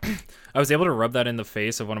 I was able to rub that in the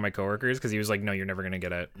face of one of my coworkers, because he was like, no, you're never going to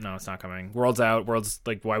get it. No, it's not coming. World's out. World's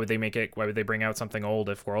like, why would they bring out something old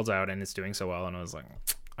if World's out and it's doing so well? And I was like,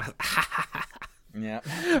 yeah.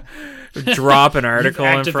 Drop an article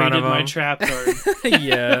in front of him. My trap card.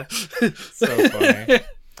 Yeah. So funny.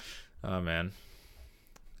 Oh, man.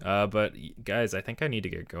 But guys, I think I need to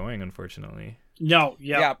get going, unfortunately. No,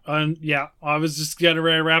 yeah. I was just getting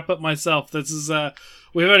ready to wrap up myself. This is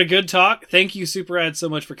we've had a good talk. Thank you, Super Ed, so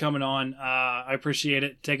much for coming on. I appreciate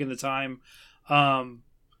it, taking the time.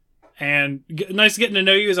 And nice getting to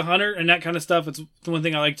know you as a hunter and that kind of stuff. It's the one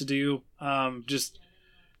thing I like to do.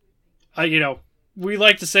 We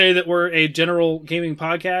like to say that we're a general gaming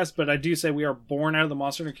podcast, but I do say we are born out of the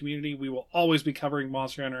Monster Hunter community. We will always be covering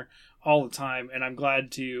Monster Hunter all the time, and I'm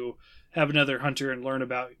glad to have another hunter and learn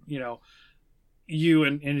about, you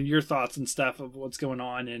and your thoughts and stuff of what's going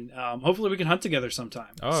on, and hopefully we can hunt together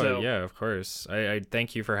sometime. Yeah, of course. I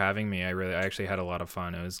thank you for having me. I actually had a lot of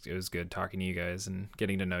fun. It was good talking to you guys and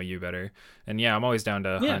getting to know you better. And yeah, I'm always down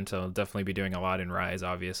to hunt. I'll definitely be doing a lot in Rise,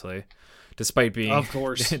 obviously, despite being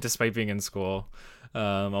in school.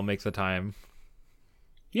 I'll make the time.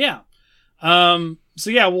 Yeah.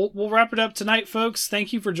 We'll wrap it up tonight, folks.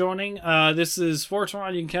 Thank you for joining. This is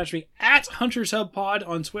Fortron. You can catch me at Hunters Hub Pod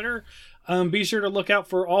on Twitter. Be sure to look out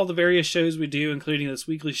for all the various shows we do, including this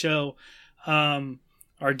weekly show,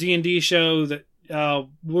 our D&D show that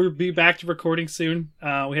we'll be back to recording soon.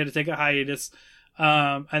 We had to take a hiatus.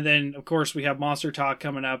 And then, of course, we have Monster Talk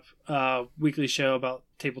coming up, weekly show about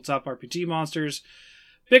tabletop RPG monsters.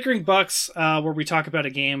 Bickering Bucks, where we talk about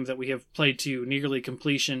a game that we have played to nearly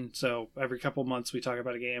completion. So every couple months we talk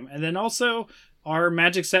about a game. And then also our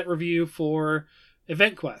Magic Set review for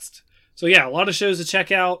Event Quest. So yeah, a lot of shows to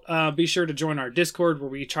check out. Be sure to join our Discord, where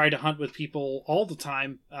we try to hunt with people all the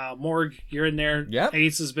time. Morg, you're in there. Yep.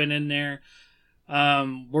 Ace has been in there.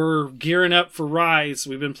 We're gearing up for Rise.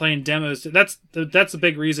 We've been playing demos. That's the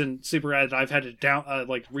big reason, Super Ed, I've had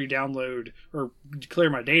to re-download or clear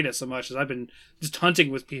my data so much, as I've been just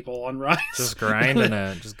hunting with people on Rise. Just grinding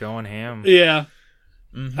it, just going ham. Yeah.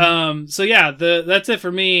 So yeah, that's it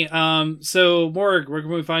for me. So Morg, where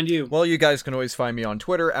can we find you? Well, you guys can always find me on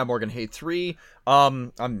Twitter at MorganHate3.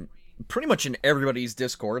 I'm pretty much in everybody's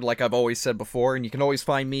Discord, like I've always said before, and you can always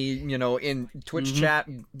find me, in Twitch chat,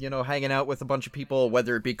 hanging out with a bunch of people,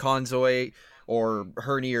 whether it be Conzoy or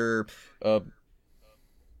Herny or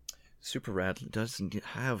Super Rad doesn't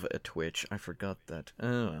have a Twitch. I forgot that.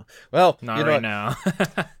 Oh well, Not right now.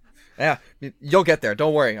 Yeah, you'll get there.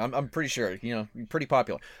 Don't worry. I'm pretty sure. Pretty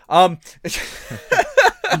popular. Well,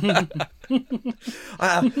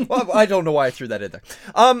 I don't know why I threw that in there.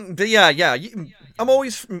 But yeah.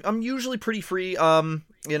 I'm usually pretty free.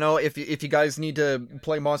 If you guys need to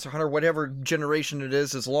play Monster Hunter, whatever generation it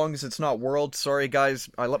is, as long as it's not World. Sorry, guys.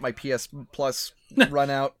 I let my PS Plus run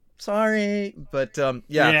out. Sorry, but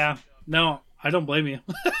yeah. Yeah. No, I don't blame you.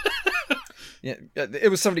 Yeah, it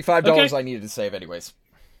was $75 Okay. I needed to save, anyways.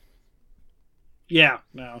 Yeah,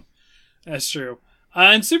 no, that's true.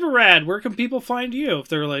 And Super Rad, where can people find you if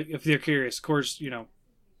they're curious? Of course,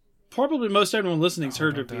 probably most everyone listening's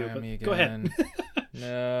heard of you, but go ahead.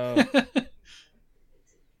 No.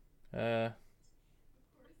 Did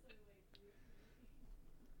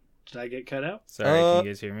I get cut out? Sorry, can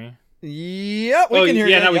you guys hear me? Yeah, we can hear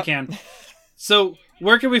you. Yeah, now we Yep. can. So,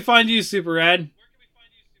 where can we find you, Super Rad?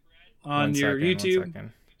 On One your second, YouTube? 1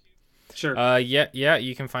 second. Sure. Yeah,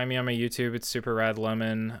 you can find me on my YouTube. It's Super Rad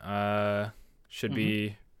Lemon. Should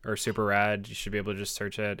be, or Super Rad. You should be able to just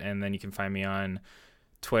search it, and then you can find me on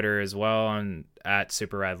Twitter as well on at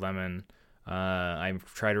Super Rad Lemon. I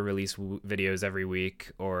try to release videos every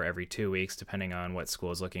week or every 2 weeks, depending on what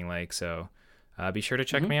school is looking like. So be sure to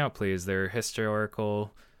check me out, please. They're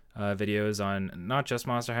historical videos on not just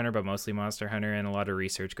Monster Hunter, but mostly Monster Hunter, and a lot of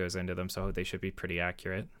research goes into them, so they should be pretty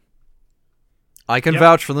accurate. I can Yep.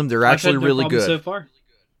 vouch for them. They're I've actually had no really problem good. so far.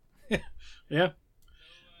 Yeah.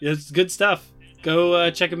 It's good stuff. Go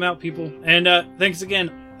check them out, people. And thanks again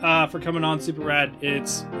for coming on, Super Rad.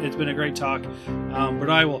 It's been a great talk. But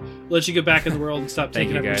I will let you get back in the world and stop Thank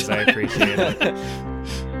taking you up guys. your I time. appreciate it.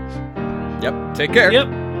 Yep. Take care. Yep.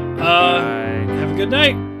 Bye. Have a good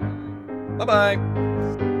night. Bye-bye.